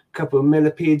isopods, a couple of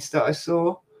millipedes that I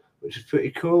saw, which is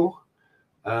pretty cool.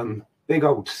 Big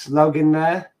old slug in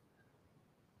there.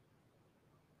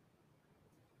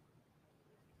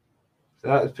 So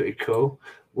that was pretty cool.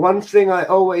 One thing I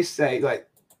always say, like,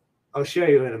 I'll show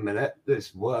you in a minute,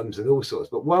 there's worms and all sorts,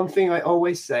 but one thing I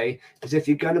always say is if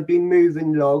you're going to be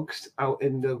moving logs out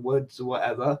in the woods or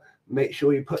whatever, make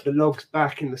sure you put the logs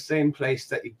back in the same place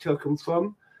that you took them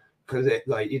from, because it,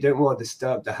 like, you don't want to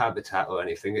disturb the habitat or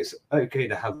anything. It's okay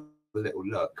to have a little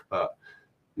look, but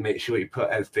make sure you put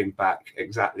everything back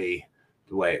exactly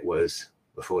the way it was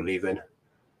before leaving.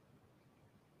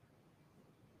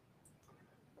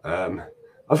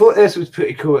 I thought this was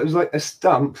pretty cool. It was like a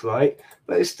stump, right?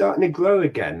 But it's starting to grow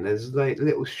again. There's like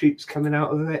little shoots coming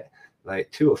out of it,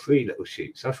 like 2 or 3 little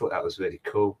shoots. I thought that was really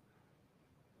cool.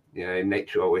 You know,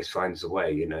 nature always finds a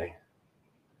way, you know.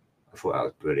 I thought that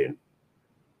was brilliant.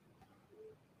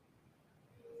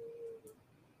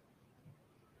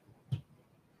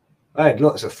 I had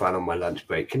lots of fun on my lunch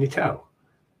break. Can you tell?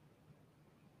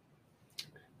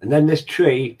 And then this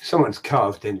tree, someone's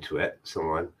carved into it,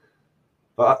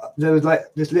 but there was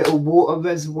like this little water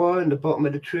reservoir in the bottom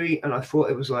of the tree, and I thought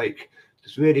it was like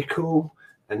just really cool.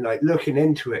 And like looking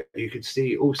into it, you could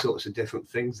see all sorts of different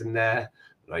things in there.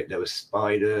 Like there were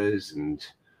spiders and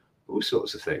all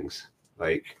sorts of things.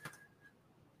 Like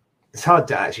it's hard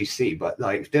to actually see, but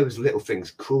like there was little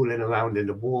things crawling around in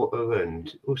the water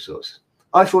and all sorts.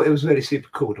 I thought it was really super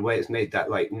cool the way it's made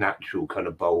that like natural kind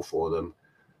of bowl for them.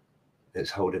 It's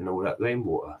holding all that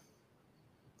rainwater.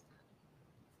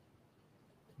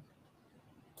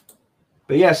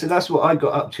 But yeah, so that's what I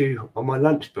got up to on my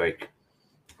lunch break.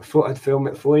 I thought I'd film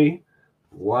it for you.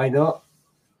 Why not?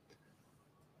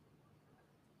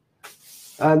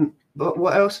 But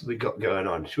what else have we got going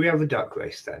on? Should we have a duck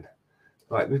race then?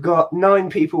 Right, we've got 9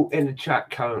 people in the chat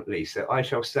currently, so I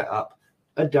shall set up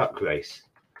a duck race.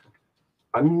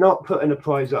 I'm not putting a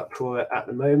prize up for it at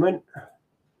the moment.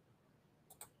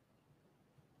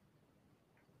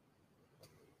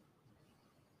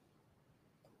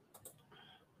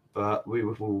 But we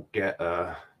will get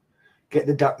the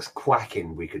ducks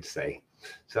quacking, we could say.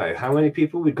 So how many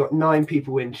people? We've got 9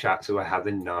 people in chat, so we're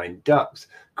having 9 ducks.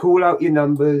 Call out your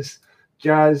numbers.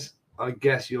 Jazz, I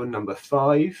guess you're number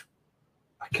 5.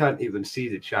 I can't even see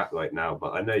the chat right now,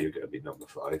 but I know you're going to be number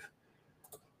 5.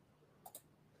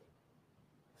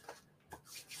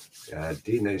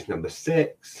 Dino's number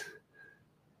 6.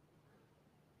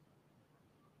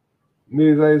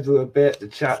 Move over a bit. The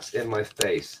chat's in my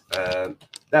face.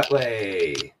 That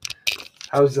way.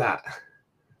 How's that?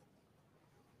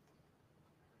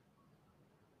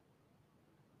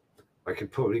 I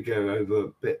could probably go over a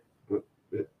bit.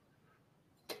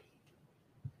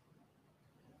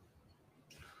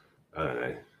 I don't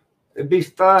know. It'd be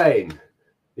fine.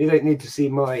 You don't need to see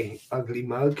my ugly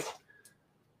mug.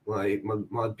 My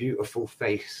beautiful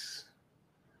face.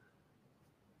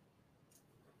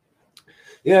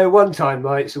 You know, one time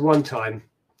I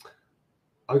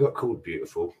got called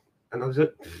beautiful, and I was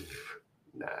like,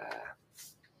 nah.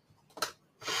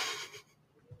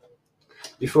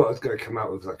 You thought I was going to come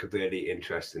out with like a really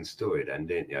interesting story then,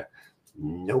 didn't you?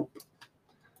 Nope.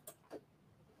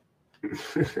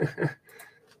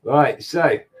 Right,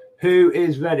 so who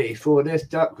is ready for this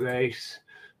duck race?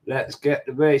 Let's get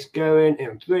the race going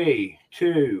in 3,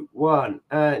 2, 1,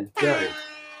 and go.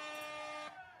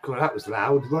 God, that was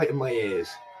loud, right in my ears.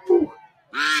 Ooh.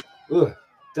 Ugh,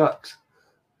 ducks.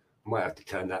 Might have to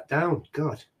turn that down.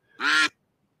 God.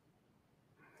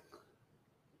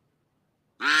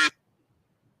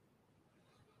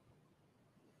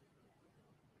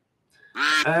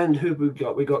 And who have we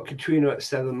got? We got Katrina at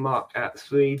 7, Mark at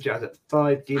 3, Jazz at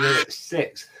 5, Dino at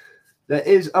 6. There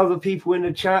is other people in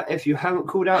the chat. If you haven't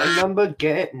called out a number,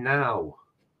 get it now.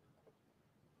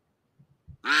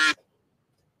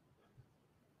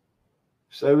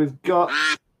 So we've got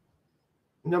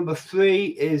number 3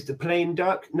 is the plain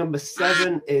duck. Number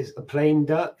 7 is a plain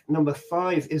duck. Number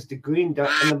 5 is the green duck.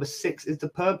 And number 6 is the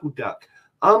purple duck.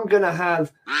 I'm going to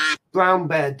have brown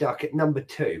bear duck at number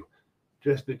 2.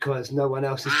 Just because no one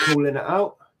else is calling it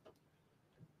out.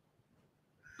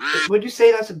 Would you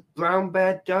say that's a brown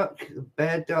bear duck? A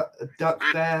bear duck? A duck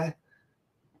bear?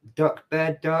 Duck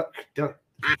bear duck?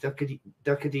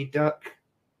 Duckity duck?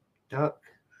 Duck?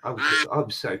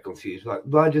 I'm so confused. Right,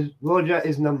 Roger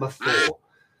is number 4.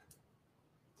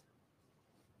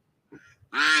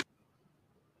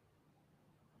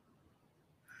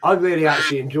 I really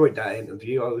actually enjoyed that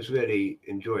interview. I was really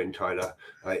enjoying Tyler.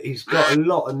 He's got a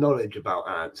lot of knowledge about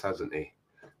ants, hasn't he?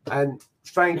 And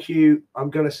thank you.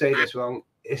 I'm going to say this wrong.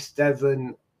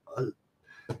 Estevan.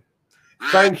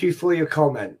 Thank you for your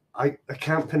comment. I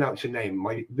can't pronounce your name.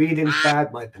 My reading's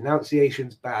bad. My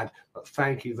pronunciation's bad. But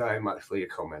thank you very much for your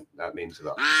comment. That means a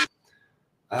lot.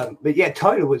 But yeah,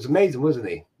 Tyler was amazing, wasn't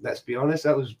he? Let's be honest.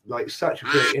 That was like such a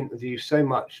great interview. So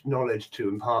much knowledge to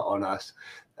impart on us.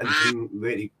 And some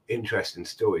really interesting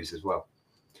stories as well.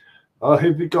 Oh,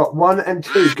 who've we got? 1 and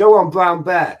 2. Go on, brown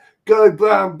bear. Go,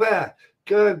 brown bear.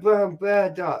 Go, brown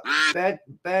bear duck. Bed.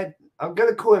 I'm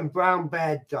going to call him brown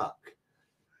bear duck.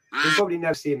 We'll probably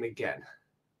never see him again.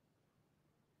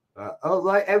 All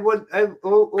right, everyone. And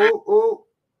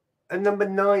number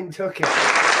 9 took it.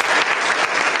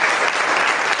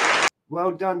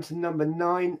 Well done to number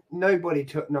 9. Nobody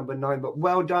took number 9, but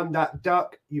well done, that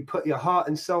duck. You put your heart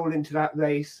and soul into that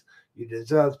race. You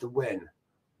deserve to win.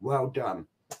 Well done.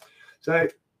 So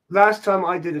last time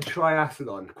I did a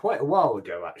triathlon, quite a while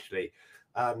ago, actually.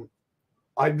 I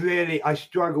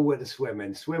struggle with the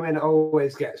swimming. Swimming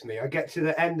always gets me. I get to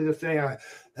the end of the thing, I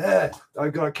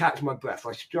got to catch my breath.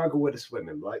 I struggle with the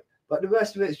swimming, right? but the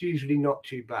rest of it's usually not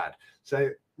too bad.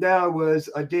 So there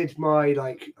I did my,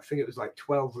 like, I think it was like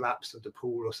 12 laps of the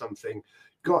pool or something,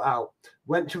 got out,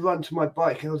 went to run to my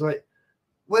bike, and I was like,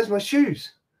 where's my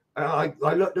shoes? And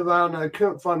I looked around and I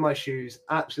couldn't find my shoes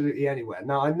absolutely anywhere.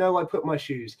 Now, I know I put my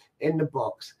shoes in the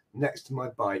box next to my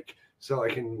bike so I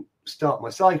can start my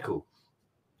cycle.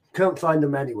 Couldn't find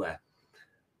them anywhere.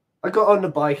 I got on the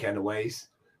bike anyways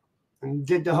and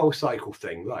did the whole cycle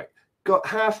thing. Right, got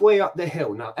halfway up the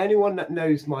hill. Now, anyone that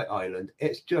knows my island,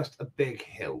 it's just a big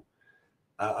hill.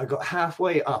 I got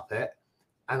halfway up it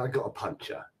and I got a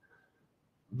puncture.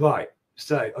 Right,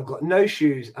 so I've got no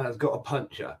shoes and I've got a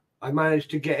puncture. I managed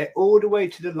to get it all the way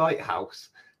to the lighthouse,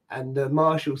 and the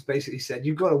marshals basically said,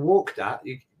 you've got to walk that.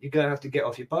 You're going to have to get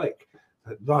off your bike.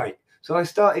 Right, so I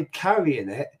started carrying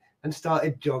it and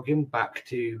started jogging back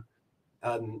to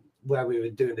where we were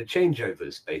doing the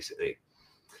changeovers, basically.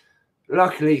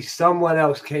 Luckily, someone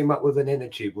else came up with an inner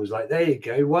tube, was like, there you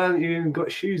go, why haven't you even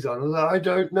got shoes on? I was like, I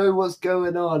don't know what's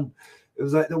going on. It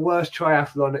was like the worst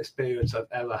triathlon experience I've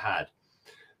ever had.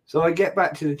 So I get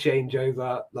back to the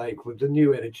changeover, like with the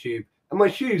new inner tube, and my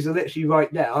shoes are literally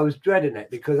right there. I was dreading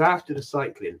it because after the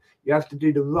cycling, you have to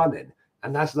do the running,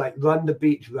 and that's like run the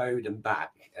beach road and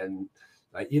back. And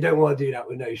like, you don't want to do that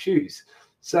with no shoes.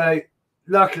 So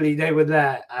luckily they were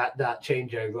there at that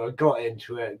changeover. I got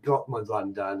into it, got my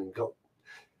run done, and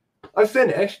I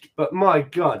finished, but my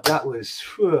God, that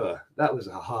was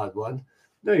a hard one.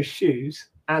 No shoes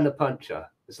and a puncture.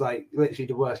 It's like literally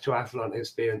the worst triathlon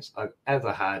experience I've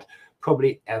ever had,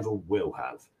 probably ever will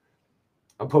have.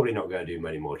 I'm probably not going to do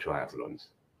many more triathlons.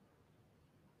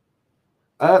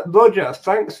 Roger,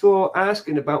 thanks for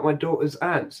asking about my daughter's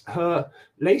ants. Her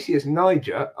Lacey's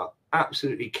Niger are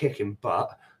absolutely kicking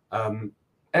butt.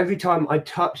 Every time I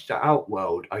touch the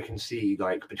outworld, I can see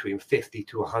like between 50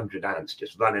 to 100 ants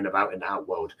just running about in the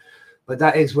outworld. But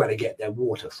that is where they get their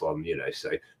water from, you know.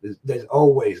 So there's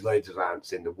always loads of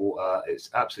ants in the water. It's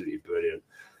absolutely brilliant.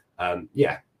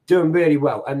 Yeah, doing really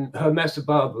well. And her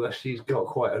Mesobarbara, she's got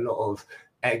quite a lot of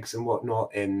eggs and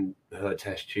whatnot in her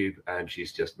test tube, and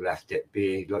she's just left it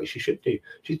be like she should do.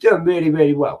 She's doing really,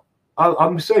 really well.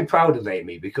 I'm so proud of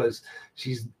Amy because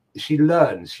she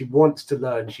learns, she wants to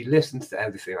learn, she listens to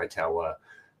everything I tell her,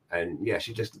 and yeah,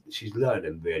 she's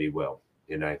learning really well.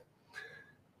 You know,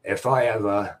 if I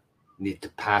ever need to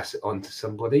pass it on to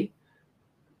somebody,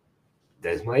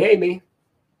 there's my Amy.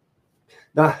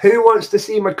 Now, who wants to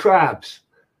see my crabs?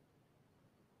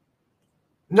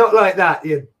 Not like that,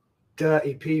 you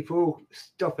dirty people.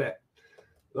 Stop it.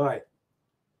 Right.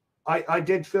 I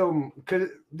did film because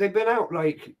they've been out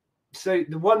like, so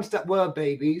the ones that were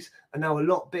babies are now a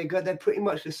lot bigger. They're pretty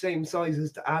much the same size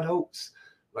as the adults,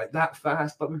 like that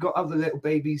fast. But we've got other little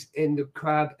babies in the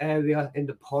crab area, in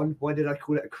the pond. Why did I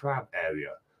call it a crab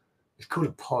area? It's called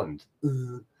a pond.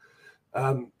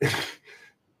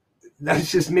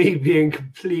 That's just me being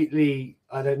completely,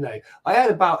 I don't know. I had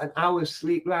about an hour's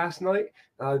sleep last night.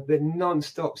 I've been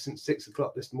non-stop since 6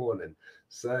 o'clock this morning.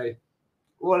 So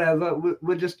whatever,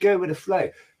 we'll just go with the flow.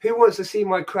 Who wants to see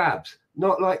my crabs?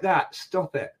 Not like that.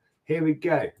 Stop it. Here we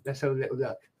go. Let's have a little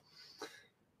look.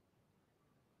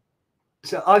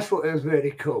 So I thought it was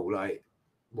really cool. Like,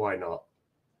 why not?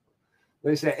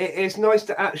 It's nice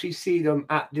to actually see them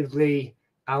actively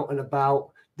out and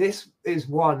about. This is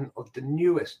one of the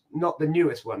newest, not the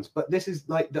newest ones, but this is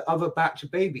like the other batch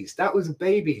of babies. That was a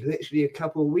baby literally a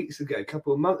couple of weeks ago, a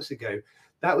couple of months ago.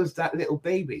 That was that little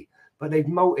baby, but they've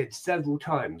molted several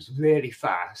times really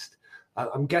fast.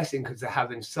 I'm guessing because they're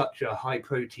having such a high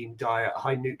protein diet,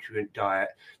 high nutrient diet,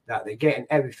 that they're getting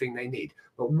everything they need.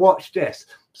 But watch this.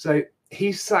 So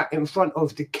he's sat in front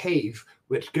of the cave,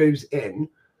 which goes in.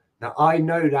 Now, I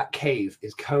know that cave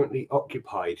is currently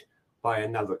occupied by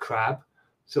another crab.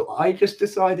 So I just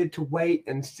decided to wait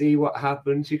and see what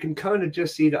happens. You can kind of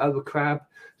just see the other crab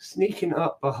sneaking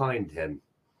up behind him.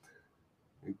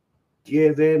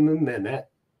 Give him a minute.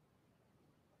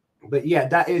 But yeah,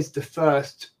 that is the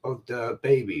first of the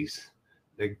babies.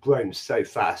 They've grown so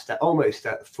fast. They're almost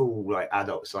at full like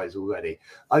adult size already.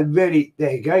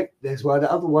 There you go. There's one of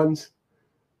the other ones.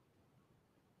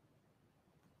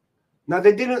 Now,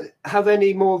 they didn't have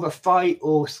any more of a fight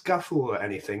or scuffle or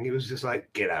anything. It was just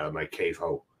like, get out of my cave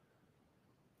hole.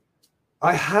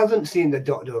 I haven't seen the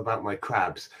doctor about my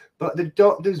crabs, but the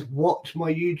doctors watch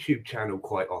my YouTube channel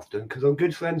quite often because I'm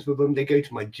good friends with them. They go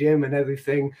to my gym and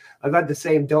everything. I've had the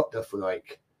same doctor for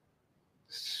like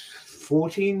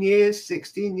 14 years,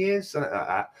 16 years, something like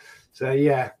that. So,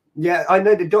 yeah, I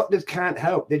know the doctors can't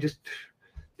help.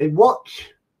 They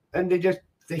watch and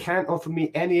they can't offer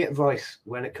me any advice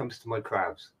when it comes to my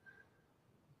crabs.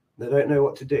 They don't know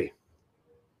what to do.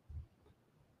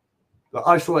 But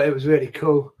I thought it was really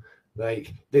cool.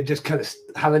 Like they're just kind of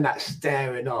having that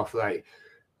staring off, like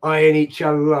eyeing each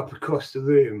other up across the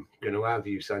room. Gonna have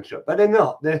you, sunshot, but they're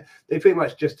not. They pretty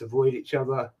much just avoid each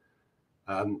other.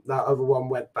 That other one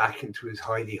went back into his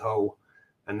hidey hole,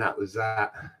 and that was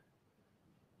that.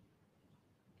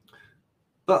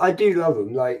 But I do love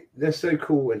them. Like they're so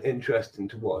cool and interesting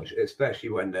to watch, especially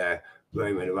when they're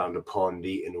roaming around the pond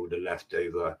eating all the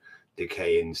leftover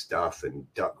decaying stuff and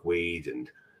duckweed and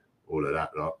all of that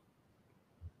lot.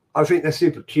 I think they're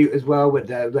super cute as well with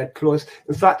their red claws.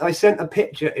 In fact, I sent a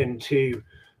picture into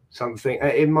something.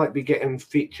 It might be getting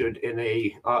featured in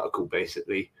a article,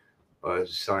 basically, a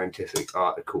scientific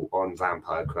article on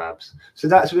vampire crabs. So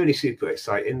that's really super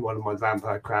exciting. One of my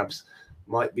vampire crabs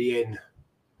might be in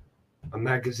a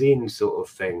magazine sort of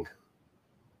thing.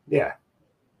 Yeah,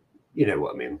 you know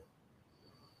what I mean.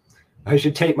 I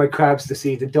should take my crabs to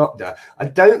see the doctor. I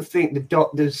don't think the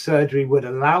doctor's surgery would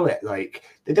allow it. Like,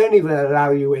 they don't even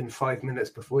allow you in 5 minutes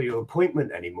before your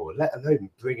appointment anymore, let alone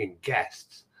bringing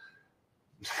guests.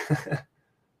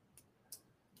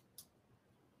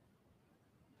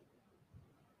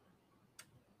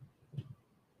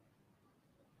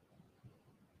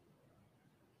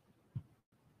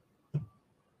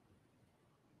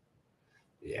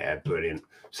 Yeah, brilliant.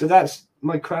 So that's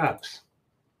my crabs.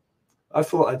 I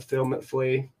thought I'd film it for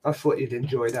you. I thought you'd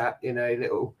enjoy that, you know,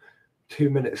 little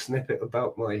 2-minute snippet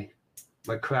about my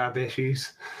crab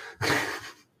issues.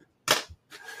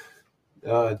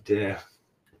 Oh dear.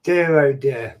 Dear, oh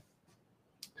dear.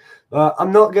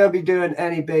 I'm not going to be doing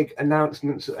any big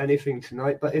announcements or anything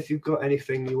tonight, but if you've got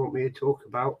anything you want me to talk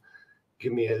about,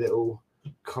 give me a little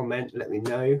comment, let me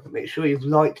know. Make sure you've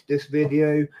liked this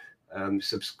video,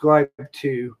 subscribe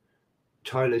to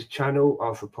Tyler's channel,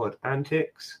 Arthopod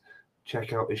Antics.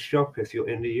 Check out his shop if you're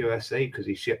in the USA, because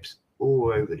he ships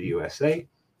all over the USA.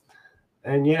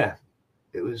 And yeah,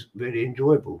 it was really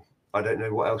enjoyable. I don't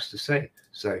know what else to say.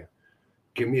 So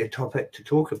give me a topic to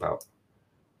talk about.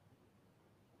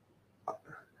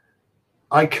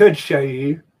 I could show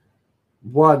you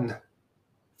one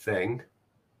thing.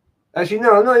 Actually,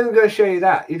 no, I'm not even going to show you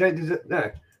that. You don't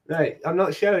deserve. No, I'm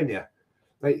not showing you.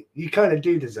 Like, you kind of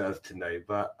do deserve to know,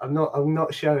 but I'm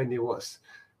not showing you what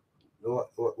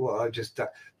I've just done.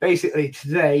 Basically,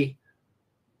 today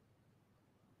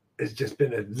has just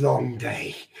been a long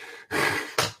day.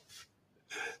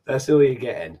 That's all you're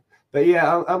getting. But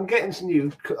yeah, I'm getting some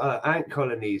new ant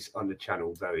colonies on the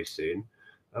channel very soon.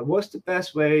 What's the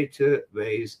best way to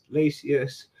raise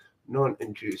Lasius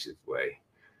non-intrusive way?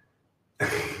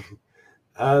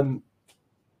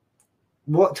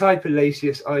 What type of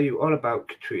Lasius are you on about,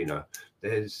 Katrina?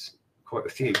 There's quite a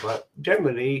few, but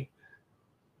generally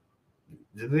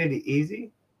they're really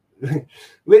easy.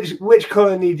 Which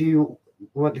colony do you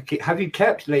want to keep? Have you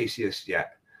kept Lasius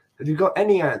yet? Have you got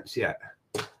any ants yet?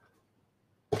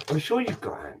 I'm sure you've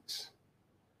got ants.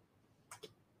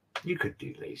 You could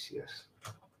do Lasius.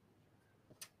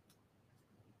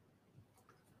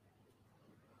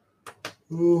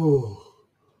 Oh,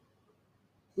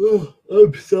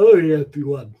 I'm sorry,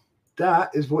 everyone.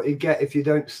 That is what you get if you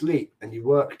don't sleep and you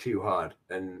work too hard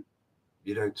and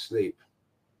you don't sleep.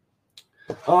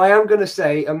 Oh, I am going to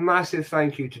say a massive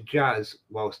thank you to Jazz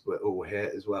whilst we're all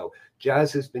here as well.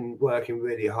 Jazz has been working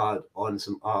really hard on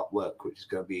some artwork, which is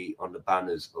going to be on the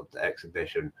banners of the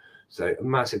exhibition. So a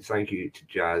massive thank you to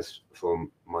Jazz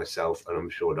from myself, and I'm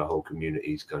sure the whole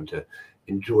community is going to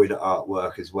enjoy the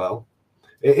artwork as well.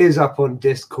 It is up on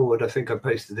Discord. I think I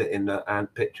posted it in the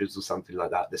ant pictures or something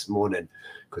like that this morning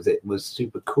because it was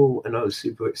super cool and I was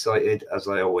super excited, as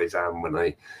I always am when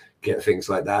I get things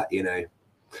like that, you know.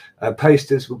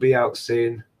 Posters will be out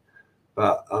soon,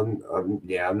 but I'm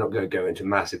not going to go into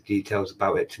massive details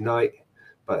about it tonight,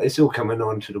 but it's all coming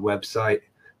on to the website,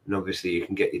 and obviously you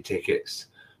can get your tickets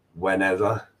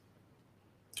whenever.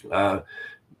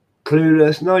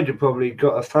 Clueless Nigel probably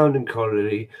got a founding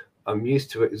colony. I'm used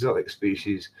to exotic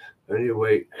species. Only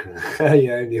awake.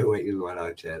 Yeah, only awake is one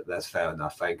out there. That's fair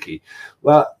enough. Thank you.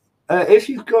 Well, if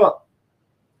you've got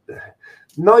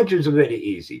Nigels are really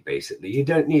easy, basically. You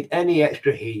don't need any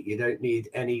extra heat. You don't need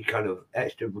any kind of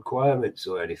extra requirements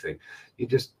or anything.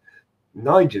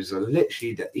 Nigels are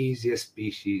literally the easiest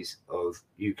species of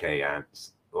UK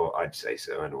ants, or I'd say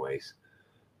so anyways.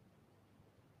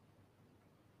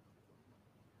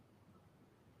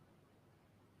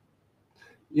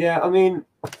 Yeah, I mean,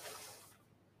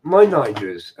 my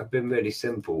Nigers have been really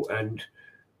simple, and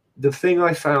the thing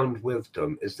I found with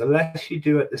them is the less you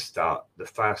do at the start, the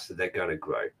faster they're going to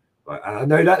grow. Right? And I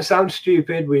know that sounds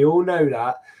stupid. We all know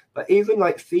that. But even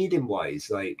like feeding wise,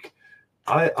 like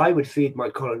I would feed my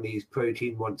colonies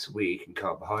protein once a week and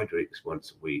carbohydrates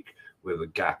once a week with a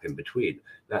gap in between.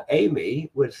 Now,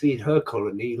 Amy would feed her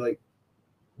colony like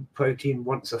protein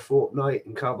once a fortnight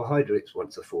and carbohydrates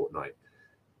once a fortnight.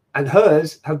 And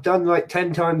hers have done like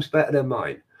 10 times better than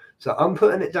mine. So I'm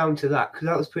putting it down to that, because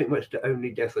that was pretty much the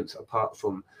only difference, apart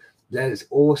from there's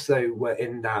also, we're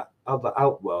in that other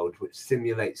outworld which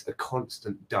simulates a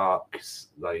constant dark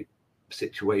like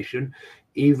situation.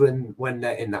 Even when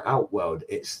they're in the outworld,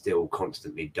 it's still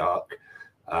constantly dark.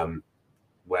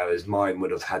 Whereas mine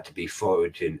would have had to be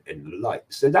foraging in the light.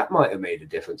 So that might have made a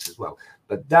difference as well.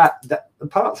 But that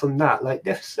apart from that, like,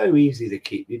 they're so easy to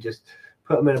keep. You just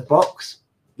put them in a box,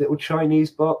 little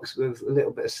Chinese box with a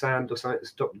little bit of sand or something to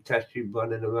stop the test tube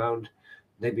running around.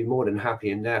 They'd be more than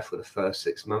happy in there for the first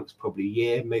 6 months, probably a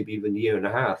year, maybe even a year and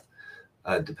a half,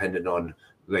 depending on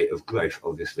rate of growth,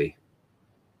 obviously.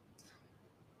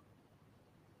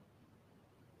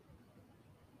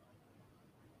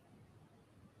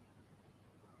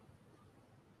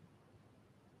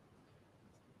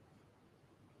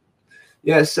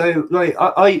 Yeah, so like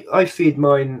I feed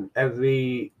mine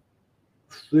every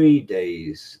 3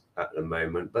 days at the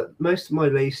moment, but most of my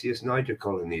Lasius niger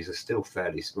colonies are still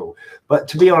fairly small. But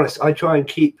to be honest, I try and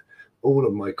keep all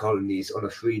of my colonies on a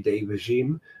 3-day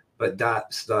regime, but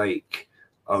that's like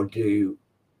I'll do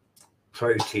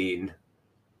protein,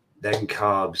 then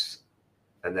carbs,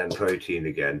 and then protein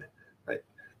again. Like,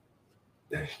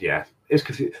 yeah, it's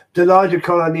confusing. The larger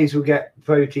colonies will get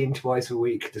protein twice a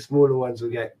week. The smaller ones will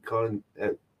get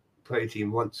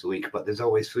protein once a week, but there's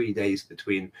always 3 days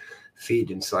between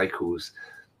feeding cycles.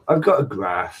 I've got a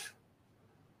graph,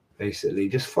 basically.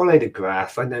 Just follow the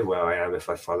graph. I know where I am if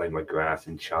I follow my graph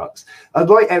and charts. I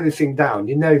write everything down.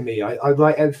 You know me. I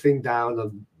write everything down.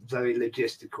 I'm very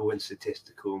logistical and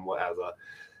statistical and whatever.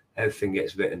 Everything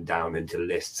gets written down into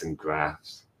lists and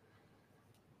graphs.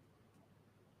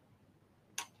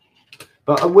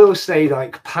 But I will say,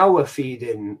 like, power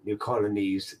feeding your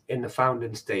colonies in the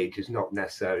founding stage is not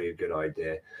necessarily a good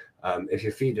idea. If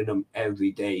you're feeding them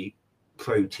every day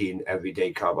protein,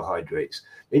 everyday carbohydrates,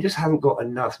 they just haven't got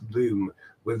enough room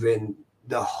within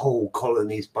the whole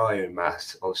colony's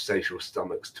biomass of social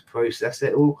stomachs to process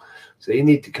it all. So you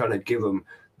need to kind of give them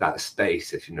that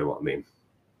space, if you know what I mean.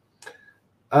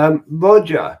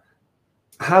 Roger,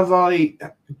 have I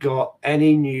got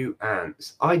any new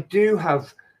ants? I do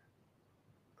have.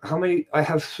 How many? I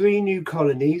have 3 new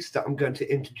colonies that I'm going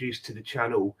to introduce to the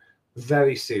channel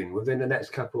very soon, within the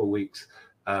next couple of weeks.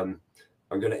 I'm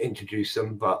going to introduce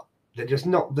them, but they're just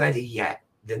not ready yet.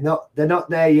 They're not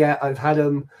there yet. I've had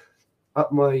them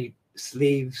up my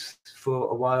sleeves for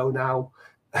a while now,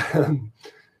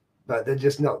 but they're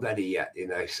just not ready yet, you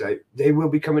know. So they will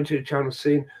be coming to the channel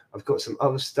soon. I've got some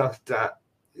other stuff that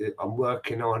I'm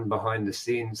working on behind the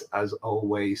scenes, as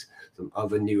always. Some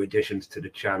other new additions to the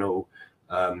channel.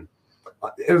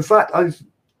 In fact,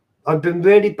 I've been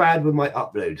really bad with my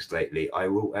uploads lately. I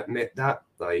will admit that.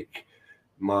 Like,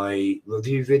 my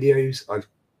review videos, I've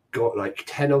got like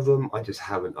 10 of them. I just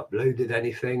haven't uploaded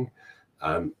anything.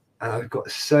 And I've got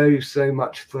so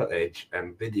much footage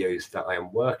and videos that I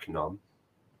am working on.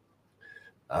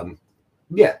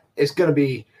 Yeah, there's gonna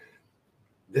be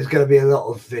a lot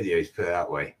of videos, put it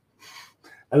that way,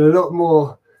 and a lot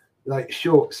more like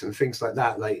shorts and things like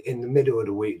that, like in the middle of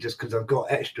the week, just because I've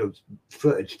got extra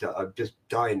footage that I'm just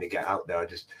dying to get out there. I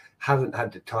just haven't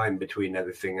had the time between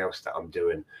everything else that I'm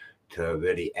doing to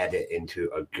really edit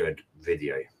into a good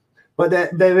video. But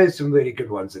there is some really good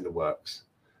ones in the works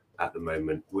at the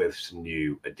moment, with some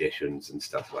new additions and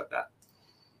stuff like that.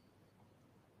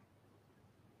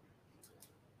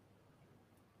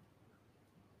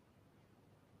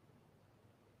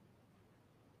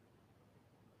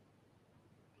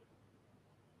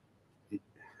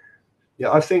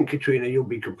 Yeah, I think, Katrina, you'll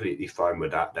be completely fine with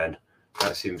that then.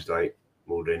 That seems like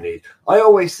more than need. I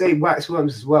always say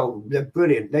waxworms as well. They're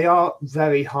brilliant. They are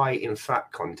very high in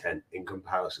fat content in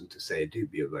comparison to, say, a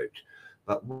dubia roach.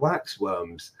 But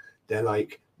waxworms, they're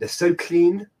so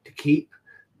clean to keep.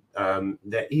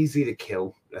 They're easy to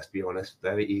kill, let's be honest,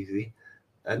 very easy.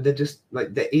 And they're just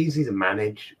like, they're easy to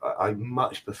manage. I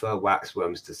much prefer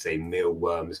waxworms to, say,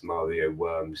 mealworms, Mario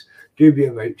worms,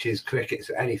 dubia roaches, crickets,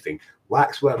 or anything.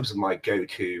 Waxworms are my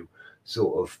go-to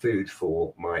sort of food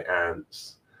for my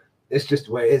ants. It's just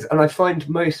the way it is. And I find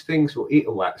most things will eat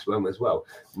a waxworm as well.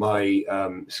 My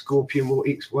scorpion will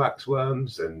eat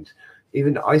waxworms, and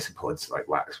even the isopods like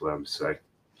waxworms. So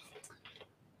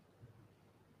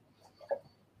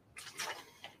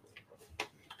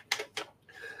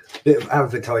bit of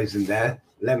advertising there.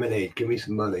 Lemonade, give me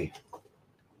some money.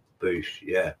 Boosh,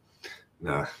 yeah.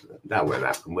 No, that won't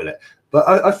happen, will it? But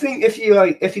I think if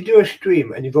you do a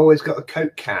stream and you've always got a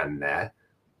Coke can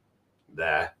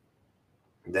there,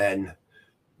 then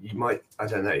you might, I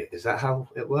don't know, is that how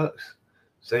it works?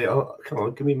 Say, oh, come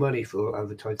on, give me money for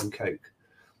advertising Coke.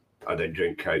 I don't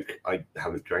drink Coke. I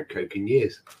haven't drank Coke in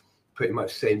years. Pretty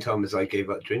much the same time as I gave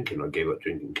up drinking, I gave up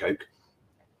drinking Coke.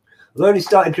 I've only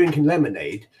started drinking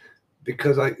lemonade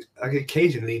because I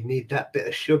occasionally need that bit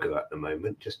of sugar at the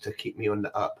moment just to keep me on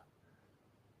the up.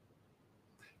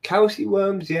 Calci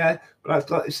worms, yeah,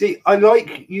 but I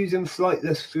like using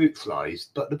flightless fruit flies,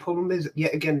 but the problem is,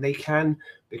 yet again, they can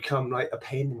become like a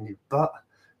pain in the butt.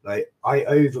 Like, I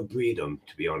overbreed them,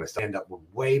 to be honest. I end up with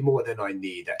way more than I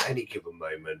need at any given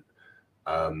moment.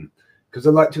 Because I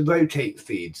like to rotate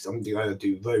feeds. I'm going to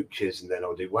do roaches and then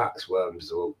I'll do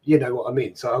waxworms, or you know what I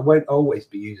mean. So I won't always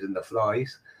be using the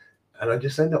flies, and I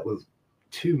just end up with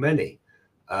too many.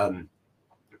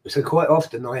 So quite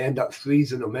often I end up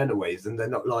freezing them anyways, and they're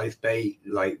not live bait.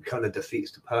 Like, kind of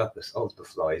defeats the purpose of the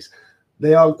flies.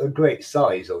 They are a great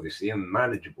size, obviously, and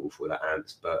manageable for the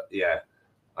ants. But yeah,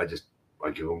 I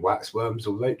give them waxworms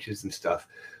or roaches and stuff.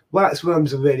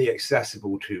 Waxworms are really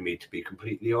accessible to me, to be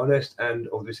completely honest. And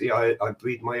obviously I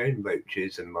breed my own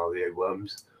roaches and Mario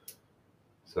worms.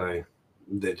 So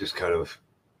they're just kind of,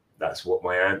 that's what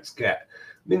my ants get.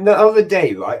 I mean, the other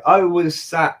day, right, I was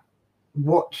sat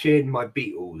watching my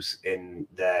beetles in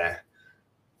their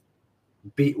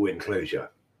beetle enclosure,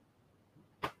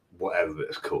 whatever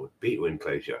it's called, beetle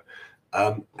enclosure.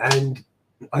 And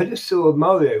I just saw a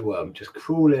Mario worm just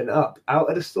crawling up out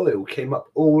of the soil, came up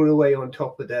all the way on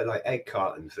top of their like egg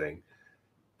carton thing,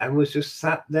 and was just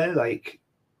sat there like,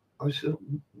 I was like,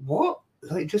 what?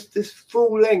 Like, just this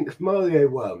full length Mario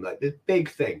worm, like this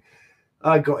big thing.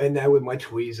 I got in there with my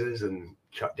tweezers and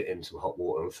chucked it in some hot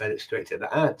water and fed it straight to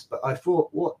the ants. But I thought,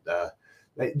 what the,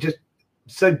 like, just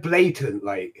so blatant,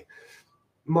 like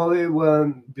Mario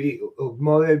worm beetle or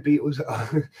Mario beetles.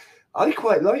 I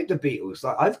quite like the beetles.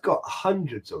 Like, I've got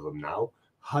hundreds of them now,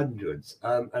 hundreds.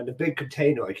 And the big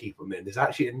container I keep them in is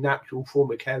actually a natural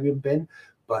formicarium bin,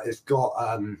 but it's got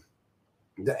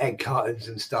the egg cartons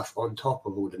and stuff on top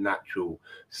of all the natural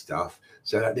stuff,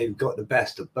 so that they've got the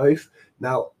best of both.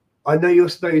 Now, I know you're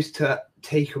supposed to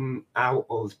take them out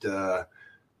of the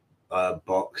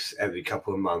box every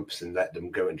couple of months and let them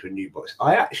go into a new box.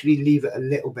 I actually leave it a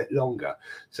little bit longer.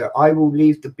 So I will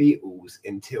leave the beetles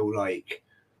until like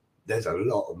there's a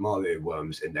lot of Mario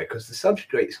worms in there, because the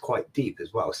substrate is quite deep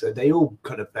as well. So they all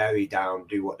kind of bury down,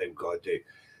 do what they've got to do.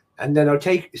 And then I'll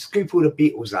scoop all the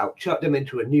beetles out, chuck them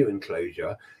into a new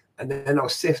enclosure, and then I'll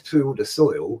sift through all the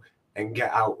soil and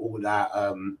get out all that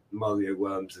Mario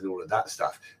worms and all of that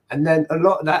stuff. And then a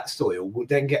lot of that soil will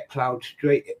then get plowed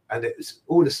straight, and it's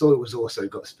all the soil has also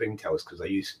got springtails, because I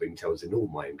use springtails in all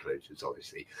my enclosures,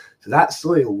 obviously. So that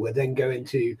soil will then go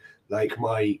into like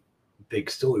my big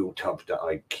soil tub that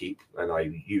I keep, and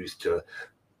I use to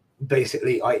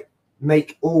basically, I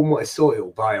make all my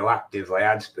soil bioactive. I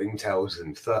add springtails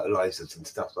and fertilizers and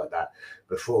stuff like that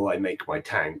before I make my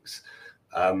tanks.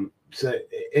 So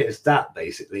it's that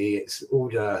basically. It's all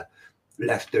the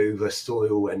leftover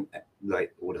soil and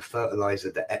like all the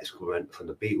fertilizer, the excrement from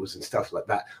the beetles and stuff like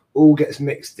that, all gets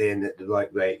mixed in at the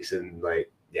right rates, and like,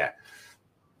 yeah,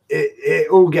 it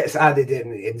all gets added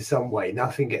in some way.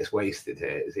 Nothing gets wasted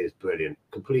here. It's brilliant.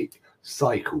 Complete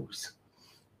cycles.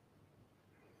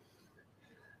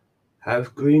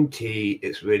 Have green tea.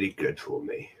 It's really good for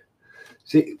me.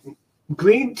 See,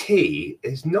 green tea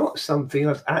is not something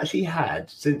I've actually had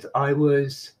since I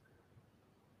was,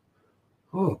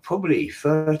 probably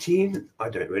 13. I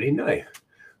don't really know.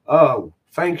 Oh,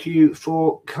 thank you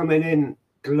for coming in,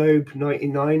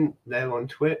 Globe99 there on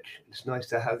Twitch. It's nice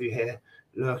to have you here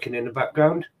lurking in the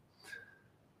background.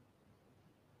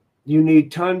 You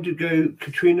need time to go.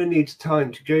 Katrina needs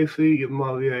time to go through your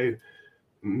Mario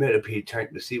millipede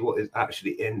tank to see what is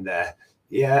actually in there.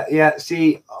 Yeah.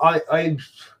 See, I'm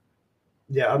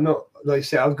not, like I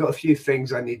said, I've got a few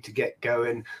things I need to get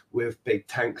going with big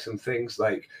tanks and things.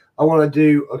 Like, I want to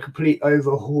do a complete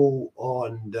overhaul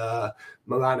on the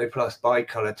Milano Plus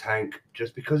bicolor tank,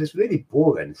 just because it's really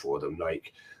boring for them.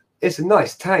 Like, it's a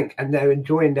nice tank and they're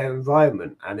enjoying their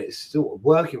environment and it's sort of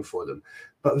working for them,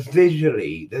 but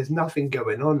visually there's nothing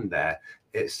going on there.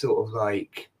 It's sort of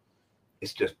like,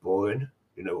 it's just boring.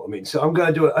 You know what I mean? So I'm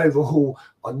going to do an overhaul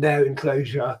on their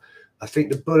enclosure. I think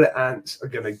the bullet ants are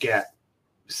going to get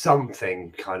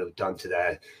something kind of done to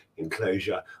their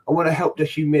enclosure. I want to help the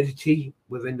humidity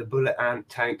within the bullet ant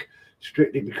tank,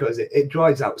 strictly because it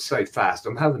dries out so fast.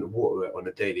 I'm having to water it on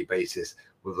a daily basis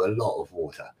with a lot of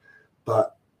water,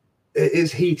 but it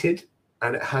is heated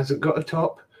and it hasn't got a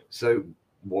top. So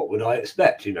what would I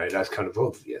expect? You know, that's kind of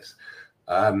obvious.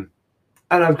 And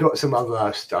I've got some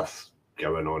other stuff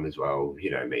going on as well.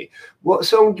 You know me. What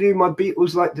song do my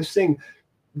Beatles like to sing?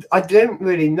 I don't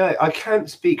really know. I can't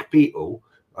speak Beatle,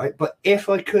 right? But if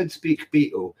I could speak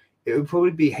Beatle, it would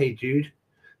probably be Hey Jude.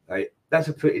 Right? That's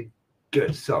a pretty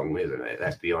good song, isn't it?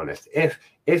 Let's be honest. If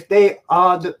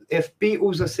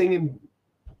Beatles are singing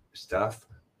stuff,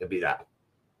 it'll be that.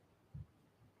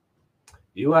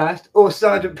 You asked, or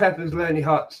Sgt. Pepper's Lonely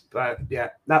Hearts, but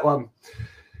yeah, that one.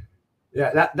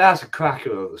 Yeah, that's a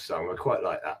cracker of a song. I quite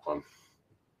like that one.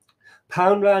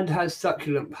 Poundland has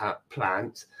succulent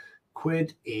plants.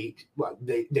 Quid each. Well,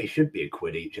 they should be a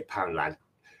quid each at Poundland.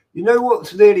 You know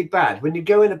what's really bad? When you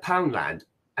go in a Poundland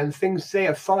and things say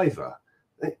a £5.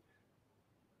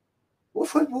 What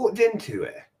if I walked into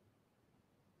it?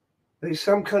 There's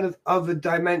some kind of other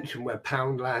dimension where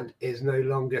Poundland is no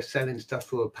longer selling stuff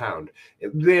for £1.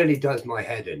 It really does my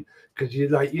head in, because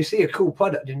you see a cool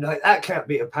product and you're like, that can't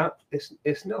be £1.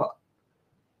 It's not.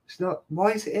 It's not.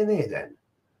 Why is it in here then?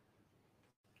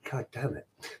 God damn it.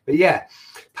 But yeah,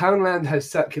 Poundland has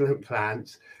succulent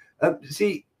plants.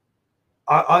 See,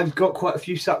 I've got quite a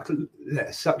few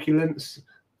succulents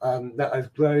that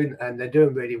I've grown, and they're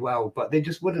doing really well, but they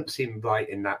just wouldn't seem right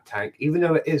in that tank, even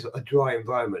though it is a dry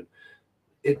environment.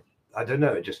 I don't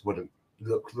know, it just wouldn't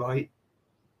look right.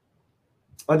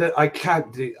 I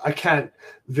can't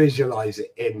visualize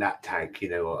it in that tank, you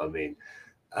know what I mean?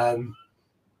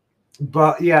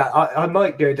 But yeah, I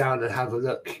might go down and have a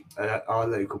look at our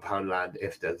local Poundland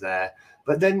if they're there.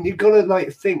 But then you've got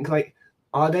to think,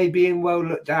 are they being well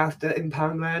looked after in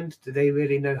Poundland? Do they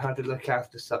really know how to look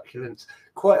after succulents?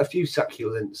 Quite a few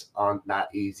succulents aren't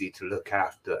that easy to look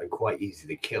after and quite easy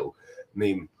to kill. I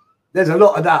mean, there's a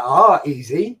lot of that are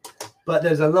easy, but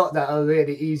there's a lot that are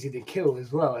really easy to kill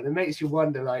as well. And it makes you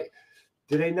wonder,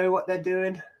 do they know what they're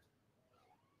doing?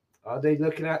 Are they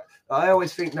looking at... I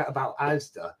always think that about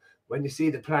Asda. When you see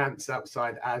the plants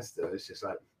outside Asda, it's just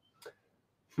like,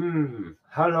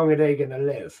 how long are they going to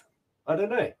live? I don't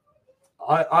know.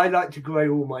 I like to grow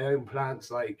all my own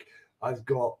plants. Like, I've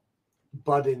got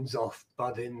buddings off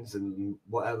buddings and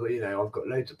whatever, you know, I've got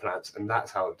loads of plants, and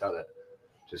that's how I've done it.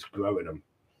 Just growing them.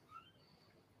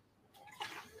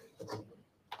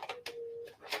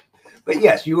 But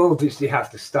yes, you obviously have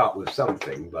to start with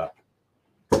something, but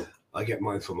I get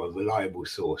mine from a reliable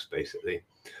source, basically.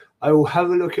 I will have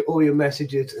a look at all your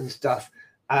messages and stuff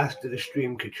after the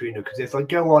stream, Katrina, because if I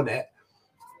go on it,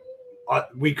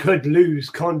 we could lose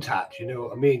contact, you know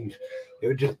what I mean? It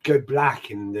would just go black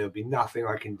and there'll be nothing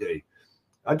I can do.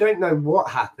 I don't know what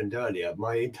happened earlier.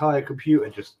 My entire computer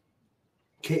just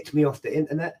kicked me off the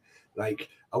internet. Like,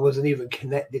 I wasn't even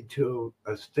connected to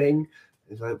a thing.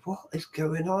 It's like, what is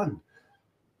going on?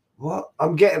 What?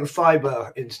 I'm getting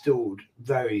fiber installed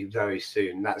very, very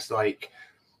soon. That's like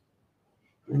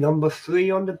number 3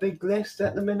 on the big list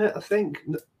at the minute, I think.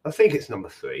 I think it's number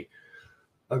 3.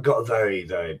 I've got a very,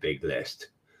 very big list.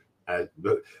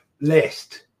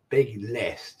 Big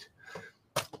list.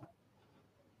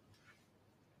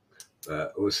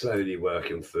 We're slowly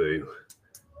working through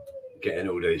getting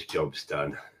all those jobs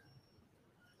done.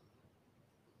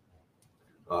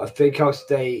 I think I'll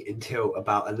stay until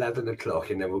about 11 o'clock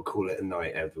and then we'll call it a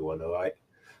night, everyone, all right?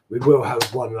 We will have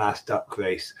one last duck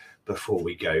race before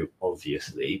we go,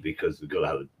 obviously, because we've got to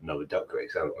have another duck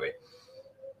race, haven't we?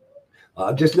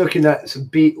 I'm just looking at some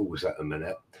beetles at the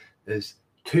minute. There's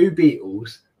 2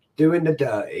 beetles doing the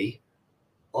dirty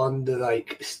on the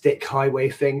stick highway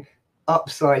thing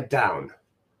upside down.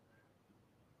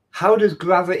 How does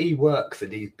gravity work for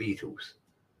these beetles?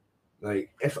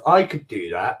 If I could do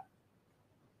that,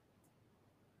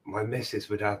 my missus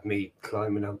would have me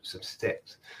climbing up some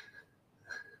sticks.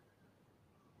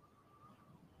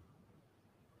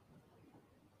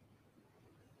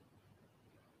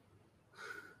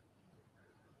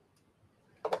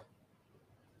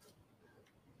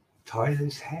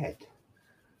 Tyler's head.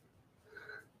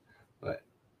 Right,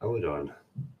 hold on.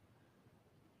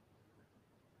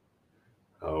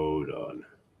 Hold on.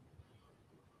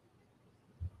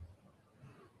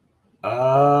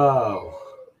 Oh,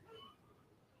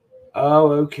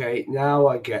 okay. Now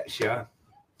I get you.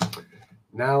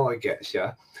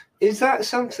 Is that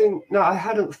something? No, I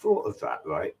hadn't thought of that,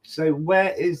 right? So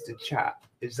where is the chat?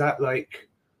 Is that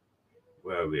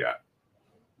where are we at?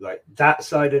 That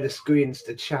side of the screen's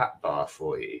the chat bar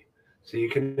for you. So you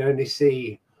can only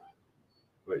see,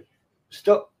 wait,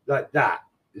 stop like that.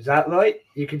 Is that right?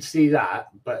 You can see that,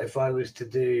 but if I was to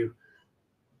do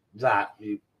that,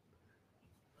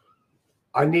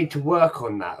 I need to work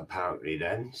on that apparently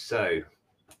then. So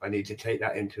I need to take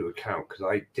that into account because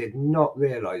I did not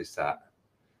realize that.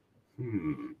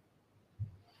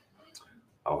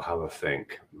 I'll have a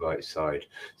think. Right side.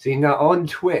 See, now on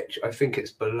Twitch, I think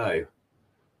it's below.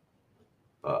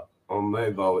 But on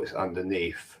mobile, it's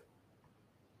underneath.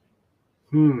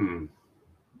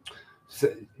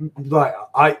 So, right,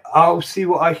 I'll see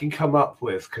what I can come up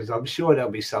with, because I'm sure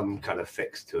there'll be some kind of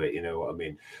fix to it, you know what I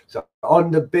mean? So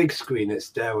on the big screen, it's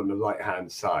there on the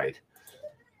right-hand side.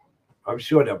 I'm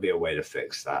sure there'll be a way to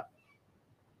fix that.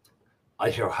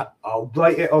 I'll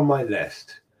write it on my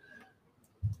list.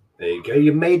 There you go.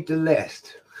 You made the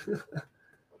list.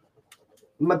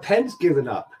 My pen's given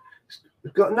up.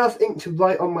 It's got enough ink to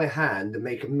write on my hand and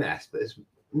make a mess, but it's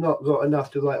not got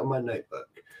enough to write on my notebook.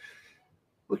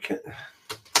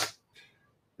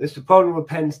 There's the problem with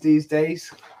pens these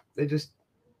days. They just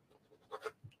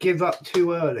give up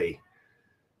too early.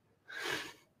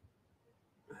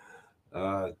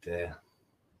 Oh dear.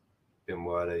 Been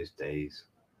one of those days.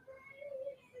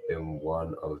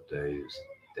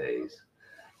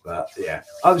 But yeah,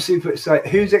 I'm super excited.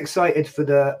 Who's excited for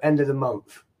the end of the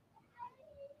month?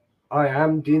 I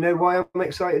am. Do you know why I'm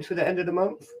excited for the end of the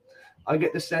month? I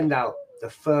get to send out the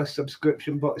first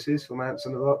subscription boxes from Ants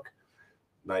on the Rock.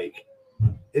 Like,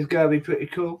 it's going to be pretty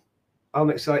cool. I'm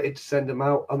excited to send them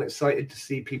out. I'm excited to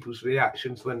see people's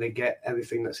reactions when they get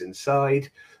everything that's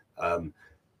inside.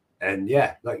 And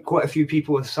yeah, like quite a few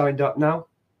people have signed up now.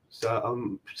 So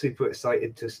I'm super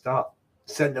excited to start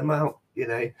send them out, you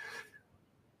know.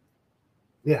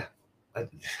 Yeah,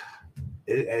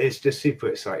 it's just super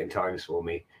exciting times for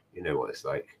me. You know what it's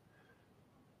like.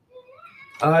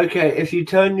 Okay, if you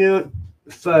turn your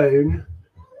phone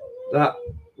that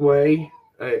way,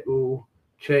 it will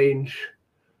change.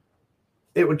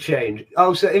 It will change.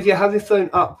 Oh, so if you have your phone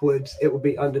upwards, it will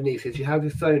be underneath. If you have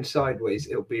your phone sideways,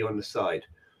 it will be on the side.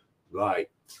 Right.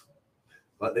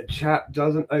 But the chat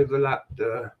doesn't overlap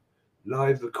the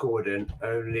live recording,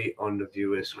 only on the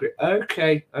viewer's screen.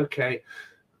 Okay, okay.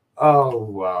 Oh,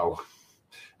 wow.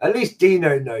 At least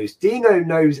Dino knows. Dino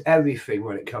knows everything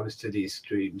when it comes to these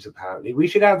streams, apparently. We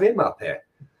should have him up here.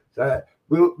 So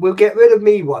we'll get rid of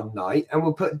me one night and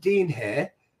we'll put Dean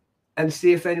here and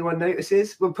see if anyone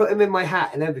notices. We'll put him in my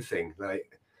hat and everything,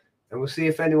 like, and we'll see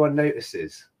if anyone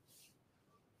notices.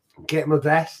 Get him a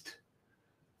vest.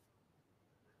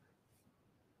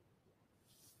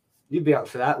 You'd be up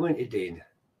for that, wouldn't you, Dean?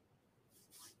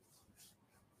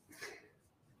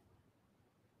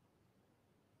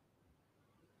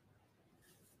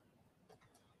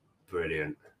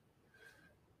 Brilliant.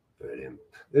 Brilliant.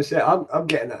 Listen, I'm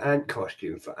getting an ant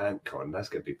costume for AntCon. That's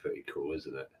going to be pretty cool,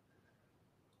 isn't it?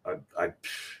 I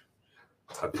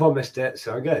promised it,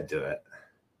 so I'm going to do it.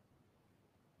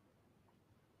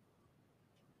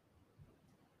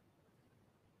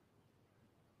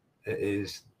 It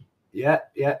is, yeah,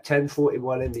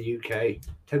 10:41 in the UK,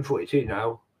 10:42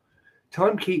 now.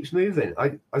 Time keeps moving.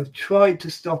 I've tried to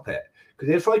stop it,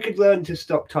 because if I could learn to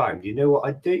stop time, do you know what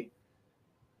I'd do?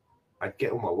 I'd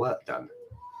get all my work done.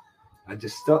 I'd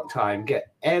just stop time,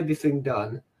 get everything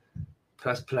done,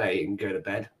 press play and go to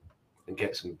bed and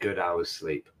get some good hours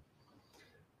sleep.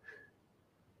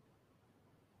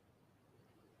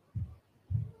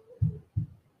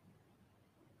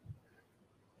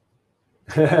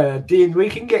 Dean, we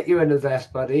can get you in a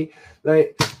vest, buddy.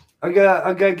 Like, I'm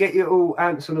gonna get you all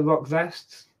Ants on the Rock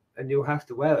vests, and you'll have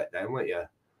to wear it then, won't you?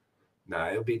 No,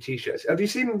 it'll be t-shirts. Have you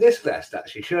seen this vest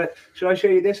actually? Should I show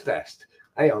you this vest?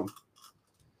 Hang on.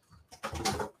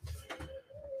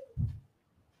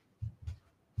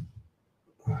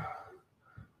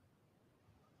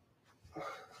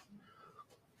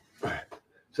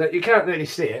 So you can't really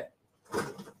see it,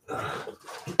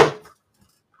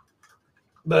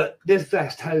 but this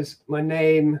vest has my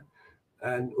name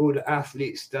and all the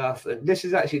athlete stuff, and this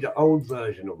is actually the old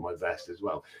version of my vest as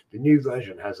well. The new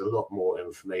version has a lot more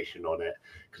information on it,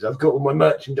 because I've got all my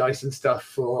merchandise and stuff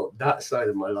for that side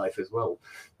of my life as well.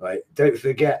 Like, don't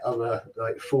forget, I'm a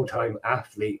full-time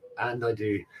athlete, and I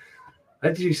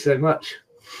do so much.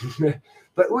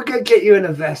 But we're gonna get you in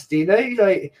a vest, you know,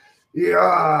 like,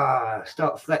 yeah,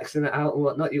 start flexing it out and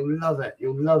whatnot. You'll love it.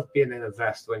 You'll love being in a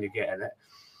vest when you're getting it.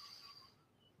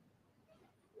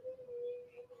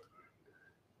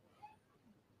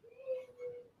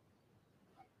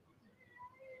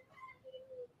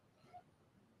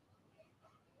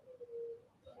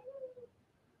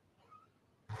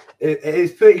 It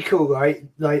is pretty cool, right?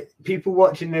 Like, people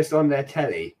watching this on their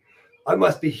telly, I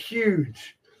must be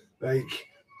huge. Like,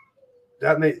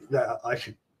 that I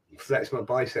should flex my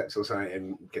biceps or something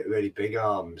and get really big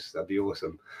arms. That'd be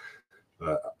awesome.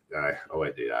 But no, I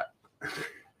won't do that.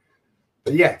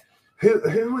 But yeah,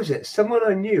 who was it? Someone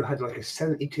I knew had like a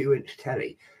 72-inch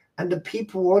telly, and the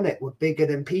people on it were bigger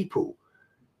than people.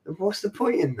 What's the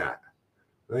point in that?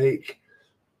 Like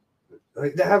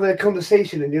they're having a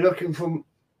conversation and you're looking from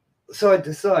side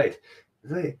to side.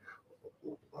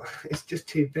 It's just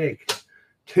too big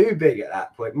at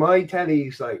that point. My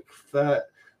telly's like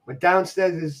my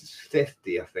downstairs is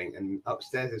 50, I think, and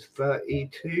upstairs is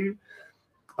 32.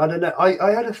 I don't know.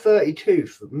 I had a 32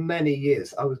 for many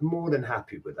years. I was more than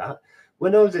happy with that.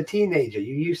 When I was a teenager,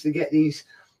 you used to get these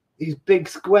big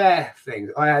square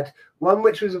things. I had one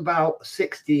which was about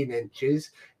 16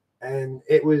 inches, and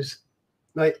it was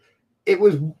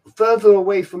further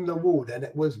away from the wall than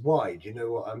it was wide. You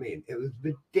know what I mean? It was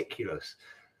ridiculous.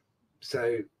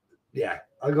 So yeah,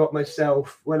 I got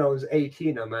myself, when I was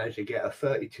 18, I managed to get a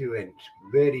 32-inch,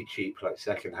 really cheap, like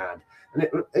secondhand. And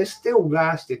it still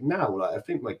lasted now. Like, I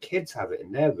think my kids have it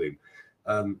in their room.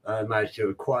 I managed to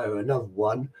acquire another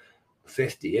one,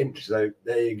 50-inch. So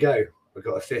there you go. I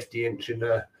got a 50-inch in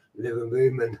the living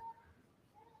room and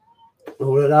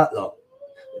all of that lot.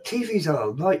 TVs are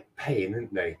a right pain,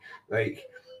 aren't they? Like,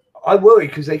 I worry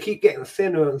because they keep getting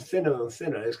thinner and thinner and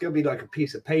thinner. It's going to be like a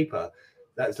piece of paper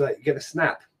that's like going to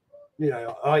snap. You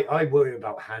know, I worry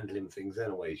about handling things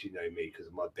anyways, you know me, because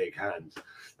of my big hands.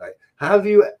 Like,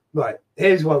 right,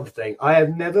 here's one thing. I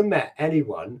have never met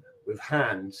anyone with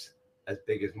hands as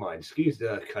big as mine. Excuse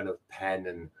the kind of pen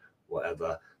and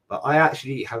whatever, but I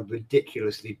actually have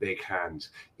ridiculously big hands,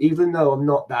 even though I'm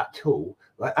not that tall.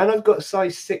 Right, and I've got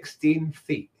size 16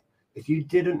 feet. If you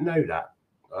didn't know that,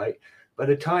 right? By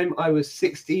the time I was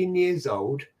 16 years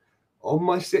old, on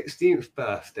my 16th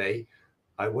birthday,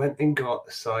 I went and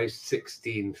got size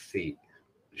 16 feet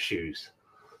shoes.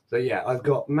 So yeah, I've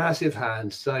got massive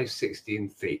hands, size 16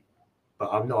 feet,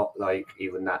 but I'm not like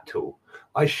even that tall.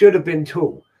 I should have been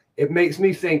tall. It makes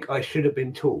me think I should have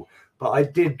been tall, but I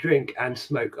did drink and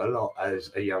smoke a lot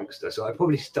as a youngster. So I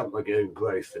probably stumped my own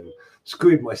growth and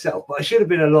screwed myself, but I should have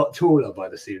been a lot taller by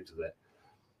the seams of it.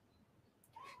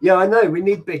 Yeah, I know. We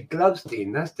need big gloves,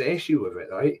 Dean. That's the issue with it,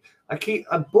 right?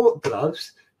 I bought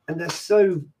gloves and they're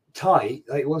so tight.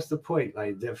 Like, what's the point?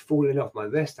 Like, they're falling off my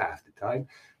wrist half the time.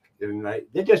 And like,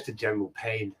 they're just a general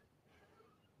pain.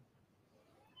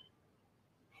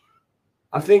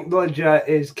 I think Roger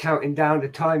is counting down the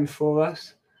time for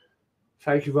us.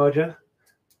 Thank you, Roger.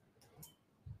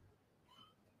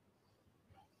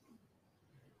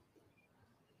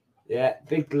 Yeah,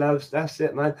 big gloves. That's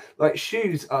it, man. Like,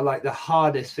 shoes are like the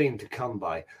hardest thing to come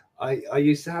by. I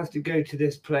used to have to go to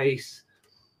this place.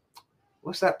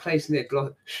 What's that place near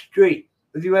Street?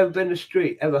 Have you ever been to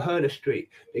Street? Ever heard of Street?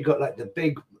 They got like the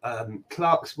big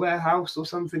Clark's Warehouse or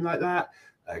something like that.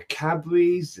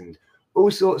 Cadbury's and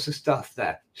all sorts of stuff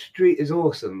there. Street is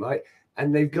awesome, right?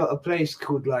 And they've got a place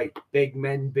called like Big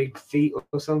Men, Big Feet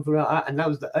or something like that. And that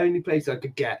was the only place I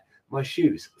could get my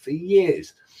shoes for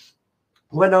years.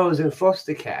 When I was in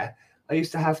foster care, I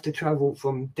used to have to travel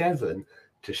from Devon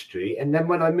to Street. And then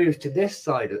when I moved to this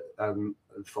side of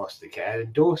foster care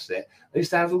in Dorset, I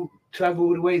used to have to travel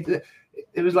all the way to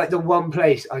it was like the one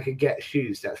place I could get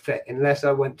shoes that fit, unless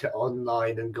I went to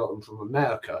online and got them from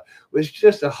America, which is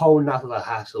just a whole nother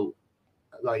hassle.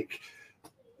 Like,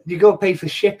 you got to pay for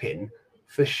shipping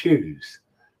for shoes.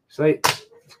 So,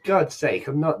 for God's sake,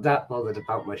 I'm not that bothered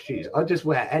about my shoes. I'll just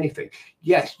wear anything.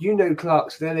 Yes, you know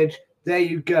Clark's Village. There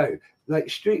you go. Like,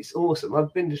 Street's awesome.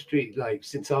 I've been to Street like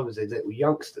since I was a little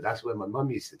youngster. That's where my mum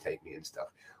used to take me and stuff.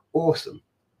 Awesome.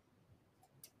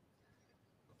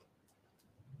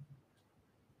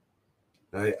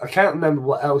 I can't remember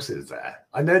what else is there.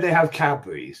 I know they have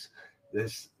Cadbury's.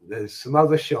 There's some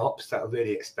other shops that are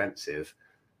really expensive,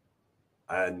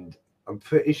 and I'm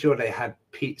pretty sure they had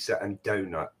pizza and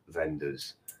donut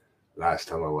vendors last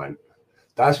time I went.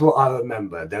 That's what I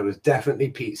remember. There was definitely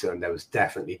pizza and there was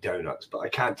definitely donuts, but I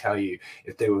can't tell you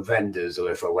if they were vendors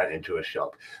or if I went into a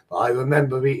shop. But I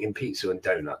remember eating pizza and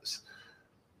donuts.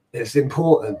 It's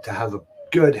important to have a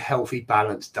good, healthy,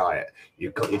 balanced diet.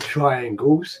 You've got your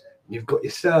triangles, you've got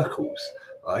your circles,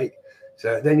 right?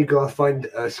 So then you've got to find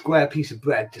a square piece of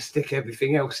bread to stick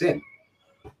everything else in.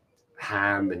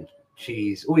 Ham and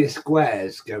cheese, all your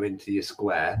squares go into your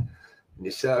square, and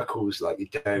your circles, like your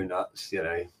donuts, you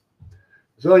know.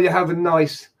 So you have a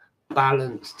nice,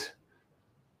 balanced,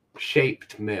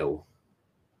 shaped meal.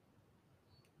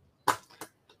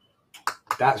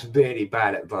 That's really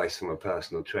bad advice from a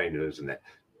personal trainer, isn't it?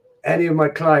 Any of my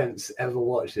clients ever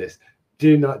watch this,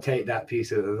 do not take that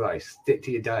piece of advice. Stick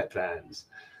to your diet plans.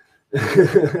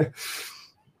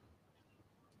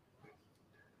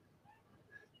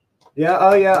 Yeah,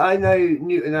 oh yeah, I know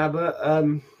Newton Abbot.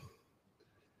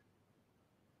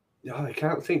 I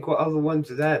can't think what other ones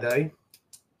are there though.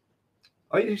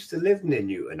 I used to live near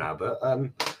Newton Abbot.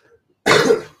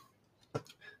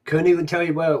 Couldn't even tell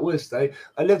you where it was though.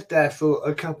 I lived there for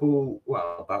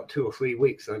about 2 or 3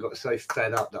 weeks, and I got so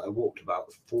fed up that I walked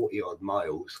about 40 odd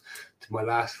miles to my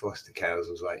last foster care. I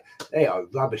was like, they are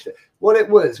rubbish. What it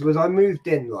was I moved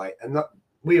in, right, and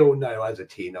we all know as a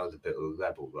teen I was a bit of a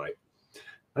rebel, right?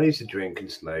 I used to drink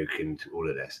and smoke and all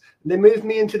of this. And they moved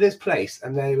me into this place,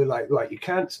 and they were like, right, you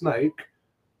can't smoke,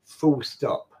 full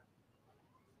stop.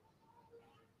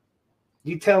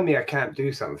 You tell me I can't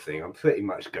do something, I'm pretty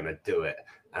much going to do it.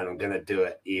 And I'm going to do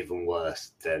it even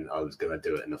worse than I was going to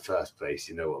do it in the first place.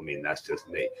 You know what I mean? That's just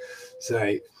me.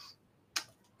 So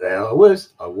there I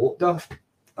was. I walked off.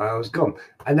 I was gone.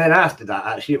 And then after that,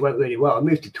 actually, it went really well. I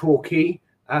moved to Torquay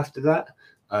after that.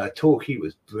 Torquay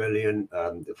was brilliant.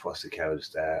 The foster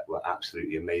carers there were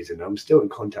absolutely amazing. I'm still in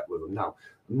contact with them now.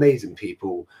 Amazing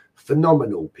people.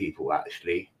 Phenomenal people,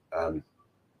 actually.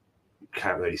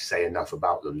 Can't really say enough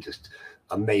about them. Just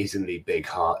amazingly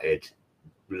big-hearted,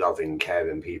 loving,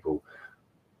 caring people.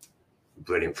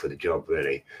 Brilliant for the job,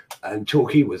 really. And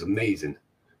Torquay was amazing.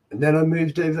 And then I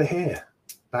moved over here,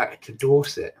 back to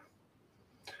Dorset.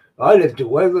 I lived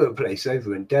all over the place,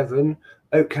 over in Devon.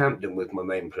 Oakhampton was my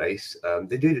main place.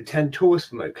 They do the 10 tours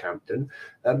from Oakhampton.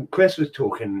 Chris was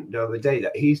talking the other day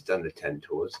that he's done the 10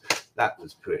 tours. That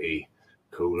was pretty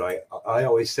cool. Like I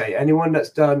always say, anyone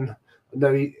that's done,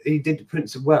 no, he did the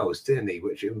Prince of Wales, didn't he?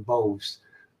 Which involves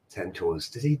 10 tours.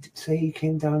 Did he say he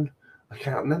came down? I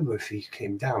can't remember if he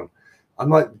came down.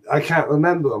 I can't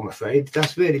remember, I'm afraid.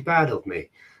 That's really bad of me.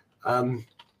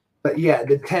 But yeah,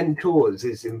 the 10 tours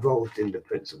is involved in the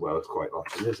Prince of Wales quite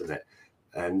often, isn't it?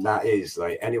 And that is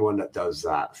like anyone that does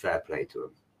that, fair play to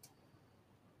them.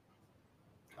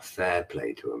 Fair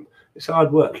play to them. It's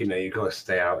hard work, you know. You've got to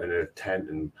stay out in a tent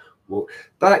and walk.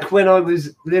 Back when I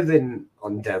was living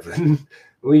on Devon,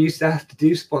 we used to have to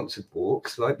do sponsored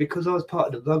walks, like because I was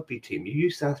part of the rugby team. You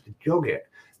used to have to jog it,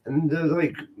 and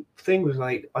the thing was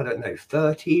like, I don't know,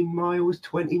 13 miles,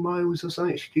 20 miles or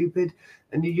something stupid,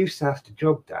 and you used to have to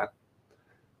jog that.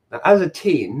 Now, as a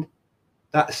teen,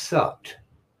 that sucked.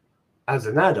 As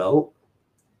an adult,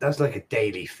 that's like a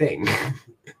daily thing.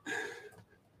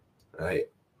 Right.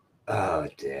 Oh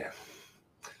dear.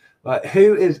 Right,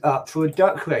 who is up for a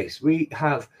duck race? We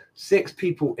have 6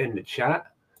 people in the chat.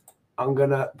 I'm going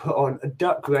to put on a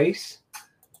duck race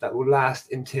that will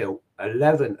last until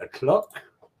 11 o'clock.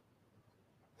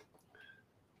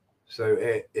 So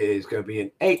it is going to be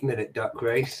an 8-minute duck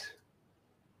race.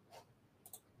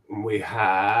 We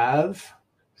have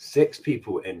 6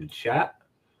 people in the chat.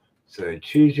 So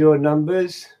choose your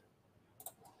numbers.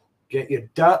 Get your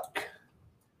duck.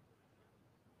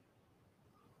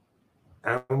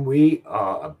 And we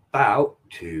are about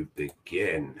to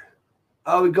begin.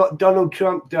 Oh, we got Donald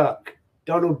Trump duck.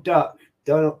 Donald Duck.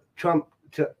 Donald Trump.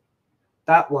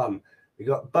 That one. We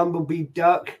got Bumblebee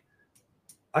duck.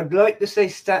 I'd like to say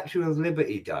Statue of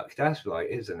Liberty duck. That's right,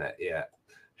 isn't it? Yeah.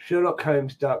 Sherlock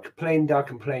Holmes duck. Plain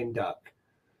duck and plain duck.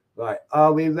 Right.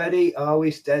 Are we ready? Are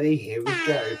we steady? Here we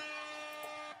go.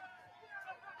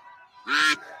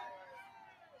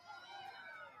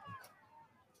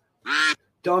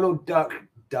 Donald Duck,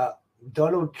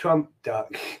 Donald Trump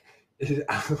duck.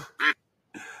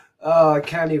 Oh, I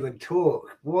can't even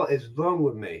talk. What is wrong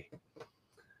with me?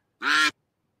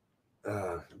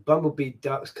 Bumblebee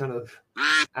duck's kind of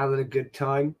having a good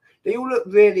time. They all look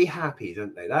really happy,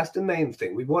 don't they? That's the main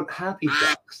thing. We want happy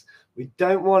ducks. We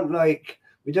don't want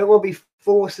to be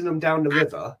forcing them down the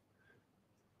river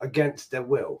against their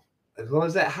will. As long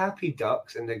as they're happy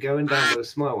ducks and they're going down with a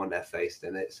smile on their face,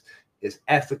 then it's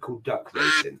ethical duck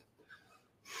racing.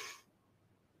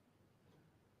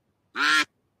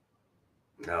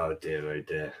 Oh dear, oh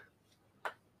dear.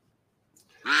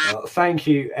 Thank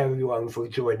you everyone for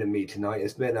joining me tonight.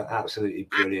 It's been an absolutely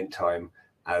brilliant time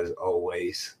as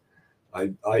always.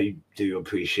 I do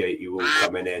appreciate you all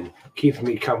coming in, keeping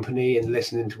me company and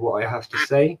listening to what I have to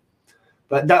say.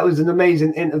 But that was an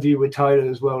amazing interview with Tyler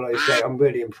as well. Like I say, I'm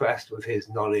really impressed with his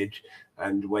knowledge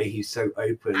and the way he's so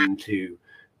open to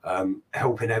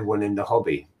helping everyone in the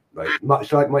hobby. Like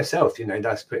much like myself, you know,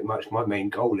 that's pretty much my main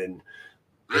goal in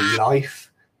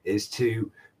life, is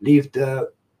to leave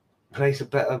the place a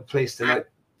better place than I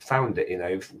found it, you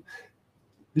know.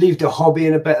 Leave the hobby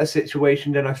in a better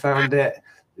situation than I found it.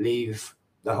 Leave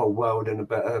the whole world in a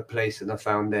better place than I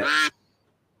found it.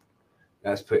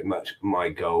 That's pretty much my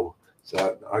goal.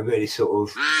 So I really sort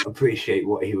of appreciate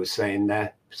what he was saying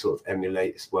there, sort of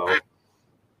emulate as well.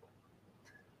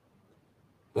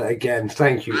 But again,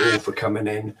 thank you all for coming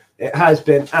in. It has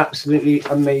been absolutely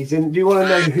amazing. Do you want to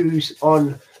know who's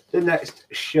on the next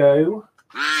show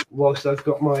whilst I've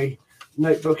got my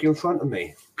notebook in front of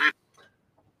me?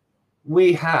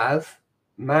 we have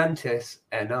Mantis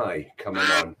NI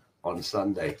coming on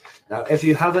Sunday. Now, if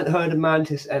you haven't heard of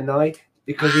Mantis NI,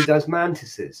 because he does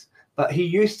mantises, but he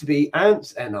used to be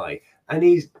Ants NI, and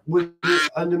he's with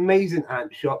an amazing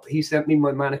ant shop. He sent me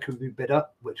my mannequin bidder,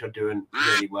 which are doing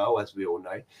really well, as we all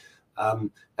know.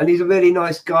 And he's a really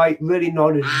nice guy, really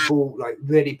knowledgeable, like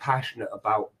really passionate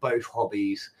about both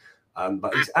hobbies.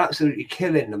 But he's absolutely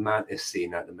killing the mantis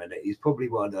scene at the minute. He's probably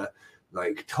one of the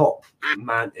like top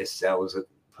mantis sales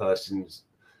persons.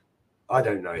 I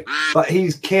don't know, but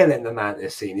he's killing the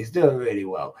mantis scene. He's doing really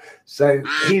well. So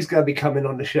he's going to be coming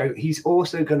on the show. He's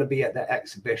also going to be at the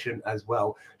exhibition as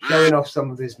well, showing off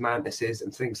some of his mantises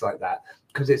and things like that.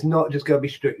 Because it's not just going to be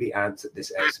strictly ants at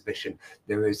this exhibition.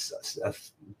 There is a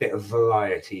bit of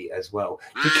variety as well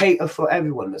to cater for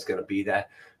everyone that's going to be there.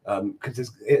 Because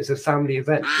it's a family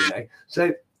event, you know.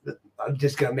 So I'm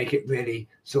just going to make it really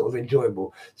sort of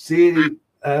enjoyable. See you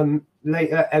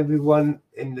later, everyone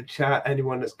in the chat,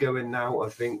 anyone that's going now, I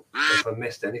think, if I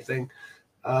missed anything.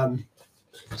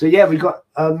 So yeah, we got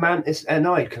Mantis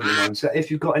NI coming on. So if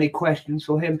you've got any questions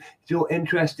for him, if you're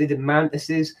interested in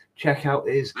mantises, check out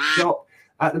his shop.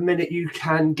 At the minute, you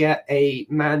can get a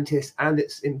mantis and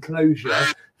its enclosure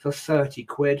for 30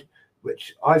 quid,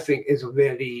 which I think is a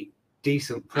really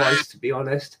decent price, to be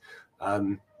honest.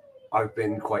 I've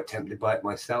been quite tempted by it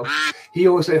myself. He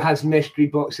also has mystery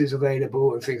boxes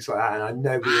available and things like that. And I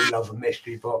know we all love a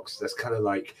mystery box. That's kind of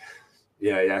like,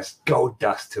 yeah, that's gold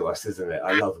dust to us, isn't it?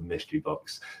 I love a mystery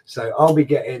box. So I'll be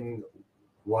getting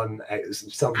one at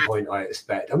some point, I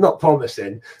expect. I'm not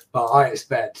promising, but I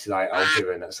expect like I'll give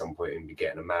in at some point and be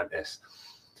getting a mantis.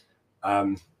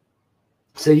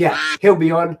 So yeah, he'll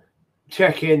be on.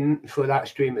 Check in for that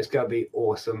stream. It's going to be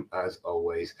awesome as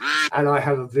always. And I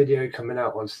have a video coming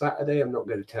out on Saturday. I'm not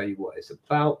going to tell you what it's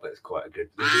about, but it's quite a good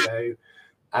video.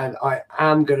 And I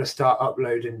am going to start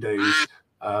uploading those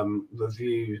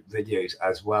review videos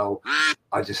as well.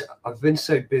 I've been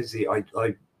so busy. I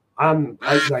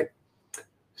like,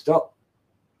 stop.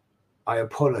 I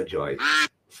apologize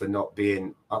for not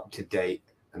being up to date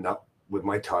and up with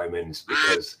my timings,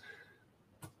 because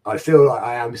I feel like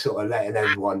I am sort of letting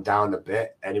everyone down a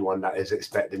bit. Anyone that is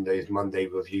expecting those Monday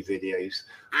review videos,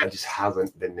 I just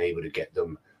haven't been able to get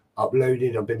them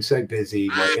uploaded. I've been so busy.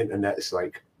 My internet's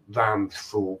like rammed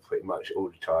full pretty much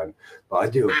all the time. But I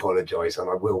do apologize,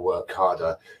 and I will work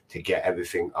harder to get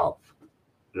everything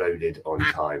uploaded on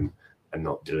time and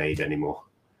not delayed anymore.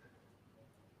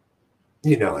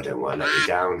 You know I don't want to let you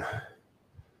down.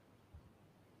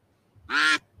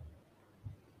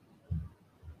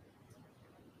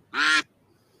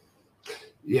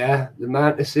 Yeah, the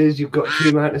mantises. You've got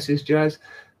two mantises, Jazz.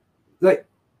 Like,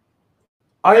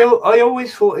 I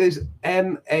always thought it was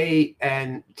MANTIS,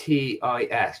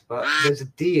 but there's a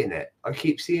D in it. I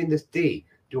keep seeing this D.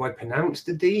 Do I pronounce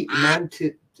the D?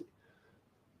 Mantis.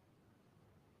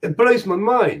 It blows my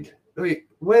mind. Like,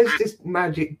 where's this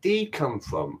magic D come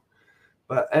from?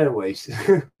 But anyways,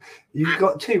 you've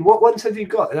got two. What ones have you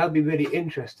got? And I'd be really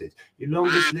interested. Your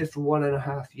longest lived for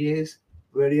 1.5 years.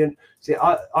 Brilliant. See,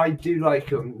 I do like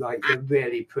them. Like, they're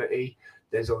really pretty.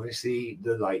 There's obviously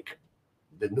the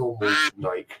normal,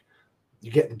 like,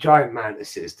 you get the giant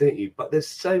mantises, don't you? But there's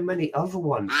so many other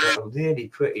ones that are really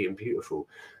pretty and beautiful.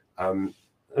 And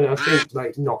I think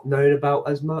like not known about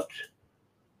as much.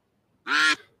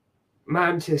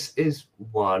 Mantis is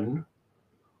one.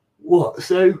 What?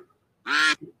 So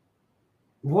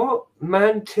what?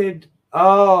 Mantid?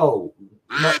 Oh,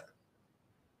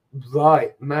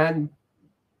 right, man.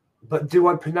 But do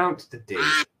I pronounce the D?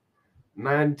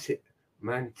 Mantid.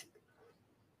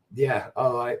 Yeah,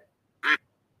 all right.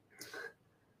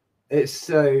 It's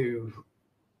so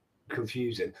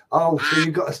confusing. Oh, so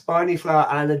you've got a spiny flower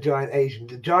and a giant Asian.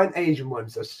 The giant Asian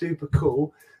ones are super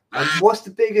cool. What's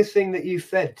the biggest thing that you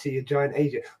fed to your giant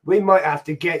Asian? We might have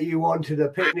to get you onto the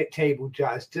picnic table,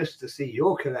 Jazz, just to see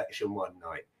your collection one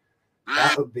night.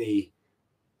 That would be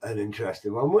an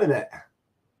interesting one, wouldn't it?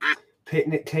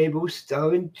 Picnic table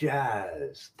starring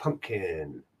Jazz,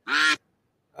 pumpkin,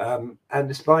 and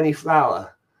the spiny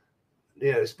flower.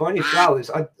 Yeah, spiny flowers.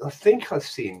 I think I've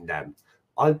seen them.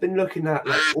 I've been looking at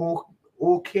like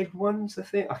orchid ones.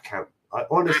 I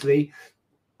honestly,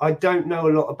 I don't know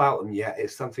a lot about them yet.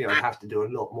 It's something I have to do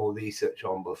a lot more research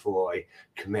on before I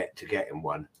commit to getting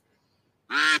one.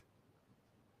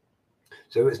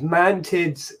 So it's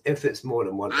mantids if it's more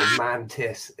than one, or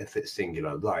mantis if it's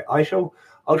singular. Right.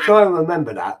 I'll try and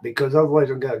remember that, because otherwise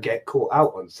I'm going to get caught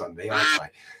out on Sunday, aren't I?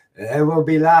 And everyone will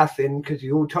be laughing because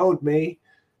you all told me.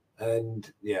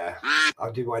 And yeah,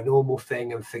 I'll do my normal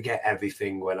thing and forget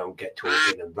everything when I get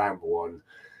talking and ramble on.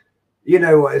 You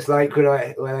know what it's like when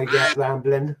I get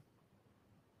rambling.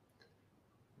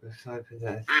 Let's open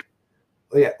that.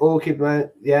 Oh yeah, Orchid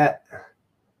Man. Yeah.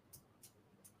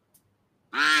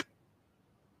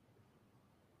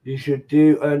 You should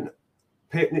do a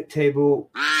picnic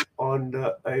table on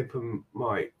the open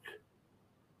mic.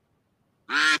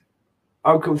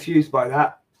 I'm confused by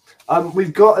that.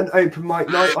 We've got an open mic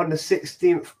night on the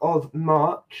 16th of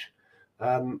March.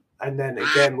 And then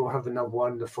again, we'll have another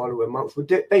one the following month. We'll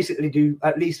basically do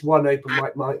at least one open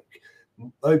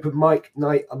mic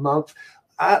night a month.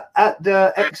 At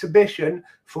the exhibition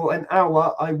for an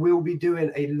hour, I will be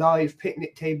doing a live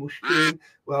picnic table stream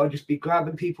where I'll just be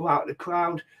grabbing people out of the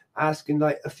crowd, asking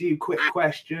like a few quick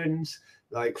questions,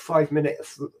 like 5-minute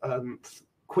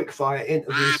quick fire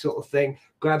interview sort of thing,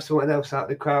 grab someone else out of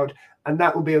the crowd, and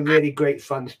that will be a really great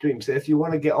fun stream. So if you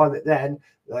want to get on it then,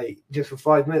 like just for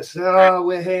 5 minutes, oh,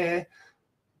 we're here,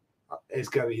 it's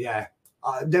going to be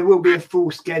there will be a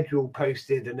full schedule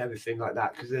posted and everything like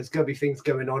that, because there's going to be things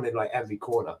going on in like every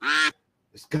corner.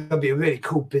 It's going to be a really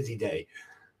cool, busy day.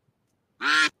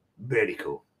 Really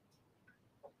cool.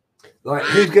 Right,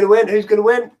 who's going to win? Who's going to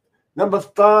win? Number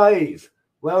 5.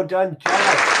 Well done,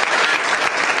 Jazz.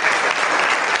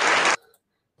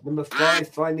 Number 5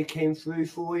 finally came through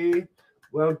for you.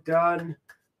 Well done.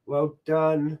 Well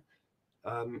done.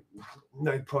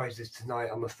 No prizes tonight,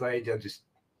 I'm afraid.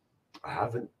 I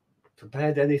haven't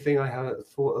prepared anything. I haven't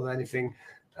thought of anything.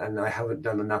 And I haven't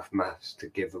done enough maths to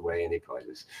give away any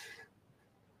prizes.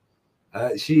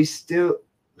 She's still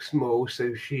small,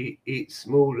 so she eats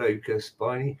small locusts.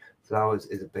 Spiny flowers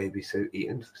is a baby, so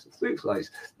eating fruit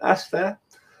flies. That's fair.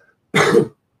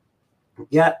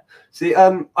 Yeah. See,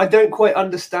 I don't quite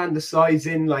understand the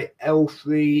sizing, like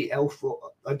L3, L4.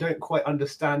 I don't quite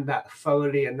understand that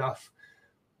thoroughly enough.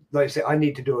 Like I say, I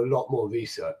need to do a lot more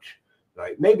research.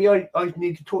 Like maybe I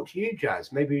need to talk to you,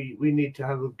 Jazz. Maybe we need to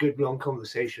have a good long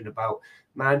conversation about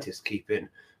mantis keeping,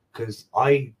 because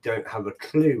I don't have a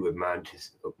clue with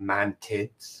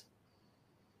mantids.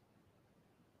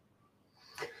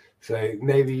 So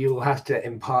maybe you'll have to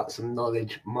impart some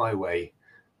knowledge my way.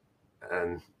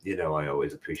 And, you know, I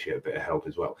always appreciate a bit of help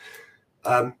as well.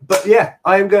 But yeah,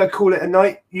 I am going to call it a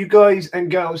night. You guys and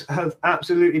girls have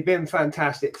absolutely been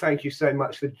fantastic. Thank you so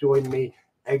much for joining me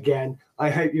again. I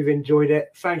hope you've enjoyed it.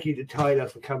 Thank you to Tyler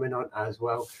for coming on as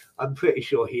well. I'm pretty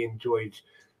sure he enjoyed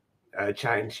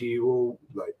chatting to you all.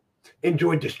 Like,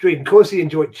 enjoyed the stream. Of course he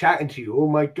enjoyed chatting to you. Oh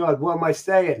my God, what am I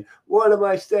saying? What am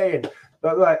I saying?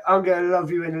 But right, I'm going to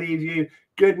love you and leave you.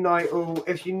 Good night, all.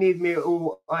 If you need me at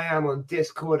all, I am on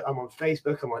Discord. I'm on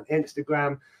Facebook. I'm on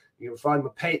Instagram. You can find my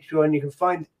Patreon. You can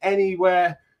find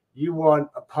anywhere you want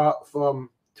apart from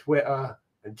Twitter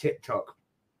and TikTok,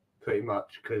 pretty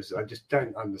much, because I just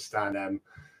don't understand them.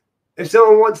 If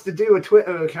someone wants to do a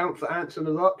Twitter account for Ants on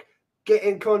the Rock, get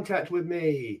in contact with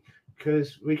me,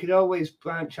 because we could always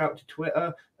branch out to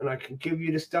Twitter and I can give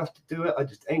you the stuff to do it. I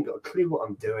just ain't got a clue what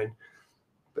I'm doing.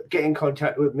 But get in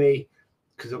contact with me,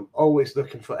 because I'm always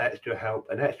looking for extra help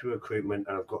and extra recruitment,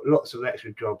 and I've got lots of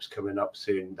extra jobs coming up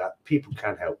soon that people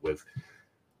can help with.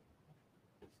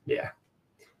 Yeah.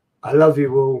 I love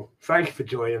you all. Thank you for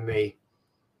joining me.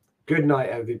 Good night,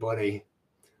 everybody.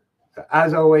 So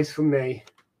as always from me,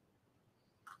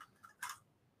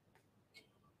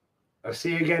 I'll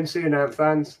see you again soon, Ant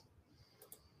fans.